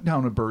to shoot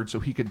down a bird so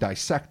he could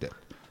dissect it,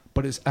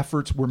 but his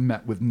efforts were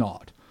met with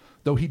naught.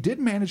 Though he did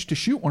manage to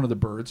shoot one of the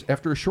birds,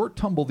 after a short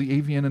tumble, the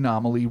avian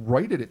anomaly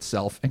righted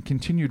itself and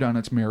continued on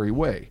its merry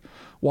way.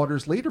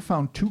 Waters later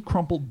found 2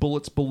 crumpled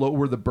bullets below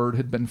where the bird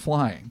had been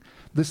flying.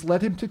 This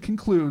led him to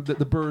conclude that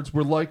the birds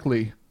were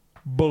likely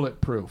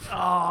bulletproof.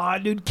 Oh,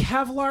 dude,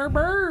 Kevlar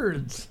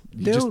birds.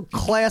 Dude,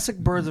 classic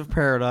Birds of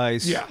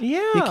Paradise. Yeah.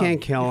 Yeah. You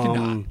can't kill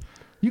them.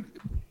 You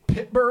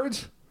pit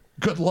birds?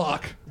 Good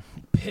luck.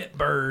 Pit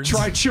birds.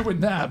 Try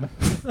chewing them.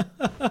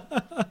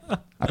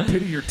 I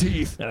pity your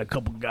teeth. And a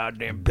couple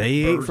goddamn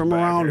They ain't birds from back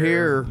around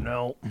here.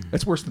 No.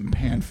 That's worse than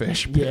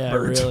panfish. Pit Yeah,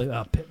 birds. really.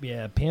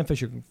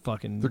 Panfish are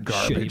fucking They're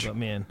garbage. shitty, but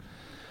man.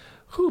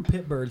 Whew,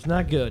 pit birds,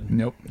 not good.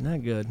 Nope.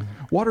 Not good.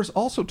 Waters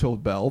also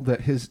told Bell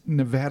that his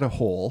Nevada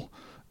hole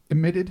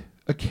emitted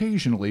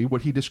occasionally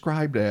what he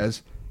described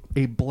as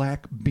a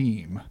black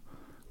beam,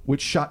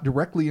 which shot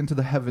directly into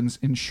the heavens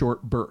in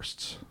short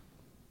bursts.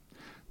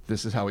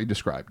 This is how he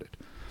described it.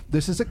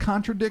 This is a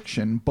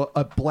contradiction, but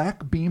a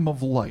black beam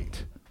of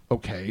light,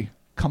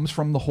 comes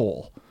from the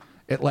hole.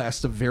 It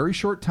lasts a very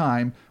short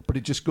time, but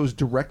it just goes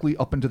directly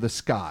up into the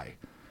sky.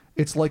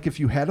 It's like if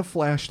you had a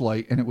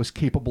flashlight and it was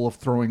capable of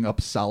throwing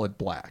up solid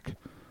black.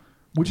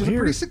 Which is a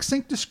pretty Weird.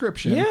 succinct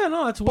description. Yeah,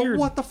 no, that's but weird.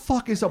 what the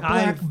fuck is a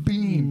black I've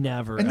beam?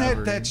 never, And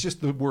ever- that's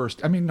just the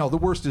worst. I mean, no, the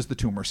worst is the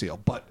tumor seal,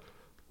 but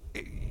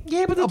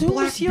Yeah, but the a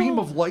black tumor beam seal.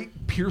 of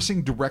light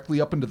piercing directly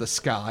up into the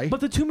sky.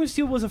 But the tumor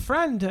seal was a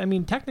friend. I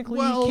mean, technically,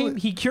 Well-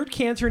 he cured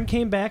cancer and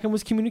came back and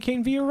was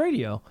communicating via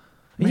radio.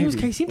 And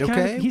he seemed kind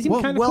Okay. of he seemed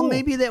kind of well, cool.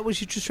 maybe that was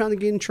just trying to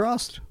gain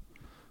trust.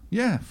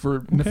 Yeah,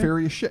 for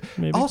nefarious shit.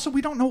 Maybe. Also, we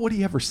don't know what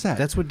he ever said.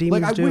 That's what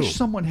demons I do. wish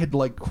someone had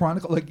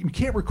chronicled. You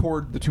can't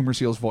record the tumor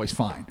seal's voice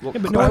fine.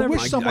 but but no I one wish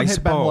ever- someone I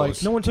had been like,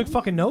 suppose. No one took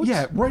fucking notes.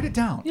 yeah, write it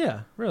down.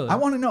 Yeah, really. I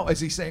want to know. Is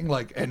he saying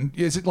and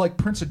is it like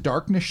Prince of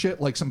Darkness shit?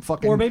 Like some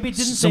fucking. Or maybe it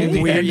didn't some say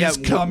anything. weird Yeah, is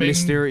coming.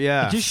 mysterious.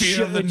 Yeah. It just,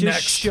 Fear the it just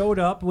next. showed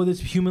up with its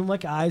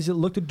human-like eyes. It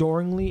looked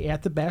adoringly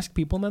at the Basque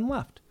people and then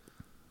left.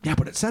 Yeah,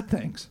 but it said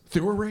things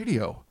through a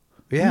radio.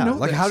 Yeah, We know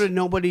like how this. did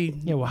nobody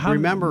Yeah, well, how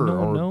remember? no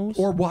one or knows?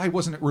 Or why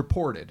wasn't it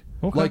reported?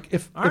 Okay. Like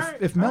if All right,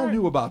 if Mel all right.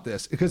 knew about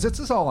this, because this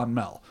is all on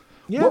Mel.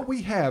 Yeah. What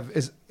we have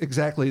is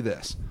exactly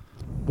this: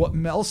 what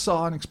Mel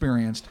saw and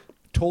experienced,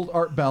 told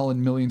Art Bell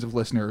and millions of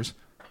listeners,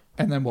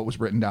 and then what was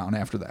written down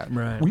after that.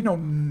 Right. We know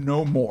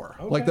no more.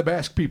 Okay. Like the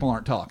Basque people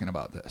aren't talking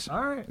about this.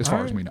 All right. As all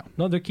far as right. we know.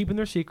 No, they're keeping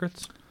their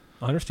secrets.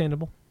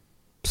 Understandable.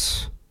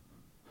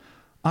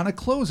 On a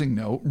closing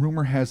note,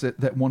 rumor has it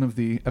that one of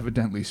the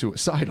evidently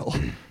suicidal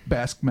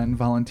Basque men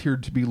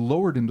volunteered to be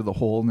lowered into the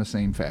hole in the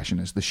same fashion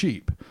as the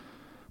sheep.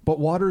 But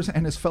Waters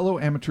and his fellow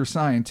amateur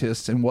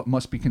scientists, in what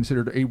must be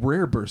considered a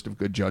rare burst of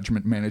good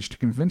judgment, managed to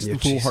convince the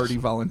foolhardy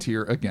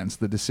volunteer against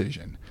the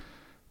decision.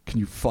 Can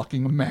you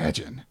fucking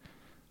imagine?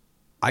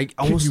 I Can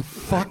almost. you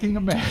fucking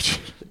imagine?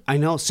 I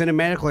know.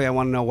 Cinematically, I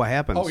want to know what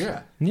happens. Oh,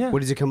 yeah. Yeah. What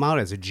does it come out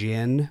as? A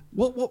gin?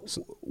 Well,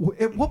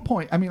 at what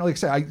point? I mean, like I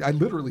said, I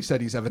literally said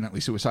he's evidently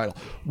suicidal.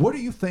 What are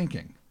you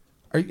thinking?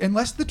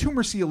 Unless the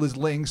tumor seal is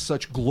laying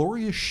such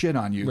glorious shit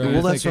on you, that Right. you're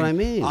Well, that's what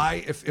thinking, I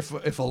mean.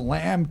 If a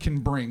lamb can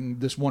bring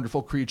this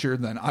wonderful creature,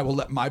 then I will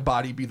let my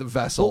body be the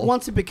vessel. But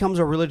once it becomes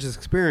a religious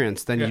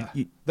experience, then yeah,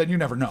 you then you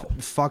never know.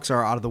 fucks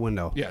are out of the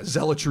window. Yeah,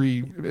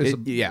 zealotry is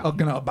Yeah. going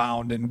to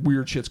abound, and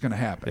weird shit's going to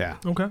happen. Yeah.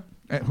 Okay.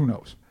 Who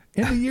knows?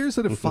 In the years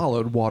that have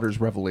followed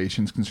Waters'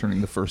 revelations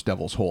concerning the first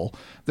Devil's Hole,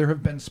 there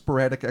have been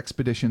sporadic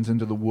expeditions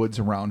into the woods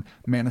around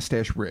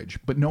Manistash Ridge,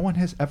 but no one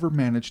has ever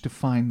managed to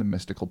find the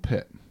mystical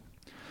pit.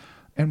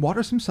 And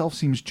Waters himself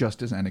seems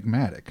just as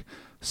enigmatic.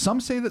 Some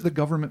say that the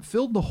government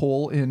filled the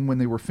hole in when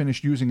they were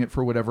finished using it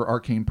for whatever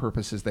arcane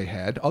purposes they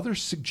had.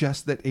 Others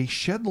suggest that a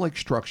shed-like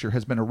structure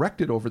has been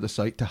erected over the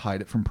site to hide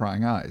it from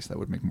prying eyes. That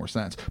would make more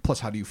sense.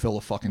 Plus, how do you fill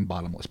a fucking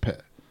bottomless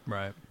pit?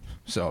 Right.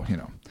 So,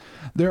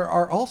 There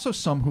are also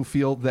some who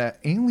feel that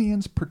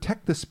aliens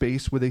protect the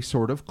space with a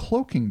sort of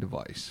cloaking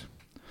device.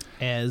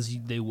 As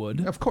they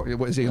would. Of course,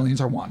 as aliens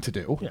are wont to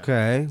do.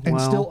 Okay. And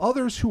well, still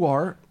others who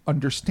are,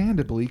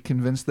 understandably,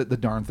 convinced that the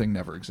darn thing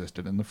never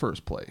existed in the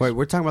first place. Wait,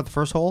 we're talking about the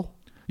first hole?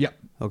 Yep.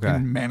 Okay.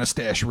 In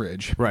Manistash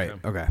Ridge. Right.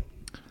 Okay.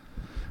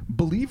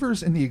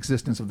 Believers in the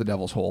existence of the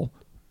Devil's Hole,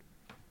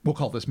 we'll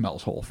call this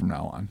Mel's Hole from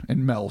now on,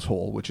 and Mel's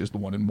Hole, which is the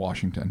one in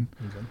Washington,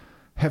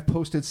 have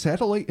posted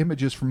satellite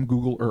images from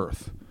Google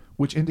Earth,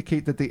 which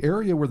indicate that the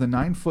area where the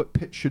 9-foot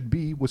pit should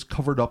be was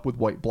covered up with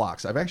white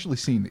blocks. I've actually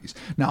seen these.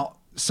 Now,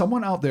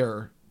 someone out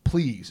there,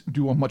 please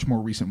do a much more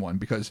recent one,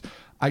 because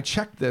I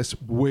checked this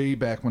way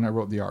back when I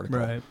wrote the article,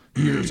 Right.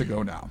 years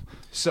ago now.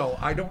 So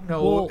I don't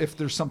know Well- if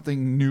there's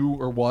something new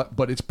or what,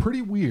 but it's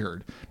pretty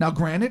weird. Now,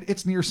 granted,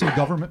 it's near some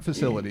government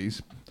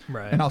facilities.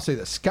 Right. And I'll say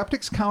this.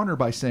 Skeptics counter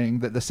by saying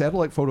that the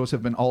satellite photos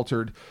have been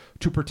altered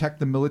to protect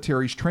the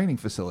military's training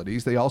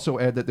facilities. They also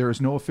add that there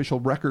is no official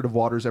record of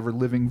Waters ever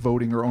living,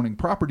 voting, or owning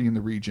property in the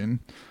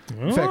region.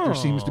 In fact, there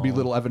seems to be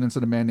little evidence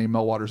that a man named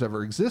Mel Waters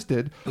ever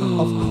existed.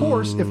 Of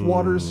course, if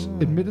Waters'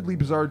 admittedly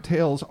bizarre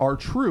tales are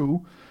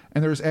true,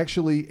 and there's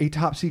actually a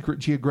top-secret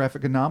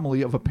geographic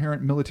anomaly of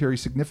apparent military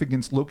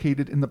significance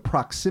located in the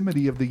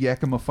proximity of the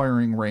Yakima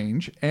firing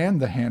range and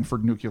the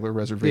Hanford nuclear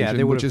reservation,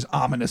 they which would've- is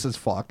ominous as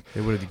fuck.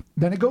 They would've-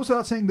 Then it goes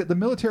without saying that the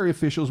military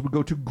officials would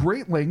go to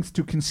great lengths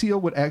to conceal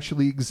what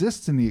actually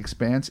exists in the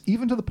expanse,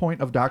 even to the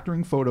point of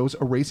doctoring photos,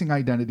 erasing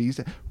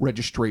identities,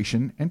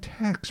 registration, and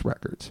tax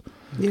records.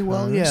 Yeah,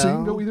 well, yeah. So you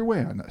can go either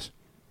way on this.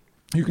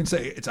 You can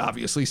say it's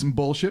obviously some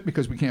bullshit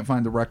because we can't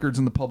find the records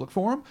in the public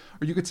forum,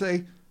 or you could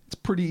say it's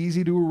pretty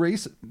easy to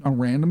erase a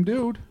random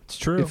dude. It's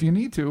true. If you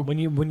need to. When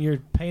you're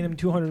paying him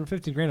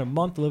 $250,000 a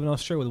month to live in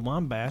Australia with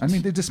wombats. I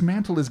mean, they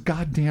dismantled his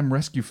goddamn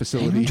rescue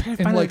facility trying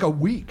to in find like a- a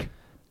week.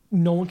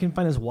 no one can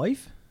find his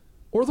wife.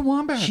 Or the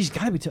wombat. She's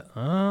got to be.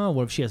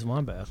 What if she has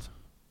wombats?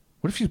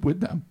 What if she's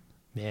with them?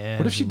 Yeah.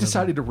 What if she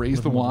decided to raise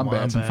the living with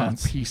wombats and found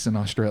wombats. peace in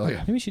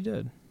Australia? Maybe she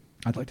did.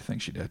 I'd like to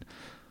think she did.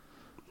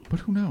 But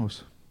who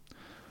knows?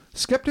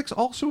 Skeptics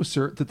also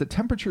assert that the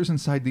temperatures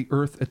inside the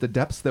Earth at the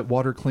depths that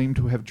Water claimed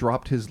to have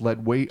dropped his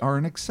lead weight are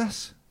in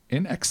excess,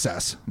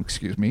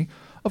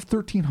 of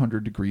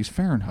 1,300 degrees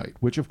Fahrenheit,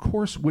 which of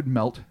course would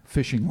melt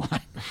fishing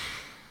line.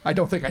 I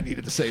don't think I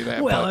needed to say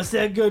that. Well, but- it's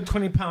that good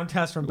 20-pound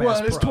test from Bass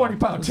well, it's Pro.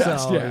 20-pound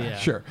test, So, yeah,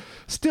 sure.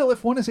 Still,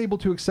 if one is able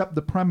to accept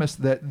the premise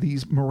that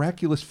these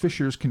miraculous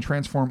fissures can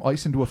transform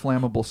ice into a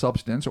flammable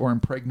substance or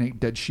impregnate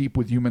dead sheep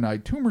with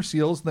human-eyed tumor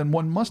seals, then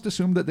one must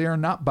assume that they are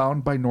not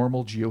bound by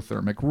normal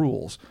geothermic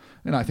rules.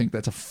 And I think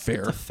that's a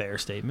fair, It's a fair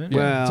statement.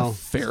 yeah, Well, it's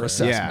a fair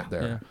assessment yeah.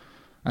 there.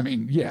 I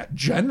mean, yeah,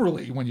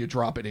 generally when you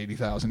drop it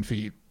 80,000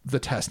 feet, the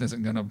test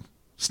isn't going to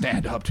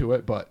stand up to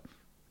it, but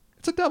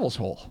it's a devil's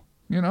hole.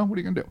 You know, what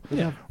are you going to do?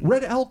 Yeah.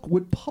 Red Elk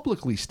would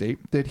publicly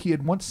state that he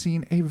had once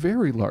seen a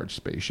very large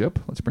spaceship,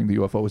 let's bring the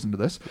UFOs into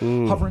this,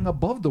 hovering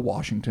above the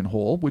Washington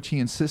Hole, which he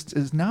insists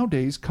is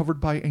nowadays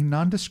covered by a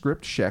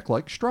nondescript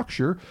shack-like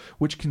structure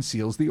which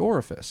conceals the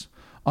orifice.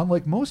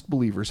 Unlike most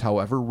believers,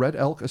 however, Red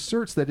Elk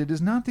asserts that it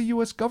is not the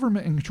U.S.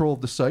 government in control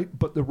of the site,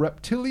 but the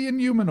reptilian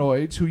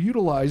humanoids who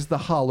utilize the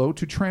hollow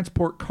to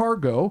transport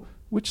cargo,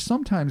 which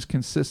sometimes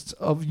consists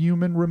of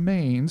human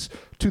remains,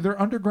 to their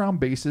underground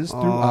bases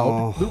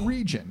throughout the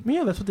region.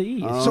 Yeah, that's what they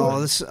eat.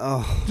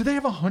 Do they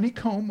have a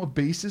honeycomb of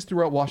bases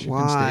throughout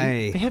Washington State?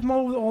 Why? They have them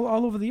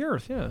all over the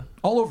earth, yeah.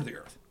 All over the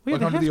earth. Well, yeah, Like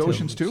they under have the to.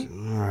 oceans, too?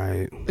 All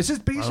right. Is this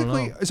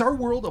basically, is our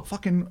world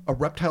a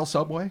reptile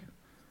subway?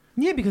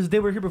 Yeah, because they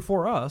were here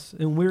before us,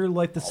 and we're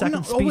like the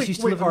second species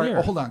to live all on right, the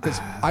earth. hold on, because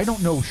I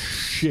don't know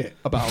shit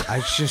about. I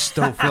just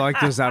don't feel like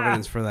there's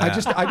evidence for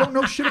that. I don't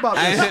know shit about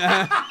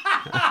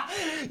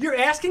this. You're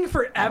asking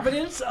for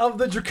evidence of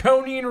the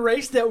draconian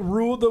race that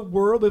ruled the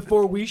world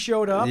before we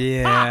showed up?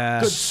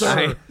 Yeah. Good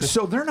sir.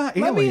 So they're not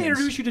Let aliens. me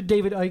introduce you to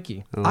David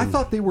Icke. I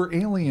thought they were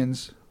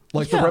aliens,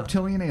 like the Yeah.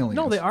 reptilian aliens.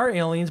 No, they are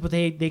aliens, but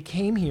they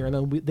came here,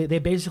 and then they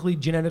basically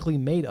genetically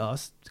made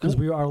us because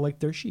we are like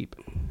their sheep.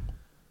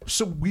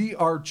 So we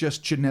are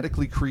just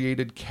genetically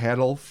created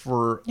cattle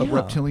for a Yeah.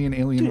 reptilian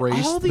alien Dude,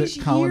 race all these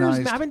that colonized.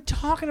 years, man, I've been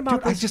talking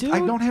about Dude, this, I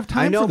don't have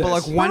time I know, for this. but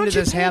like, Why when don't did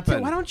you this pay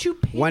happen? Why don't you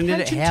pay When did it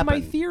attention to happen?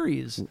 my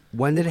theories?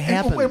 When did it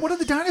happen? And what do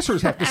the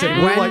dinosaurs have to say?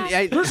 When- We're like,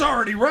 I- there's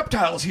already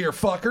reptiles here,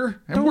 fucker,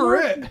 and Don't we're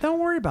worry, it. Don't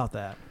worry about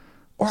that.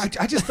 Or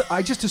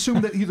I just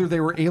assumed that either they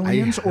were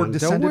aliens or Don't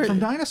descended worry- from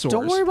dinosaurs.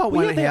 Don't worry about Well,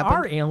 when yeah, it they happened.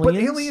 are aliens. But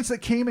aliens that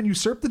came and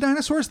usurped the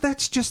dinosaurs,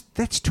 that's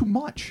too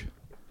much.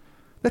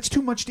 That's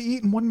too much to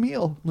eat in one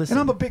meal. Listen. And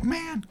I'm a big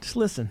man. Just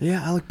listen.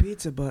 Yeah, I like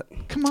pizza, but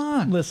Come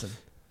on. Listen.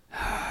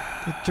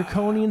 The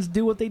draconians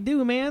do what they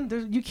do, man.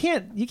 You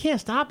can't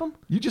stop them.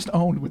 You just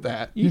owned with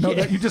that. You know can't-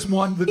 that you just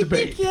won the You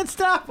debate. can't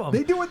stop them.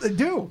 They do what they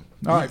do.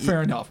 All right,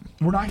 fair enough.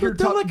 We're not here to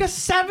They're talk. like a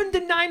 7 to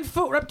 9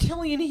 foot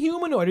reptilian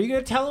humanoid. Are you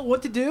going to tell it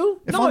what to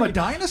do? If I'm a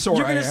dinosaur,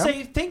 you're I going to am.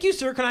 say, "Thank you,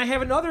 sir. Can I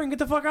have another?" and get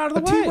the fuck out of A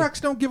the way.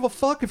 T-Rex don't give a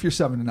fuck if you're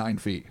 7 to 9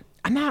 feet.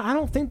 I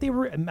don't think they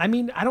were. I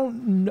mean, I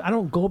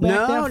don't go back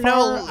that far.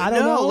 no, I don't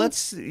know.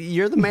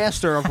 You're the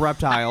master of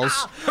reptiles.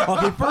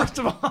 Okay, first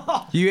of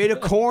all, You ate a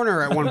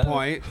corner at one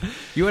point.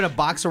 You had a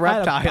box of I had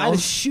a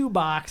reptiles.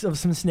 shoebox of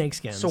some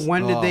snakeskins. So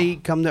when did they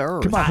come to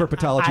Earth? Come on,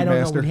 herpetology I don't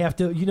master. know. We'd have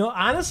to,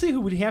 honestly,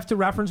 who would have to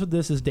reference with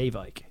this is Dave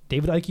Icke.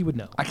 David Icke would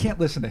know. I can't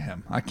listen to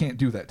him. I can't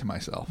do that to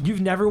myself.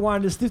 You've never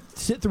wanted to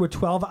sit through a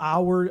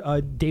 12-hour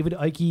David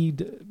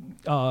Icke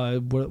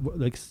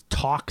like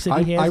talks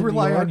that he has. I in New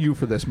rely York? on you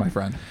for this, my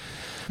friend.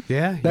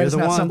 Yeah, That you're is the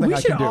not one. something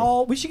I can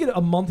do. We should get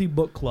a monthly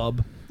book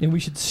club, and we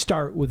should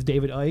start with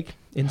David Icke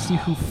and see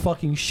who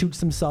fucking shoots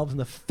themselves in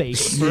the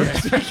face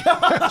first.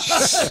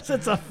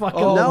 It's a fucking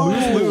No,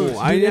 lose-lose.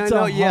 I Dude, it's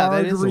know, a yeah, that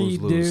hard is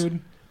read, lose-lose. dude.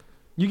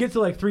 You get to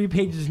like 3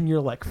 pages and you're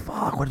like,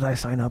 "Fuck! What did I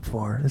sign up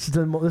for? This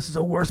is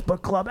the worst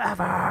book club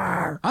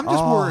ever." I'm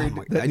just worried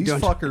my- that I these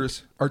don't-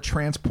 fuckers are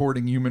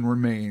transporting human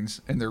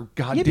remains in their Yeah,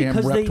 goddamn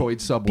because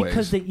reptoid subways.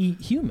 because they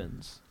eat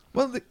humans.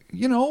 Well,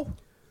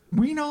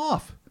 wean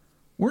off.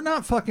 We're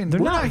not fucking. They're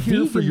we're not not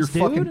here for your vegans,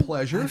 fucking dude.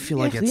 pleasure. I feel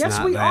like it's yes,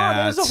 not we that. are.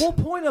 That was the whole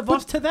point of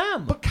us to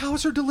them. But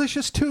cows are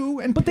delicious too,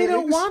 and But they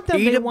don't pigs. want them.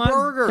 Eat they a want,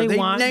 burger. They,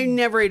 want, they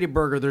never ate a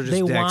burger. They're just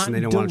they dicks want and they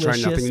don't want to try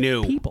delicious nothing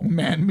new. people.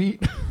 man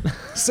meat.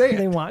 Say it.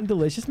 They want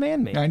delicious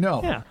man meat. I know.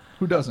 Yeah.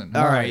 Who doesn't?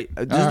 All right.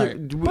 All right.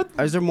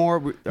 Is there more? Are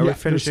we Yeah,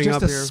 finishing there's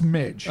up just here? a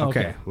smidge.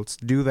 Okay, let's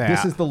do that.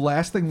 This is the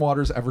last thing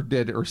Waters ever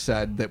did or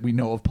said that we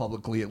know of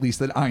publicly, at least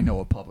that I know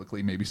of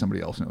publicly. Maybe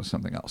somebody else knows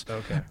something else.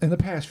 Okay. In the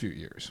past few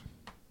years,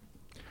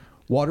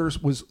 Waters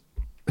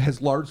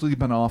has largely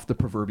been off the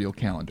proverbial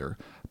calendar.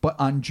 But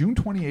on June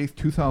 28th,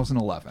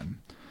 2011,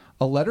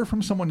 a letter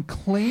from someone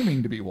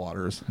claiming to be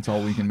Waters, that's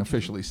all we can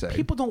officially say.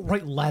 People don't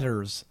write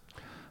letters.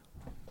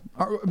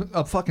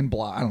 A fucking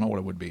blah. I don't know what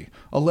it would be.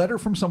 A letter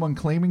from someone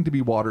claiming to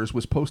be Waters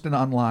was posted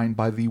online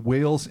by the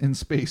Whales in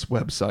Space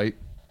website.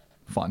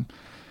 Fun.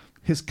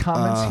 His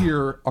comments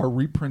here are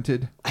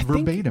reprinted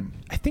verbatim.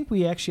 I think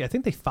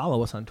they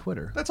follow us on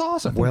Twitter. That's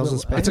awesome. Whales in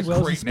Space. That's a Whales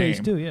in great Space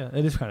name. too. Yeah,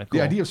 it is kind of cool.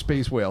 The idea of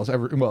space whales,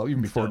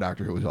 even before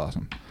Doctor Who, was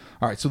awesome.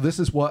 All right, so this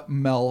is what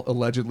Mel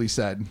allegedly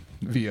said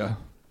via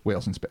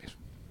Whales in Space.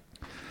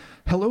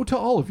 Hello to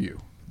all of you.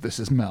 This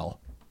is Mel.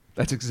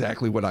 That's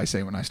exactly what I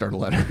say when I start a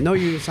letter. No,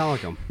 you sound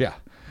like him. Yeah.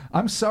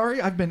 I'm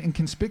sorry I've been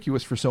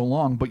inconspicuous for so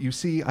long, but you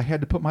see, I had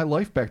to put my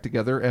life back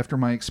together after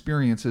my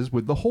experiences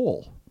with the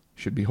hole.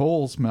 Should be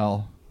holes,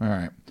 Mel. All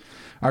right.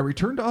 I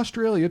returned to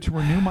Australia to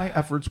renew my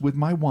efforts with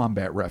my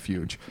wombat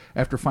refuge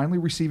after finally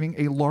receiving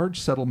a large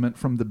settlement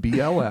from the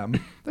BLM.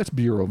 That's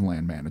Bureau of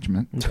Land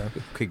Management.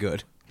 Okay,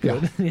 good.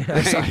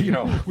 Yeah.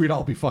 So, we'd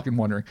all be fucking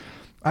wondering.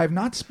 I have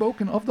not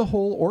spoken of the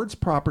hole or its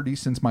property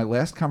since my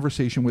last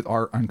conversation with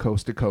Art on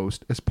Coast to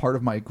Coast as part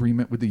of my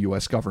agreement with the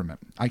U.S. government.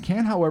 I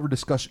can, however,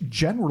 discuss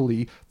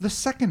generally the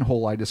second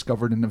hole I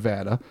discovered in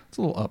Nevada. It's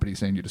a little uppity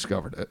saying you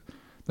discovered it.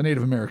 The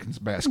Native Americans,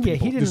 Basque Yeah,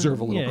 people, he didn't deserve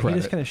a little He credit.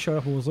 just kind of showed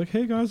up and was like,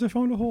 "Hey guys, I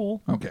found a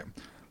hole." Okay.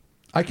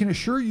 I can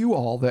assure you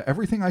all that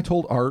everything I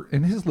told Art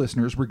and his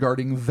listeners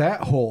regarding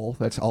that hole,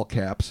 that's all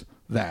caps,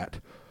 that,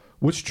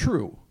 was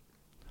true.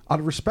 Out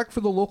of respect for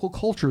the local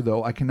culture,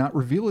 though, I cannot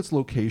reveal its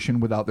location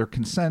without their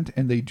consent,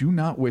 and they do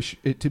not wish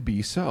it to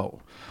be so.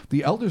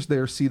 The elders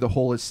there see the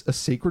hole as a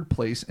sacred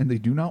place, and they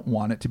do not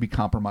want it to be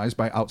compromised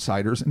by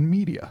outsiders and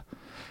media.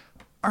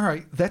 All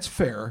right, that's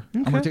fair.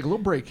 I'm going to take a little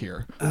break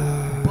here.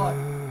 But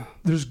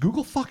there's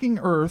Google fucking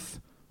Earth.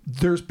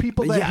 There's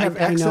people that Yeah, have I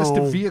access to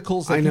know.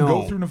 vehicles that I can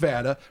go know. through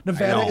Nevada.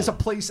 Nevada know. is a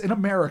place in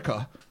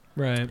America.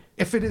 Right.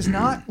 If it is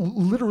not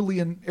literally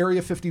in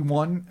Area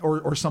 51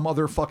 or some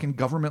other fucking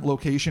government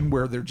location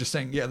where they're just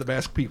saying, yeah, the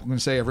Basque people can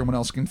say everyone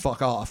else can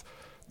fuck off,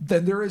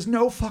 then there is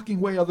no fucking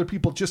way other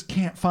people just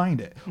can't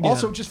find it.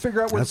 Also, just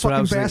figure out where That's the what I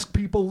fucking was saying. Basque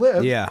people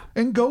live Yeah.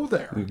 and go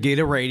there. Get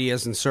a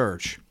radius and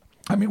search.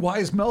 I mean, why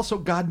is Mel so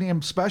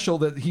goddamn special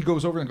that he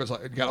goes over and goes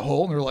like, "You got a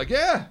hole?" And they're like,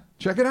 "Yeah,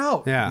 check it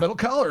out. Yeah. Metal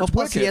collar. Well, It's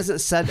plus, he wicked."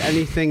 hasn't said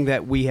anything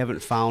that we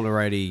haven't found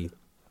already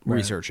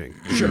researching.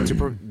 Sure.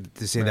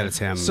 To say that it's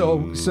him.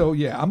 So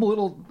yeah, I'm a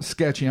little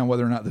sketchy on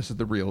whether or not this is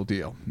the real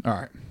deal. All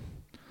right.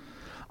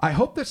 I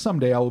hope that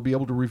someday I will be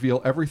able to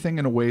reveal everything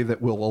in a way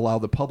that will allow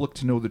the public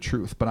to know the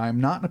truth, but I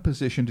am not in a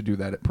position to do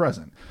that at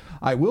present.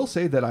 I will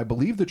say that I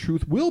believe the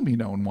truth will be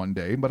known one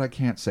day, but I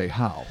can't say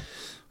how.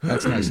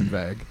 That's nice and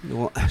vague.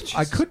 Well,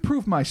 I could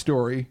prove my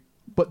story,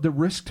 but the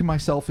risk to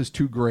myself is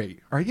too great.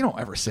 All right, you don't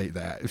ever say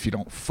that if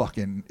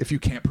you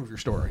can't prove your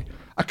story.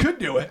 I could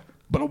do it,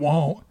 but I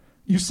won't.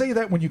 You say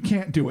that when you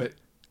can't do it,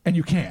 and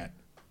you can't.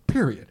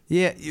 Period.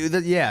 Yeah,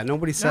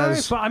 nobody All right,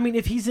 says. but I mean,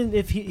 if he's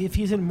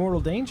in mortal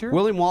danger,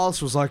 William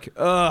Wallace was like,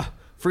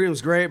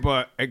 freedom's great,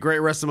 but at great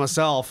risk to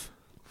myself.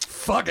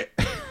 Fuck it.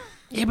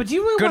 yeah, but do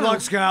you really Good wanna,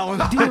 luck,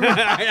 Scotland.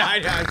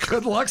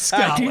 Good luck, Do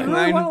Scotland. you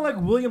really want to like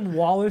William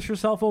Wallace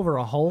yourself over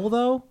a hole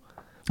though?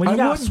 When I you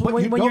got wouldn't, but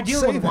when, you when you're don't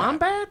dealing say with that.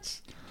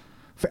 wombats?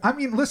 I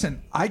mean,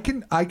 listen, I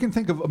can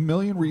think of a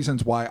million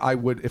reasons why I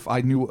would, if I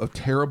knew a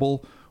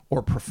terrible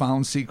or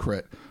profound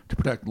secret to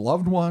protect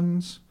loved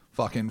ones,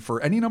 fucking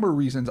for any number of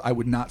reasons, I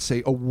would not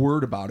say a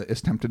word about it,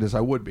 as tempted as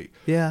I would be.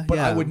 Yeah, But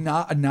I yeah. would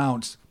not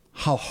announce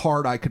how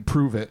hard I could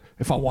prove it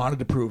if I wanted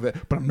to prove it,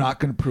 but I'm not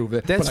going to prove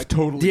it. But I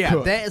totally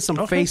could. that is some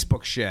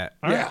Facebook shit.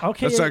 Yeah.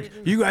 Okay. It's like,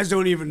 you guys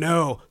don't even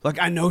know. Like,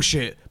 I know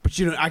shit, but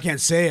I can't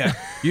say it.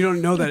 You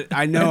don't know that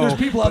I know. And there's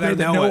people out but there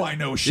that know it. I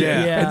know shit,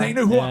 Yeah. and they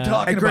know who I'm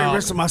talking At great about.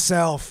 risk of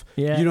myself.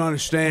 Yeah. You don't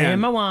understand.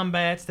 And my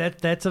wombats.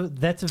 That's a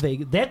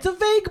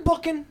vague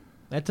booking.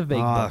 That's a vague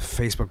book.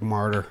 Facebook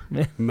martyr.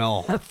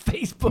 Mel.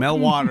 Facebook Mel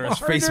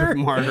Waters, martyr. Facebook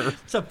martyr.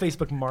 What's up,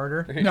 Facebook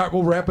martyr? All right,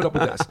 we'll wrap it up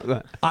with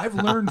this. I've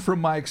learned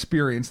from my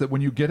experience that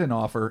when you get an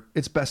offer,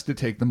 it's best to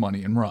take the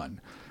money and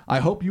run. I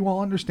hope you all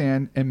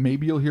understand, and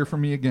maybe you'll hear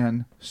from me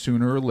again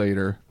sooner or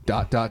later. ...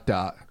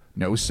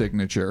 No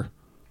signature.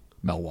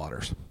 Mel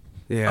Waters.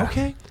 Yeah.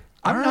 Okay.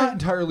 I'm not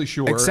entirely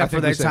sure. Except I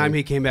for think that time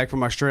he came back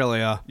from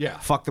Australia. Yeah.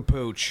 Fuck the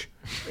pooch.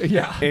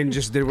 Yeah. And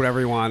just did whatever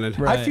he wanted.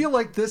 I feel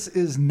like this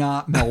is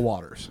not Mel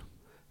Waters.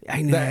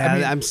 I know. That- I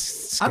mean, I'm I'm not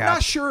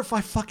scapped. sure if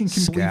I fucking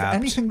can believe Scapped.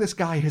 anything this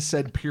guy has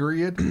said,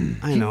 period.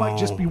 I He might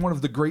just know. be one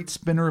of the great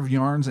spinner of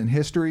yarns in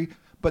history.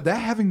 But that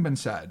having been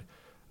said,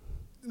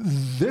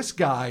 this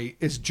guy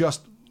is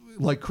just,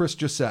 like Chris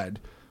just said,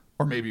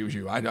 or maybe it was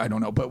you, I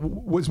don't know, but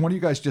was one of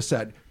you guys just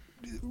said,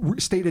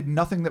 stated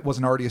nothing that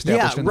wasn't already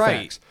established in the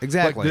right. facts.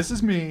 Exactly. Like, this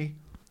is me.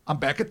 I'm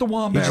back at the He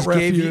Wombat just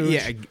Refuge.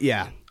 gave you,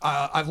 yeah.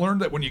 I've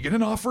learned that when you get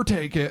an offer,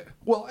 take it.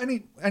 Well,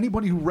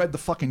 anybody who read the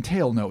fucking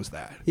tale knows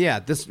that. Yeah,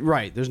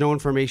 right. There's no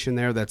information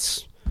there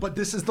that's... But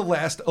this is the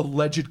last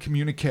alleged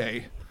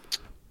communique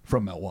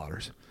from Mel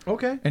Waters.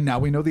 Okay. And now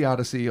we know the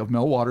odyssey of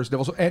Mel Waters.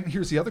 And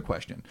here's the other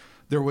question.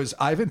 There was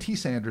Ivan T.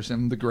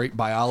 Sanderson, the great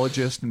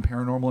biologist and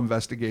paranormal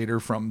investigator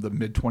from the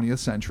mid-20th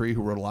century,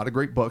 who wrote a lot of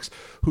great books,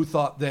 who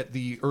thought that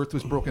the Earth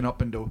was broken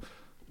up into,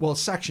 well,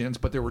 sections,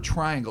 but there were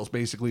triangles,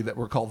 basically, that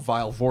were called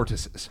vile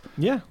vortices.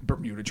 Yeah.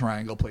 Bermuda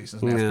Triangle,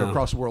 places in Africa,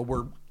 across the world,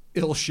 where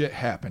ill shit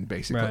happened,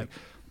 basically. Right.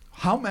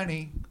 How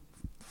many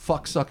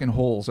fuck-sucking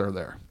holes are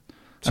there?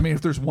 I mean,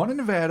 if there's one in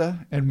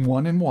Nevada and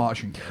one in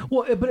Washington,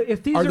 Well, but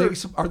if these are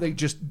they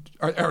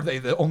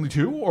the only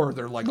two, or are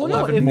there like well, no,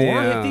 11 if, more?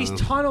 Yeah. if these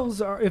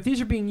tunnels are, if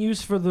these are being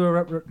used for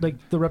the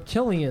the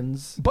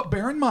reptilians, But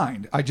bear in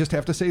mind, I just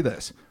have to say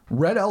this: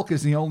 Red Elk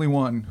is the only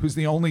one who's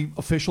the only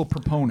official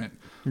proponent.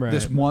 Right.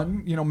 This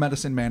one,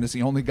 medicine man is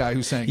the only guy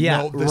who's saying,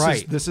 Yeah, no,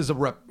 right. this is a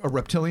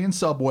reptilian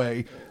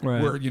subway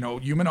Right. where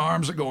human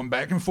arms are going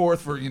back and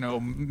forth for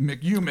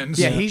McHumans.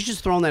 Yeah, he's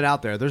just throwing that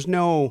out there. There's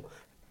no...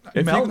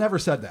 Mel never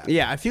said that.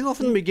 Yeah, if you go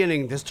from the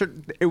beginning, this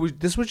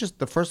was just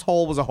the first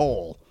hole was a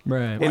hole,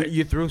 Right. And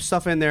you threw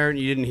stuff in there and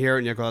you didn't hear it,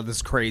 and you go, oh, "This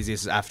is crazy.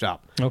 This is effed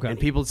up." Okay. And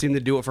people seem to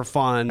do it for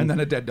fun. And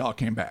then a dead dog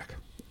came back.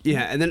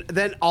 yeah, and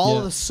then all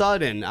of a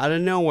sudden, out of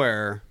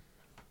nowhere,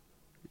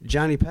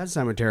 Johnny Pet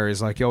Cemetery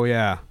is like, "Oh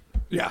yeah,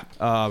 Yeah.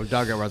 dog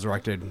got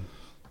resurrected."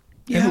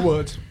 In the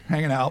woods,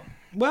 hanging out.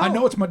 Well- I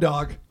know it's my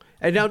dog.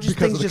 And now just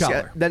because things of the just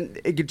collar. then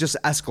it just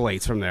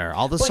escalates from there.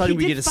 All of a But sudden he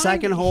we did get a find-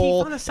 second He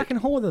hole. found a second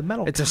hole with a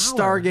metal. It's a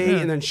collar. Stargate, Yeah.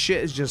 and then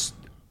shit is just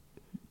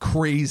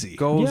Crazy.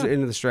 goes Yeah.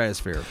 into the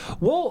stratosphere.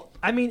 Well,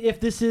 I mean, if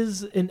this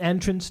is an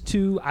entrance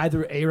to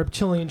either a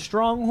reptilian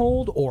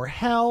stronghold or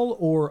hell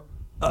or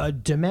a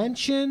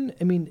dimension,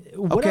 I mean,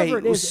 whatever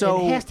it is,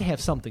 so- it has to have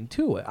something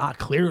to it.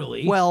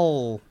 Clearly.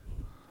 Well,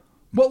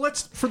 Well,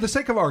 let's, for the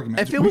sake of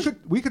argument, If it was-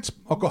 we could.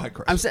 Oh, go ahead,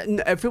 Chris. I'm saying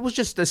if it was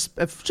just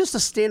a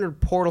standard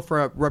portal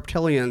for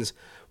reptilians,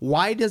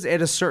 why does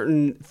at a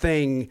certain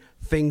thing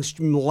things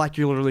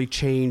molecularly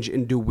change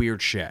and do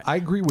weird shit? I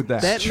agree with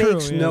that. That true,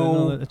 makes yeah,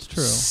 no no, that's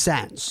true.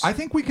 sense. I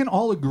think we can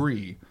all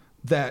agree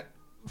that,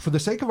 for the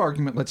sake of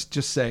argument, let's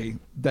just say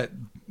that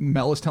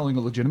Mel is telling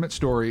a legitimate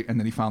story and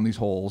that he found these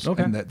holes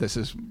Okay. and that this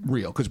is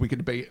real, because we could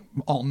debate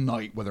all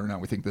night whether or not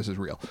we think this is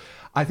real.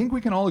 I think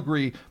we can all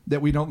agree that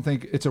we don't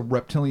think it's a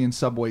reptilian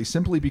subway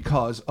simply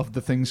because of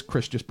the things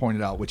Chris just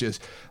pointed out, which is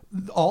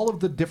all of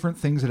the different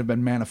things that have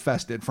been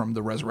manifested, from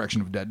the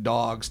resurrection of dead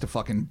dogs to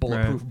fucking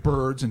bulletproof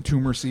birds and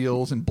tumor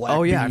seals and black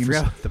oh yeah, beams.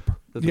 I forgot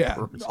the Yeah,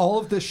 birds. all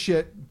of this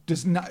shit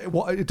does not.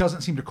 Well, it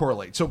doesn't seem to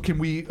correlate. So, can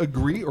we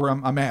agree, or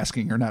I'm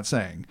asking, you're not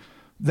saying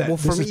that Well,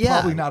 for this me, is yeah.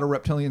 probably not a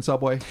reptilian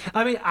subway?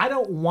 I mean, I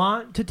don't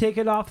want to take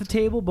it off the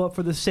table, but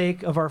for the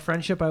sake of our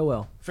friendship, I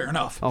will. Fair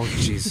enough. Oh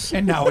jeez.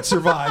 And now it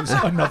survives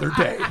another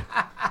day.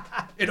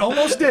 It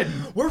almost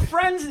didn't. We're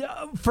friends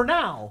for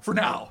now. For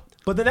now.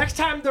 But the next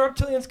time the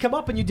reptilians come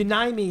up and you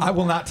deny me I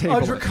will not table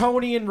a it.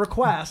 draconian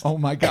request, Oh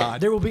my God.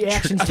 there will be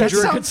actions That taken.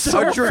 sounds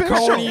so A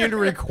draconian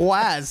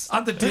request.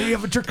 On the day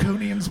of a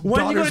draconian's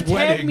When you're daughter's going to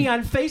tag wedding. me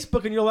on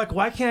Facebook and you're like,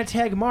 why can't I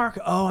tag Mark?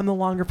 Oh, I'm no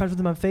longer friends with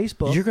him on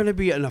Facebook. You're going to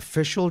be an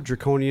official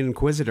draconian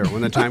inquisitor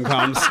when the time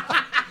comes.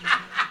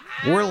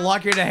 We're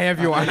lucky to have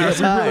you on our we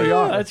side. really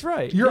are. That's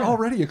right. You're Yeah.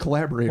 already a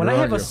collaborator. When I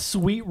have a aren't you?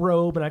 sweet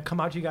robe and I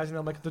come out to you guys and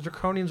I'm like, the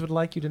Draconians would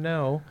like you to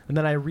know, and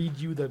then I read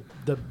you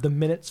the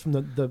minutes from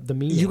the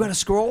meeting. You got a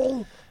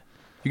scroll?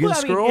 You Well,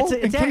 get a I mean, scroll?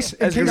 it's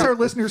In case our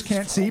listeners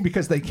can't see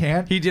because they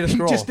can't, He did a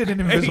scroll. just did an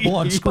invisible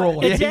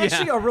unscroll. It's Yeah.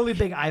 actually a really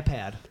big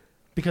iPad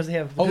because they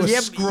have. Oh, because- a yeah,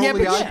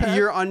 scrolly but iPad?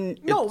 you're on.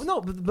 no,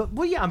 but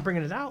well, yeah, I'm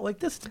bringing it out like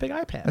this. It's a big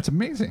iPad. That's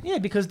amazing. Yeah,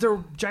 because they're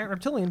giant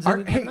reptilians. Are,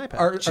 and hey, an iPad.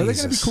 are they going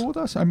to be Jesus. cool with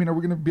us? I mean, are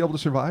we going to be able to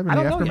survive in I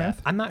the don't know yet.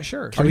 aftermath? I'm not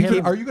sure. Are We you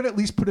have- going to at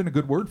least put in a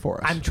good word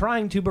for us? I'm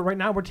trying to, but right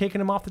now we're taking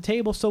them off the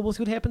table, so we'll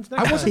see what happens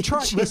next. I wasn't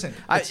time. trying. Listen,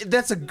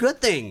 That's a good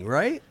thing,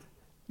 right?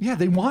 yeah,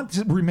 they want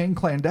to remain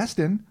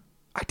clandestine.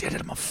 I did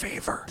them a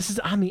favor. This is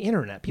on the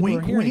internet. People are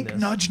Wink, hearing wink, this.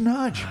 nudge,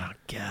 nudge. Oh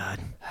God.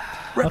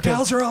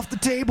 Reptiles are off the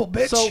table,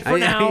 bitch. So for I-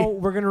 now,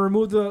 we're gonna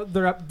remove the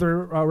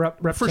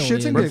reptilians. For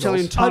shits and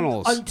Reptilian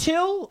giggles.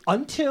 tunnels.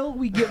 Until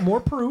we get more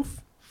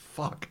proof.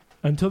 Fuck.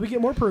 Until we get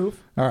more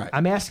proof. All right.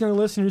 I'm asking our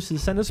listeners to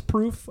send us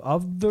proof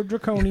of the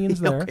Draconians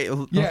there. Okay.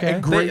 Yeah, Okay.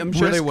 and great I'm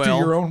sure they risk to will.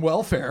 your own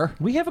welfare.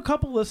 We have a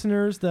couple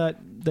listeners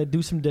that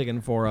do some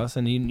digging for us,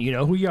 and you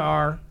know who you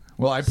are.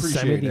 Well, I Send me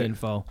appreciate the it.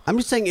 info. I'm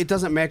just saying it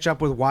doesn't match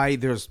up with why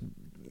there's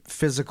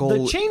physical.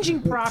 The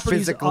changing properties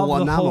physical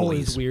of the hole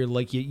anomalies. is weird.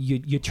 Like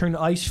you turn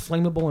ice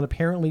flammable and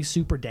apparently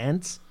super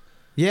dense.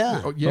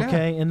 Yeah. Oh, yeah.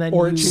 Okay, and then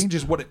or it you-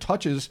 changes what it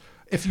touches.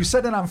 If you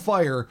set it on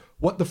fire,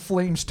 what the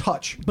flames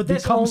touch But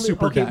that's becomes only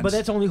super okay. dense. But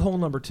that's only hole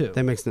number 2.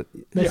 That makes it.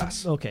 That's-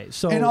 yes. Okay.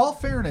 So In all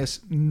fairness,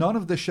 none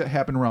of this shit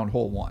happened around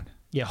hole 1.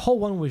 yeah, hole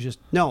 1 was just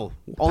No,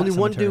 only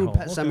one cemetery dude hole.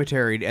 pet Okay.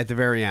 cemeteried at the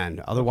very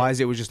end. Otherwise,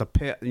 it was just a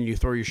pit and you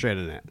throw your shit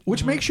in it.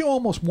 Which makes you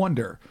almost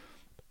wonder,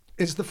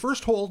 is the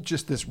first hole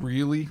just this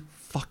really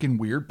fucking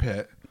weird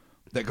pit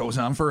that goes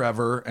on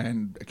forever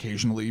and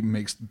occasionally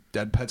makes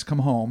dead pets come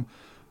home?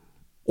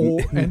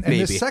 Or, and the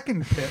Maybe.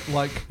 second pit,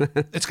 like,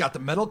 it's got the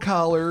metal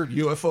collar,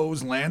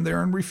 UFOs land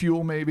there and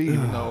refuel, maybe,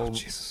 even though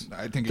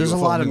I think There's a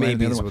UFO lot of only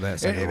landed the maybes other with one. that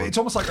second one. It's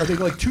almost like, are they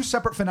like two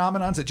separate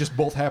phenomenons that just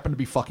both happen to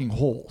be fucking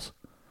holes?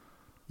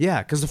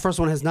 Yeah, because the first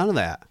one has none of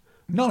that.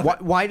 None of why,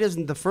 it. why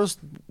doesn't the first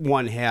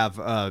one have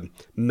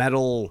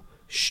metal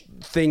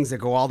things that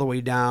go all the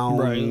way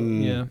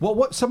down? Yeah. Well,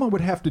 what someone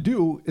would have to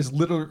do is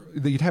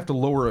literally, you'd have to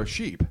lower a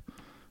sheep.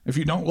 If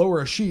you don't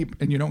lower a sheep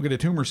and you don't get a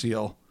tumor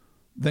seal,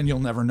 then you'll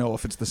never know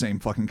if it's the same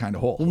fucking kind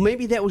of hole. Well,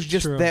 maybe that was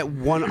just True. that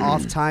one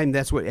off time.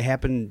 That's what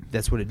happened.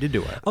 That's what it did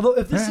to it. Although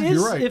if this Yeah, is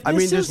you're right. if I this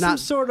mean, is there's some not-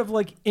 sort of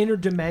like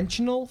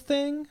interdimensional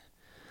thing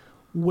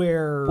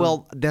where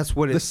Well, that's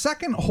what The it's.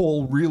 second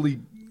hole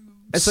really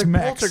It's like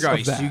smacks of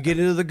poltergeist. that. You get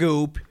into the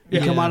goop, you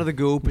come Yeah. out of the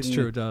goop, It's and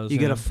true, it does, you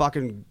get yeah. a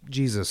fucking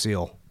Jesus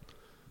seal.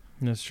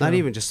 that's true. Not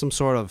even just some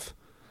sort of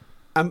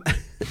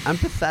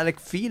empathetic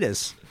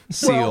fetus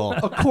seal. Well,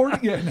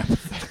 according, yeah, no,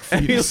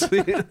 fetus.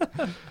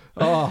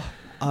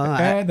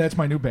 And that's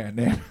my new band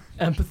name.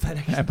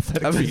 empathetic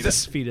Empathetic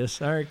fetus.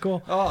 fetus. All right,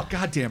 cool. Oh,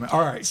 God damn it.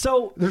 All right.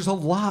 So There's a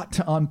lot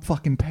to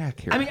unfucking pack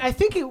here. I mean, I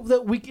think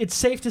it's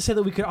safe to say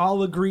that we could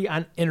all agree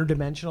on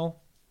interdimensional.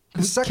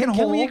 the second Can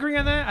hole. we agree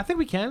on that? I think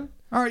we can.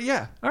 All right,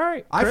 yeah. All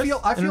right, I Chris,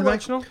 feel like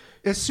interdimensional?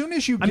 as soon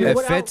as you I get mean, It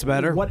what fits el-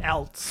 better. What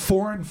else?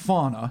 foreign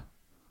fauna,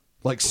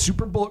 like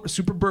super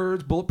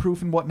birds,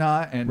 bulletproof and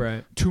whatnot, and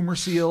Right. tumor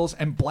seals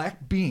and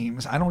black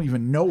beams. I don't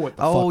even know what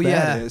the fuck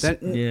that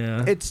is.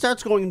 Yeah. It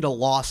starts going into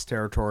lost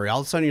territory.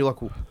 All of a sudden, you're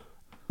like,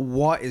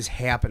 what is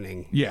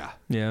happening? yeah.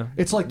 Yeah.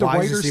 It's like the Why is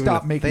writers this even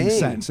stop a making thing?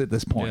 sense at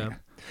this point. Yeah.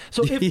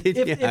 So if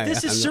Yeah,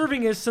 this is yeah.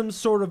 serving as some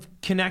sort of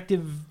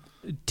connective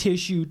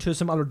tissue to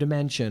some other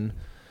dimension,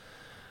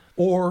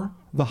 Or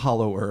the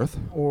hollow earth.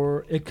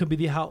 or it could be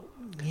the how.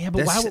 Yeah,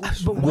 but why?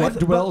 This- But why What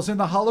dwells in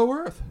the hollow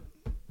earth?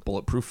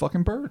 Bulletproof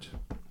fucking birds.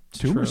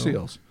 Tumor true.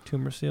 seals.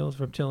 Tumor seals,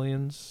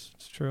 reptilians.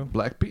 It's true.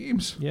 Black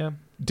beams. Yeah.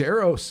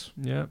 Daros.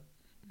 Yeah.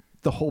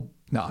 The whole...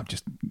 No, I'm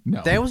just...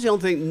 No. That was the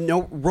only thing.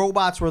 No,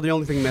 robots were the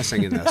only thing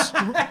missing in this.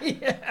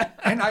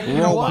 And you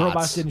know what?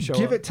 Robots didn't show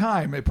Give up. it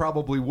time. It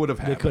probably would have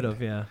They happened. could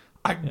have. Yeah.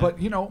 But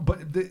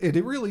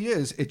it really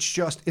is. It's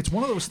just, it's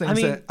one of those things I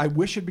mean- that I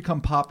wish had become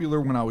popular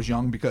when I was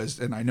young because,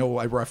 and I know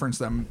I reference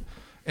them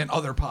in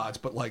other pods,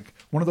 but like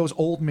one of those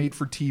old made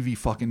for TV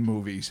fucking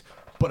movies,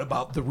 but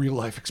about the real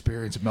life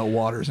experience of Mel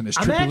Waters and his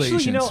I'm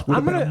tribulations. actually, would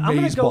I'm have been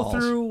gonna go amazeballs.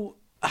 through.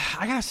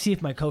 I gotta see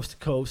if my Coast to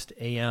Coast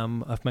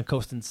AM, if my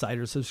Coast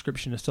Insider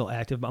subscription is still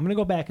active. But I'm gonna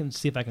go back and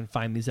see if I can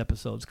find these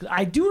episodes because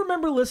I do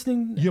remember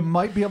listening. You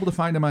might be able to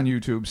find them on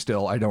YouTube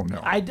still. I don't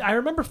know. I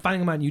remember finding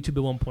them on YouTube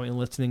at one point and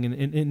listening,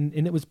 and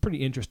it was pretty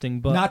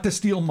interesting. But Not to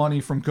steal money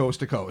from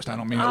Coast to Coast. I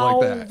don't mean it oh,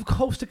 like that.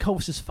 Coast to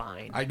Coast is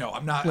fine. I know.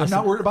 I'm not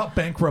Listen. worried about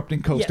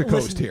bankrupting Coast to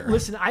Coast listen, here.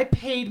 Listen, I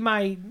paid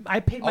my I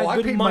good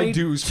paid my money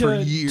dues to, for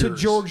to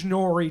years. George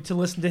Norrie to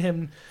listen to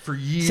him For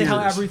say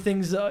how years.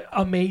 everything's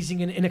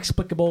amazing and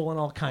inexplicable and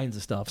all kinds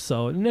of stuff.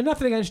 So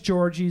nothing against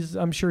George.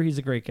 I'm sure he's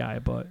a great guy,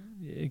 but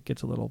it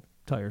gets a little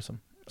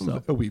tiresome.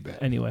 So A wee bit.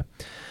 anyway,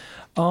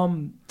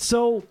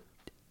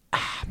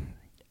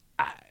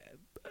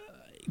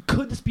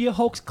 could this be a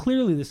hoax?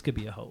 Clearly, this could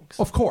be a hoax.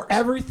 Of course.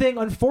 Everything,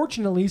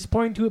 unfortunately, is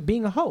pointing to it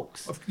being a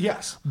hoax.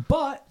 Yes.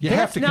 But You have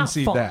that's to not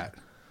concede fun. that.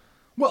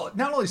 Well,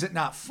 not only is it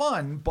not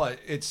fun, but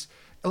it's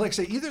like I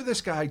say, either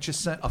this guy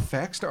just sent a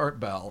fax to Art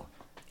Bell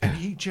and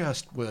he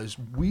just was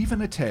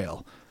weaving a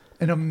tale,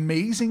 an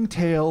amazing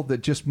tale that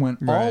just went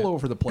all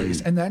over the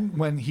place. And then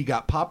when he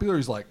got popular,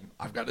 he's like,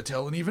 I've got to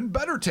tell an even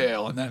better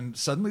tale. And then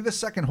suddenly the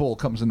second hole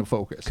comes into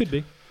focus. Could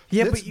be.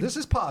 Yeah, this, but this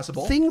is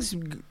possible. Things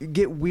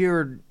get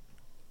weird.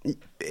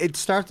 It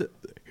starts.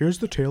 Here's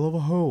the tale of a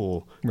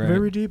hole, Right.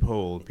 very deep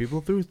hole. People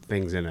threw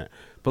things in it,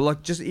 but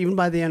like just even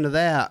by the end of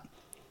that,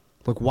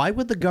 like why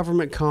would the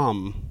government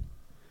come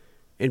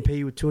and pay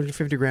you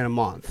 $250,000 a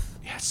month?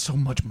 Yeah, it's so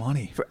much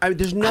money.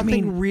 There's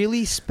nothing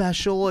really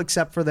special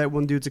except for that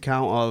one dude's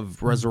account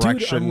of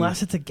resurrection. Dude,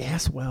 unless it's a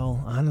gas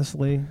well,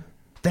 honestly.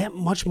 that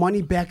much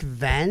money back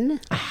then,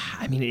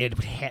 I mean,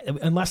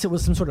 unless it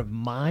was some sort of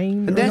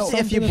mine. and or that's if you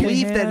something they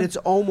believe that had. it's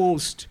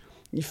almost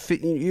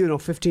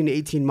 15 to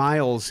 18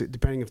 miles,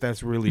 depending if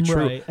that's really true.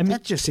 Right. I mean,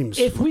 that just seems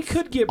if we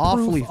could get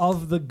awfully proof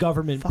of the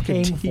government fucking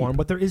paying deep. for him,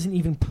 but there isn't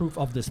even proof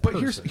of this But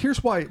person.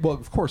 here's why. Well,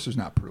 of course, there's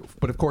not proof.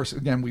 But of course,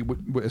 again, we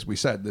would, as we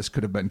said, this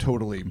could have been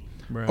totally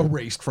Right.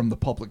 erased from the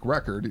public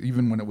record,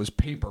 even when it was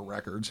paper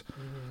records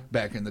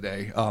back in the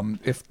day,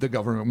 if the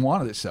government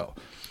wanted it so.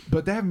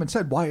 But that having been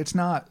said, why it's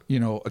not,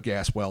 a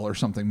gas well or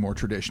something more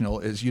traditional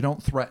is you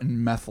don't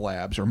threaten meth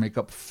labs or make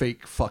up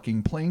fake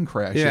fucking plane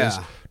crashes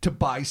Yeah. to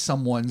buy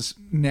someone's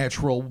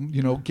natural,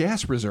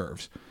 gas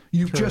reserves.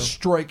 You just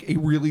strike a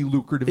really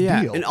lucrative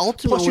Yeah, deal. and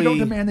Plus, you ultimately- don't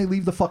demand they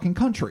leave the fucking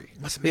country.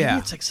 Maybe yeah.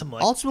 it's like some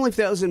like Ultimately, if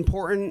that was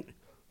important,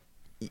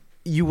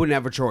 you wouldn't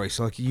have a choice.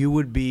 Like you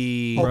would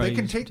be. Oh, Right, they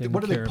can take. taken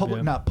What are they? care of, Public,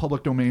 yeah. not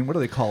public domain. What do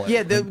they call it?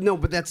 Yeah, no,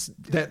 but that's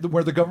that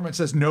where the government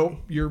says no,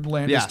 your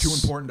land Yes. is too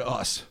important to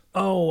us.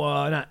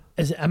 not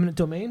is it eminent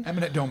domain?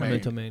 Eminent domain.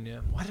 Eminent domain. Yeah.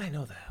 Why did I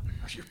know that?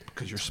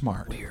 Because you're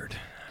smart. Weird.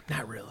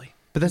 Not really.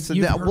 But that's the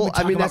You've that, heard well. me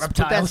I mean, talk that's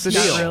about but that's the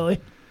reptiles. deal. Not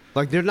really.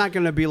 Like they're not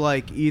going to be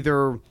like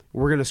either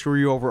we're going to screw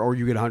you over or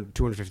you get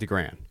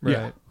 $250,000.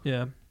 Yeah. Right.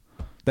 Yeah.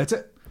 That's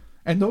it.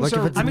 And those Like, if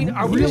are it's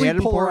are we really that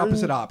polar important?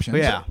 opposite options.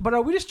 Yeah. But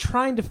are we just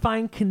trying to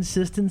find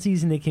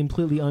consistencies in a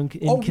completely Oh,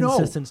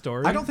 inconsistent no.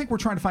 story? I don't think we're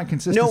trying to find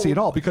consistency No. at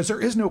all because there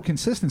is no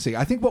consistency.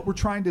 I think what we're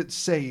trying to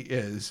say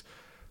is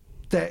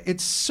that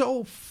it's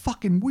so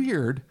fucking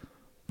weird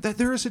that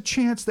there is a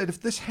chance that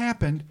if this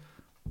happened,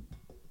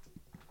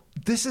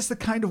 this is the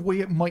kind of way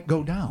it might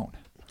go down.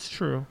 It's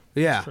true.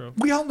 Yeah. It's true.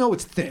 We all know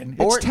it's thin.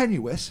 Or- It's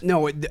tenuous.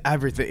 No,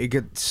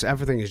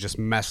 everything is just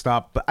messed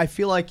up. But I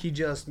feel like he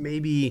just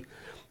maybe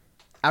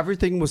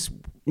everything was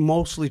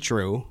mostly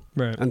true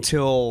Right.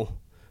 until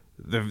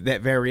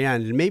that very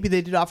end. And maybe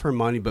they did offer him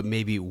money, but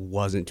maybe it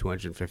wasn't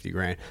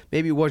 $250,000.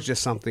 Maybe it was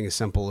just something as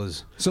simple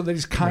as So that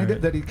he's kind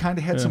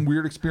of had some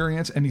weird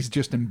experience and he's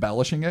just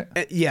embellishing it.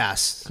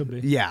 yes, Could be.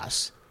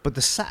 yes. But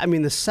the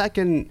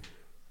second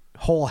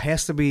hole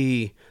has to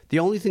be the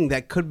only thing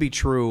that could be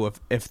true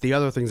if the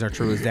other things are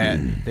true is that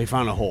they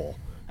found a hole.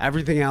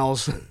 Everything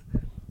else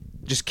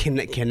just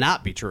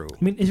cannot be true.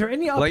 I mean, is there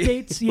any Like-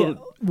 updates? Yeah.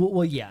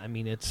 Well, yeah. I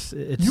mean, it's.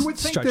 You would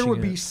think there stretching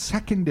would be it.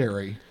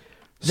 secondary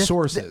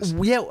sources.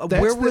 yeah,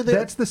 where were they?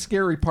 That's the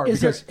scary part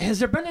Has because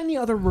there been any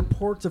other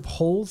reports of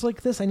holes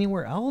like this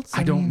anywhere else?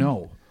 I don't mean,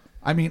 know.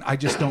 I mean, I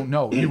just don't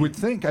know. You would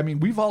think. I mean,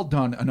 we've all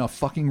done enough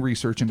fucking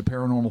research into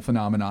paranormal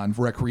phenomenon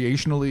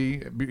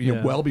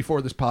recreationally, well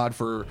before this pod,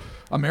 for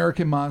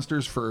American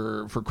Monsters,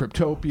 for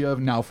Cryptopia,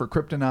 now for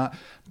Kryptonaut,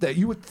 that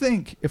you would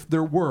think if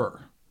there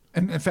were.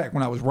 And in fact,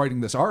 when I was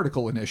writing this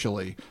article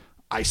initially,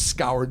 I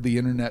scoured the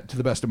internet to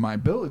the best of my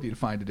ability to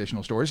find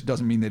additional stories.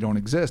 Doesn't mean they don't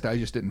exist. I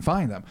just didn't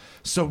find them.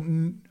 So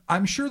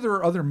I'm sure there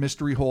are other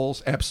mystery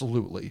holes,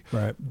 absolutely.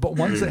 Right. But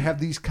ones that have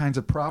these kinds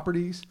of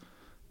properties,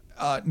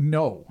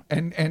 no.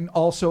 And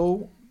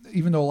also,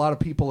 even though a lot of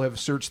people have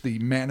searched the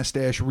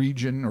Manistash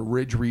region or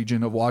Ridge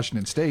region of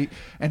Washington State,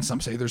 and some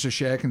say there's a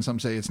shack and some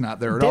say it's not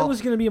there at all. That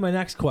was going to be my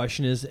next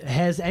question: is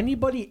has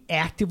anybody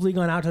actively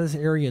gone out to this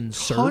area and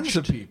searched? Tons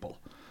of people.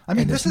 I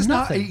mean, And this there's is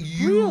not a nothing.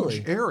 huge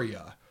Really?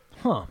 area.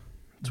 Huh?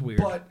 It's weird.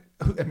 But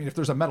I mean, if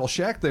there's a metal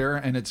shack there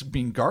and it's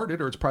being guarded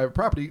or it's private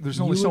property, there's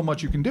only so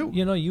much you can do.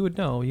 You know, you would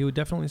know. You would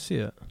definitely see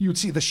it. You would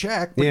see the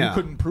shack, but you Yeah.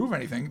 couldn't prove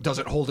anything. Does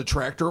it hold a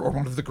tractor or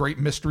one of the great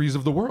mysteries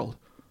of the world?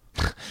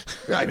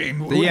 I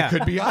mean, Yeah. it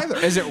could be either.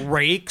 Is it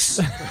rakes?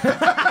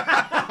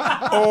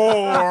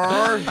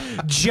 or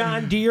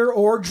John Deere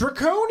or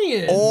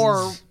Draconian.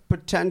 or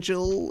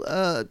potential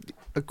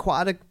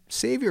aquatic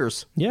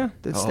saviors Yeah.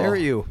 that stare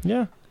at you?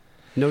 Yeah.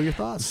 Know your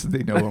thoughts.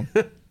 They know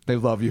them. They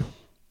love you.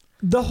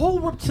 The whole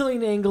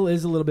reptilian angle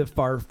is a little bit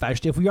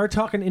far-fetched. If we are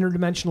talking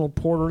interdimensional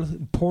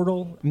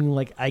portal, I mean,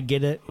 like, I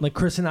get it. Like,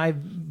 Chris and I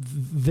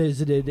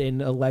visited an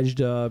alleged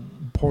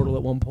portal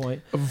at one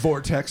point. A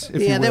vortex,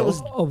 if Yeah, you will. that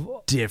was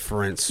Of,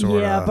 different, sort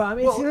of. yeah, but I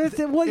mean,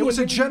 It was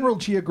a general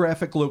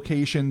geographic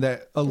location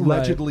that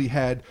allegedly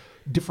had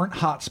different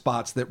hot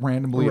spots that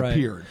randomly Right.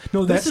 appeared.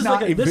 No, this That's is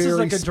not like a- a this is very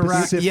like a direct-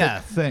 specific Yeah.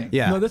 thing.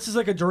 Yeah. No, this is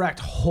like a direct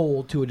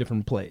hole to a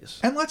different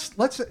place. And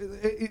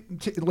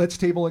let's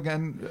table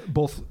again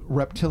both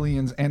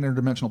reptilians and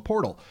interdimensional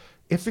portal.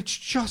 If it's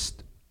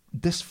just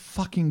this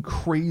fucking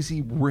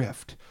crazy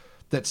rift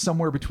that's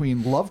somewhere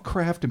between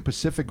Lovecraft and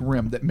Pacific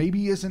Rim that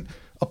maybe isn't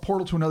a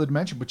portal to another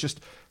dimension, but just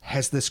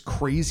has this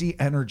crazy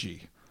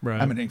energy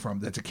emanating from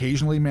it that's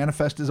occasionally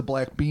manifest as a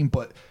black beam,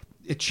 but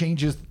it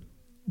changes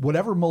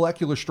whatever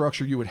molecular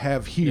structure you would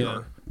have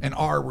here in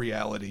our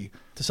reality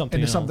To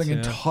something into something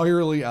else, yeah.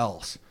 entirely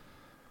else.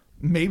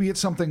 Maybe it's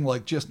something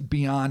like just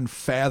beyond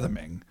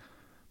fathoming.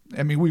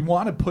 I mean, we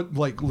want to put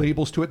like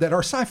labels to it that are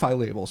sci-fi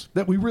labels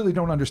that we really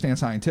don't understand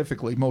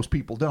scientifically. Most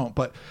people don't,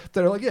 but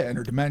that are like, yeah,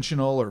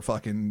 interdimensional or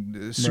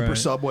fucking super Right.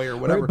 subway or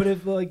whatever. Right,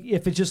 but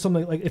if it's just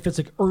something like if it's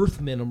like earth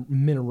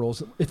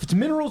minerals, if it's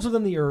minerals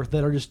within the earth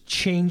that are just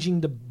changing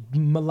the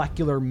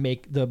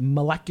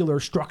molecular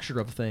structure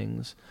of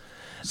things,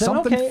 then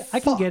Something okay, I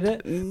can get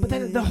it. But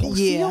then the whole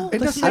seal, It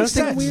the doesn't I make don't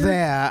think sense. it's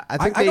that. I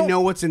think I they don't-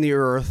 know what's in the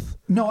earth.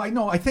 No, I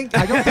know. I don't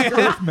think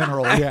earth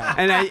mineral. Yeah.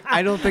 And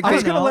I don't think I they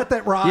was going to know. let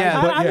that ride.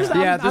 Yeah, but I'm yeah. just-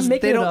 yeah, I'm there's,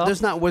 making they it don't, up.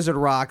 there's not wizard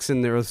rocks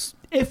in there's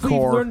If we've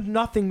core. learned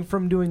nothing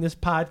from doing this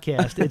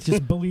podcast, it's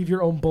just believe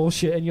your own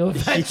bullshit and you'll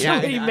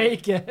eventually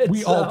make it.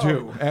 We all So-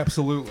 do.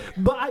 Absolutely.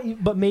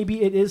 But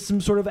maybe it is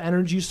some sort of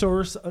energy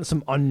source,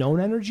 some unknown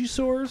energy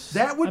source.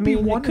 That would I be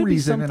mean, it one could be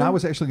reason, and I something.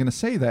 was actually going to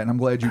say that, and I'm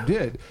glad you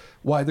did,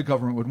 why the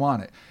government would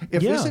want it.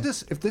 If Yeah.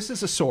 this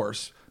is a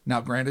source, now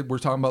granted, we're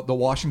talking about the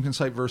Washington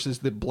site versus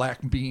the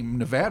Black Beam,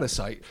 Nevada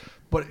site,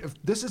 but if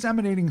this is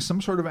emanating some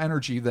sort of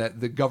energy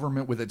that the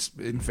government with its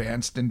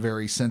advanced and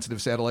very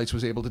sensitive satellites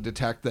was able to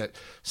detect that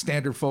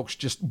standard folks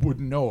just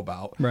wouldn't know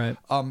about, Right.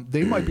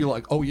 They might be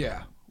like, oh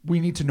yeah, we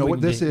need to know We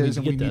what this need- we is,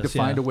 and get we need this, to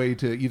find yeah. a way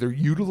to either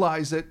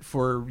utilize it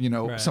for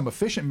Right. some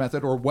efficient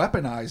method or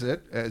weaponize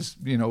it, as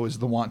is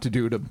the want to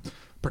do to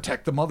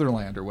protect the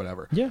motherland or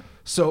whatever. Yeah.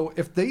 So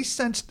if they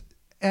sensed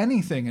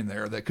anything in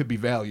there that could be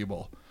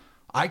valuable,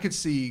 I could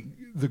see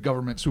the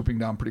government swooping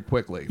down pretty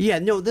quickly. Yeah,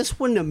 no, this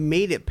wouldn't have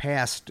made it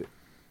past.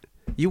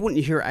 You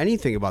wouldn't hear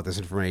anything about this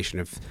information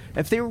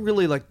if they were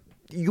really like.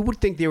 You would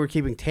think they were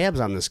keeping tabs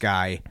on this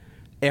guy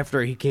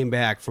after he came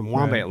back from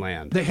Wombat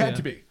Land. They had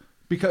to be.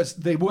 Because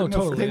they wouldn't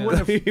totally,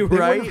 have, yeah. they Right?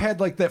 wouldn't have had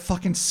like that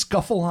fucking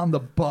scuffle on the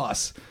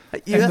bus.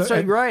 Yeah, And that's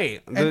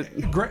right.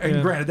 And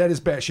granted, that is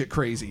batshit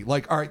crazy.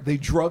 Like, all right, they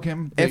drug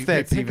him. They, If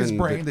that's they pick his even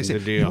brain. the- They the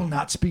say, deal. you will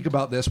not speak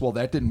about this. Well,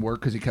 that didn't work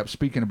because he kept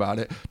speaking about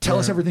it. Tell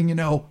us everything you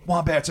know.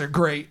 Wombats are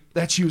great.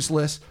 That's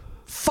useless.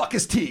 Fuck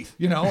his teeth,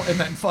 and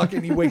then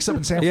fucking he wakes up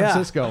in San Yeah.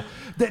 Francisco.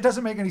 That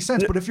doesn't make any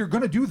sense. But if you're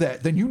going to do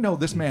that, then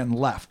this man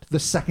left the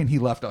second he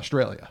left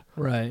Australia.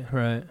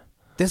 Right.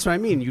 That's what I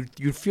mean.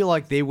 You'd feel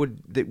like we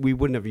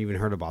wouldn't have even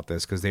heard about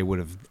this because they would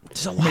have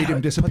Made him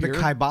put disappear. the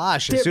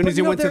kibosh There- as soon but as he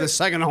you know, went to there- the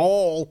second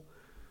hole.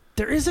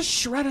 There is a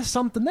shred of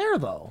something there,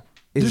 though.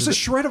 There's a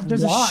shred of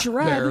there's a want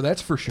shred. there,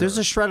 that's for sure. There's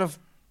a shred of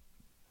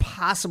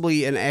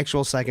possibly an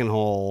actual second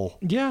hole,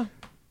 Yeah.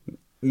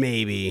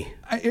 maybe.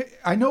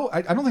 I know.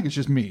 I don't think it's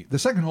just me. The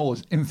second hole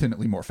is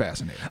infinitely more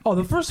fascinating. Oh,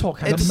 the first hole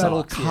kind of The metal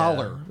sucks,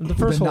 collar, Yeah. The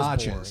first the hole's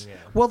notches. boring,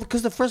 yeah. Well,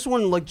 because the first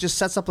one just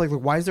sets up like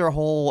why is there a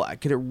hole?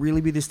 Could it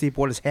really be this deep?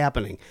 What is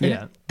happening?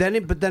 Yeah. Then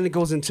it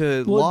goes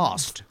into Well,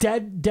 Lost.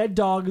 Dead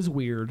dog is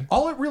weird.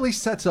 All it really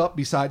sets up,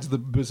 besides the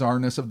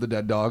bizarreness of the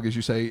dead dog, as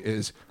you say,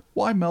 is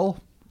why Mel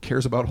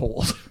cares about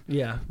holes.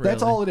 Yeah.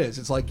 That's really. all it is.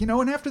 It's like,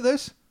 and after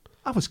this,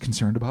 I was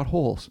concerned about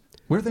holes.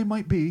 where they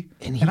might be,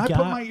 And and he I put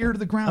got my ear to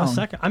the a ground.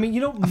 second. I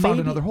mean, I found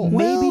another hole.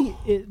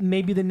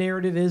 Maybe the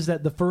narrative is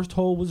that the first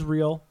hole was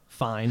real.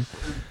 Fine.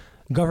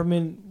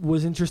 Government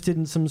was interested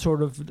in some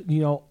sort of,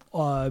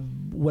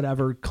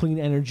 whatever, clean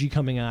energy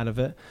coming out of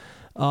it.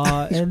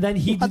 And then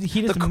he just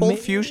The cold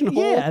fusion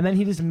hole? Yeah, and then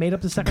he just made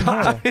up the second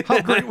hole.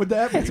 How great would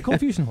that be? It's a cold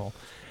fusion hole.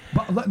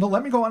 But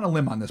let me go on a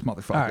limb on this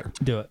motherfucker. All right,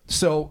 do it.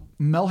 So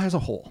Mel has a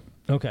hole.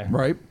 Okay.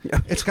 Right?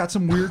 It's got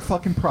some weird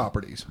fucking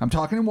properties. I'm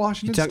talking in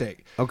Washington State.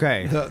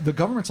 Okay. The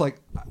government's like,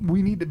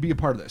 we need to be a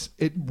part of this.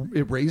 It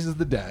raises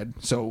the dead,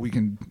 so we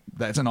can.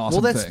 That's an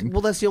awesome thing.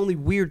 That's the only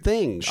weird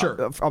thing.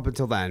 Sure. Up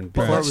until then, But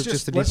before it let's was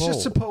just a deep let's hole.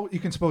 just suppose you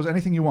can suppose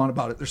anything you want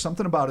about it. There's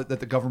something about it that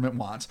the government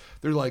wants.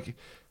 They're like,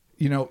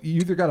 you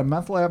either got a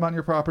meth lab on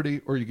your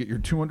property or you get your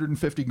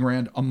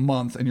 $250,000 a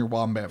month in your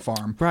wombat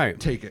farm. Right.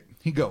 Take it.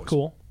 He goes.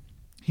 Cool.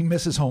 He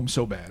misses home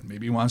so bad.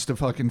 Maybe he wants to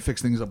fucking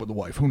fix things up with the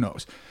wife. Who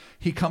knows?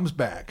 He comes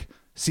back,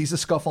 sees a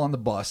scuffle on the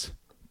bus,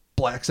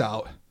 blacks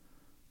out.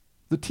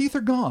 The teeth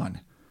are gone.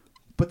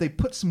 But they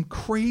put some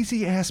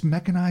crazy ass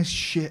mechanized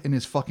shit in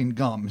his fucking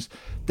gums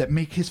that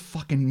make his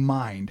fucking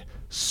mind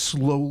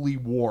slowly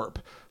warp.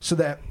 So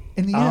that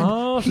in the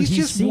end, he's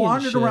just seeing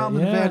wandered shit, around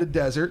the yeah. Nevada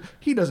desert.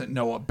 He doesn't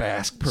know a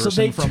Basque person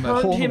So they from a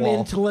hole turned in the him wall.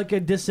 into like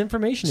a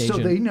disinformation agent. So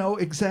they know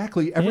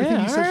exactly everything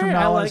Yeah, he says from alright, I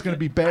now on like is going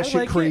to it. be I batshit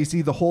like it.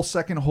 crazy. The whole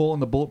second hole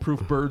and the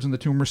bulletproof birds and the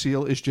tumor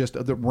seal is just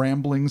the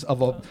ramblings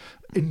of a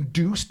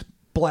induced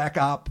black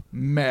op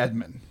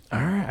madman. All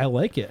right, I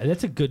like it.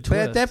 That's a good But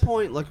twist. at that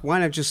point, like, why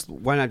not just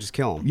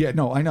kill him? Yeah,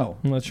 no, I know.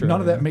 That's true,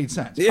 None of yeah. that made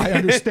sense. I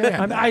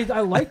understand.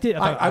 I liked it.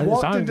 I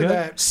walked sounded into good.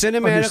 that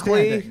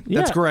Cinematically, understanding.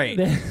 that's great.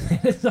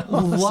 That's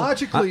awesome.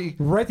 Logically,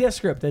 Write that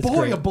script. That's boy,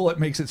 great. a bullet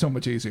makes it so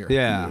much easier.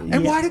 Yeah.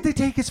 And why did they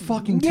take his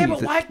fucking teeth? Yeah,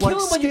 but why kill Like,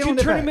 him when you scaling can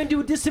it turn him back. into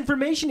a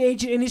disinformation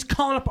agent and he's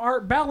calling up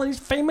Art Bell and he's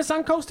famous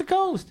on Coast to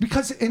Coast?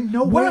 Because in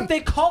no What way. if they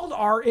called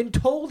Art and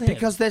told him?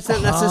 Because that's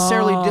not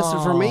necessarily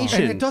disinformation.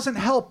 And it doesn't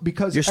help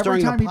because You're every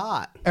stirring time the he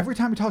pot. every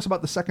time he talks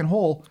about the second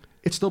hole,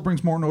 it still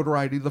brings more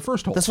notoriety to the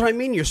first hole. That's what I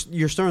mean.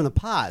 You're stirring the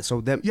pot.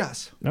 So that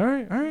Yes. all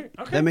right.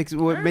 Okay. that makes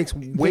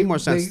way more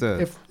sense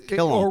to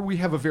kill him. Or we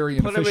have a very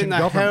Put him inefficient in the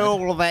government.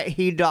 hole that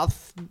he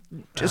doth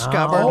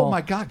discover. Oh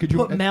my God! Could you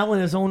Put Mel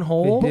in his own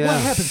hole. But Yeah. what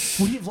happens?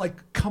 Would he have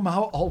like come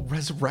out all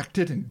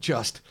resurrected and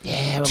just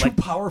Yeah, too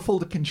powerful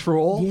to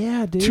control?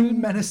 Yeah, dude. Too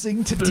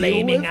menacing to deal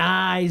Flaming with?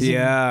 eyes.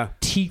 Yeah. And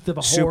teeth of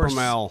a Super horse.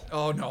 Mel.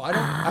 Oh no,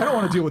 I don't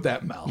want to deal with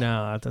that Mel.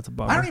 No, that's a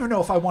bummer. I don't even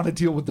know if I want to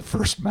deal with the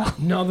first Mel.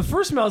 No, the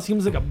first Mel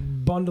seems like a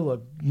bundle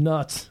of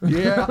nuts.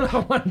 Yeah. I don't know if I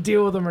want to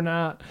deal with him or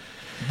not.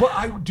 But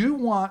I do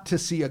want to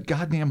see a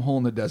goddamn hole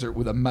in the desert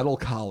with a metal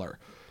collar.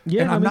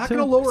 Yeah, and I'm me not too.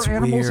 going to lower It's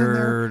animals in there.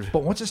 weird.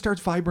 But once it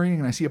starts vibrating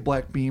and I see a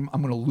black beam,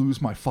 I'm going to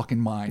lose my fucking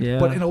mind. Yeah.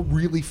 But in a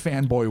really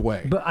fanboy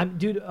way. But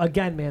dude,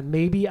 again, man,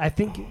 maybe I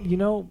think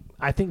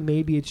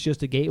maybe it's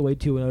just a gateway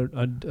to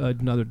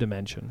another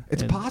dimension.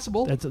 It's And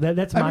possible. That's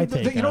I my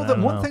mean, take. You know, on it. the I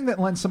don't one know. thing that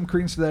lends some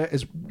credence to that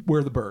is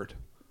where the bird.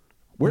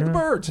 Where are the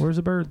birds? Where's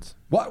the birds?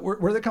 What?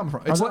 Where they come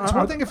from? It's, Are- it's are-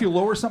 one thing if you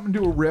lower something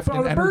to a rift Are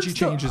and the energy birds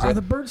still- changes Are it.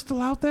 the birds still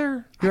out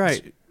there?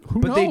 Right. Who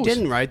but they knows?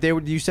 didn't, right?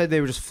 You said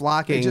they were just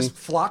flocking. They just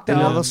flocked and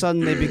all out. of a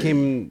sudden they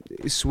became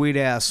sweet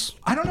ass.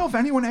 I don't know if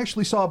anyone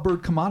actually saw a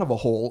bird come out of a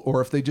hole or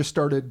if they just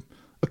started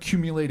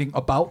accumulating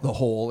about the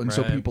hole, and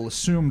so Right. people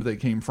assumed they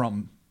came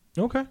from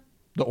Okay.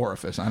 the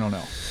orifice. I don't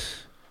know.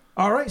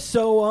 All right.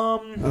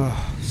 So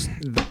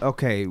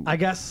Okay. I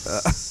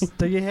guess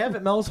there you have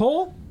it. Mel's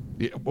hole.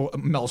 Yeah, well,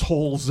 Mel's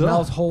holes.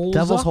 Mel's holes.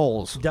 Devil's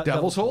holes.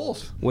 Devil's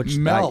holes. Which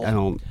Mel. I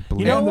don't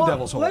believe. You know And the what?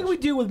 devil's Like holes. we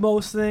do with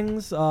most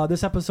things,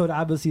 this episode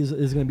obviously is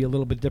going to be a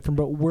little bit different,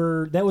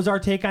 but that was our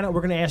take on it.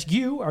 We're going to ask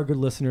you, our good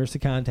listeners, to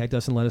contact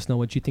us and let us know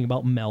what you think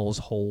about Mel's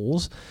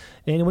holes.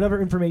 And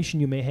whatever information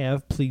you may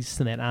have, please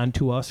send that on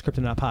to us,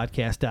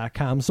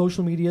 kryptonautpodcast.com.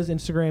 Social medias,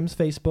 Instagrams,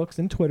 Facebooks,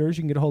 and Twitters.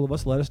 You can get a hold of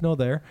us. Let us know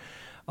there.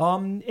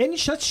 And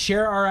let's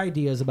share our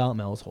ideas about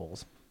Mel's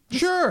holes.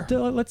 Sure.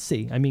 Let's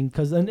see. I mean,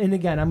 because and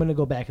again, I'm going to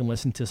go back and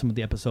listen to some of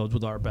the episodes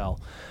with Art Bell.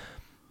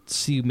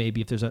 See maybe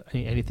if there's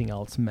anything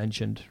else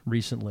mentioned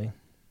recently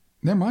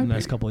There might in the be.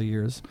 next couple of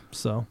years.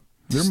 So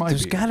There might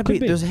There's be. got to Could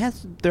be. be.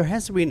 There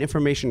has to be an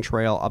information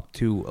trail up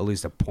to at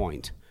least a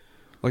point.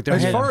 Like there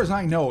As had, far as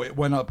I know, it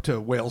went up to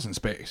Whales in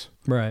Space.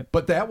 right.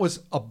 But that was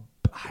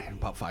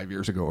about 5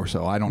 years ago or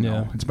so. I don't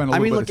know. Yeah. It's been a I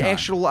little mean, bit like of time.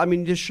 actual. I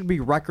mean, there should be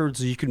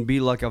records you can be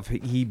like if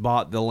he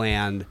bought the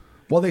land.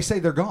 Well, they say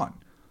they're gone.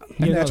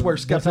 And Yeah, that's where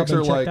that's all skeptics been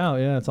are checked like, out.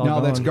 Yeah, it's all no,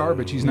 that's gone.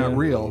 garbage. He's not Yeah.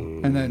 real.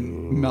 And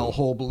then Mel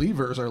Hole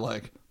believers are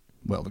like,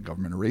 well, the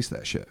government erased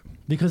that shit.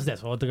 Because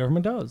that's what the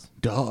government does.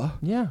 Duh.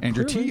 Yeah, And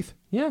your clearly. teeth.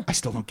 Yeah. I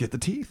still don't get the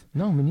teeth.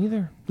 No, me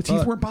neither. The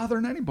teeth weren't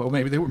bothering anybody.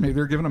 Maybe they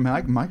were giving them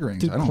migraines.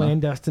 Dude, I don't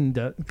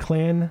know.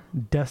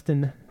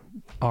 clandestine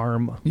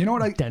arm. You know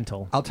what?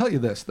 dental. I'll tell you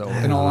this though.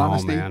 In all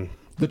honesty, man.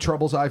 the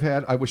troubles I've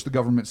had, I wish the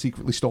government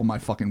secretly stole my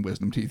fucking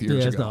wisdom teeth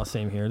years it's ago. not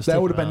same here. Just That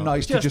take would have them been out.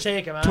 nice Just to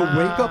take 'em to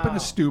wake up in a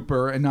out.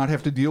 stupor and not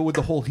have to deal with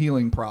the whole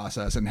healing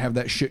process and have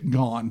that shit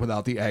gone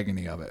without the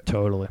agony of it.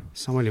 Totally.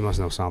 Somebody must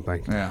know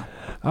something. Yeah.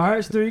 All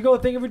right, so there you go.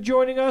 Thank you for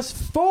joining us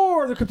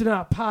for the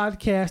Kryptonaut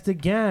Podcast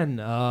again.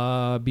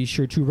 Be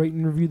sure to rate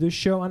and review this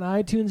show on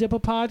iTunes, Apple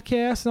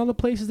Podcasts, and all the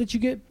places that you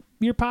get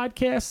your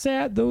podcasts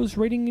at. Those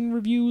rating and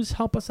reviews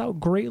help us out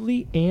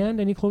greatly. And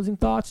any closing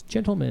thoughts,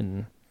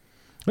 gentlemen?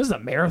 This is a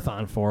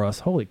marathon for us.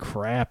 Holy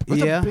crap.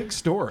 It's Yeah. a big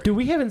story. Dude,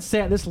 we haven't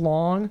sat this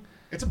long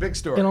It's a big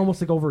story. in almost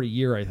like over a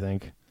year, I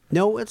think.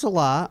 No, it's a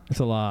lot. It's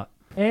a lot.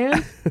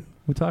 And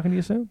we're talking to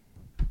you soon.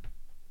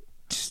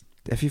 Just,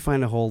 if you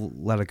find a hole,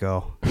 let it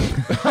go.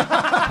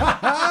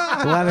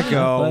 Let it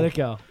go. Let it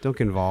go. Don't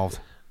get involved.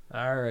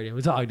 All righty.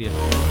 We'll talk to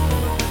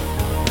you.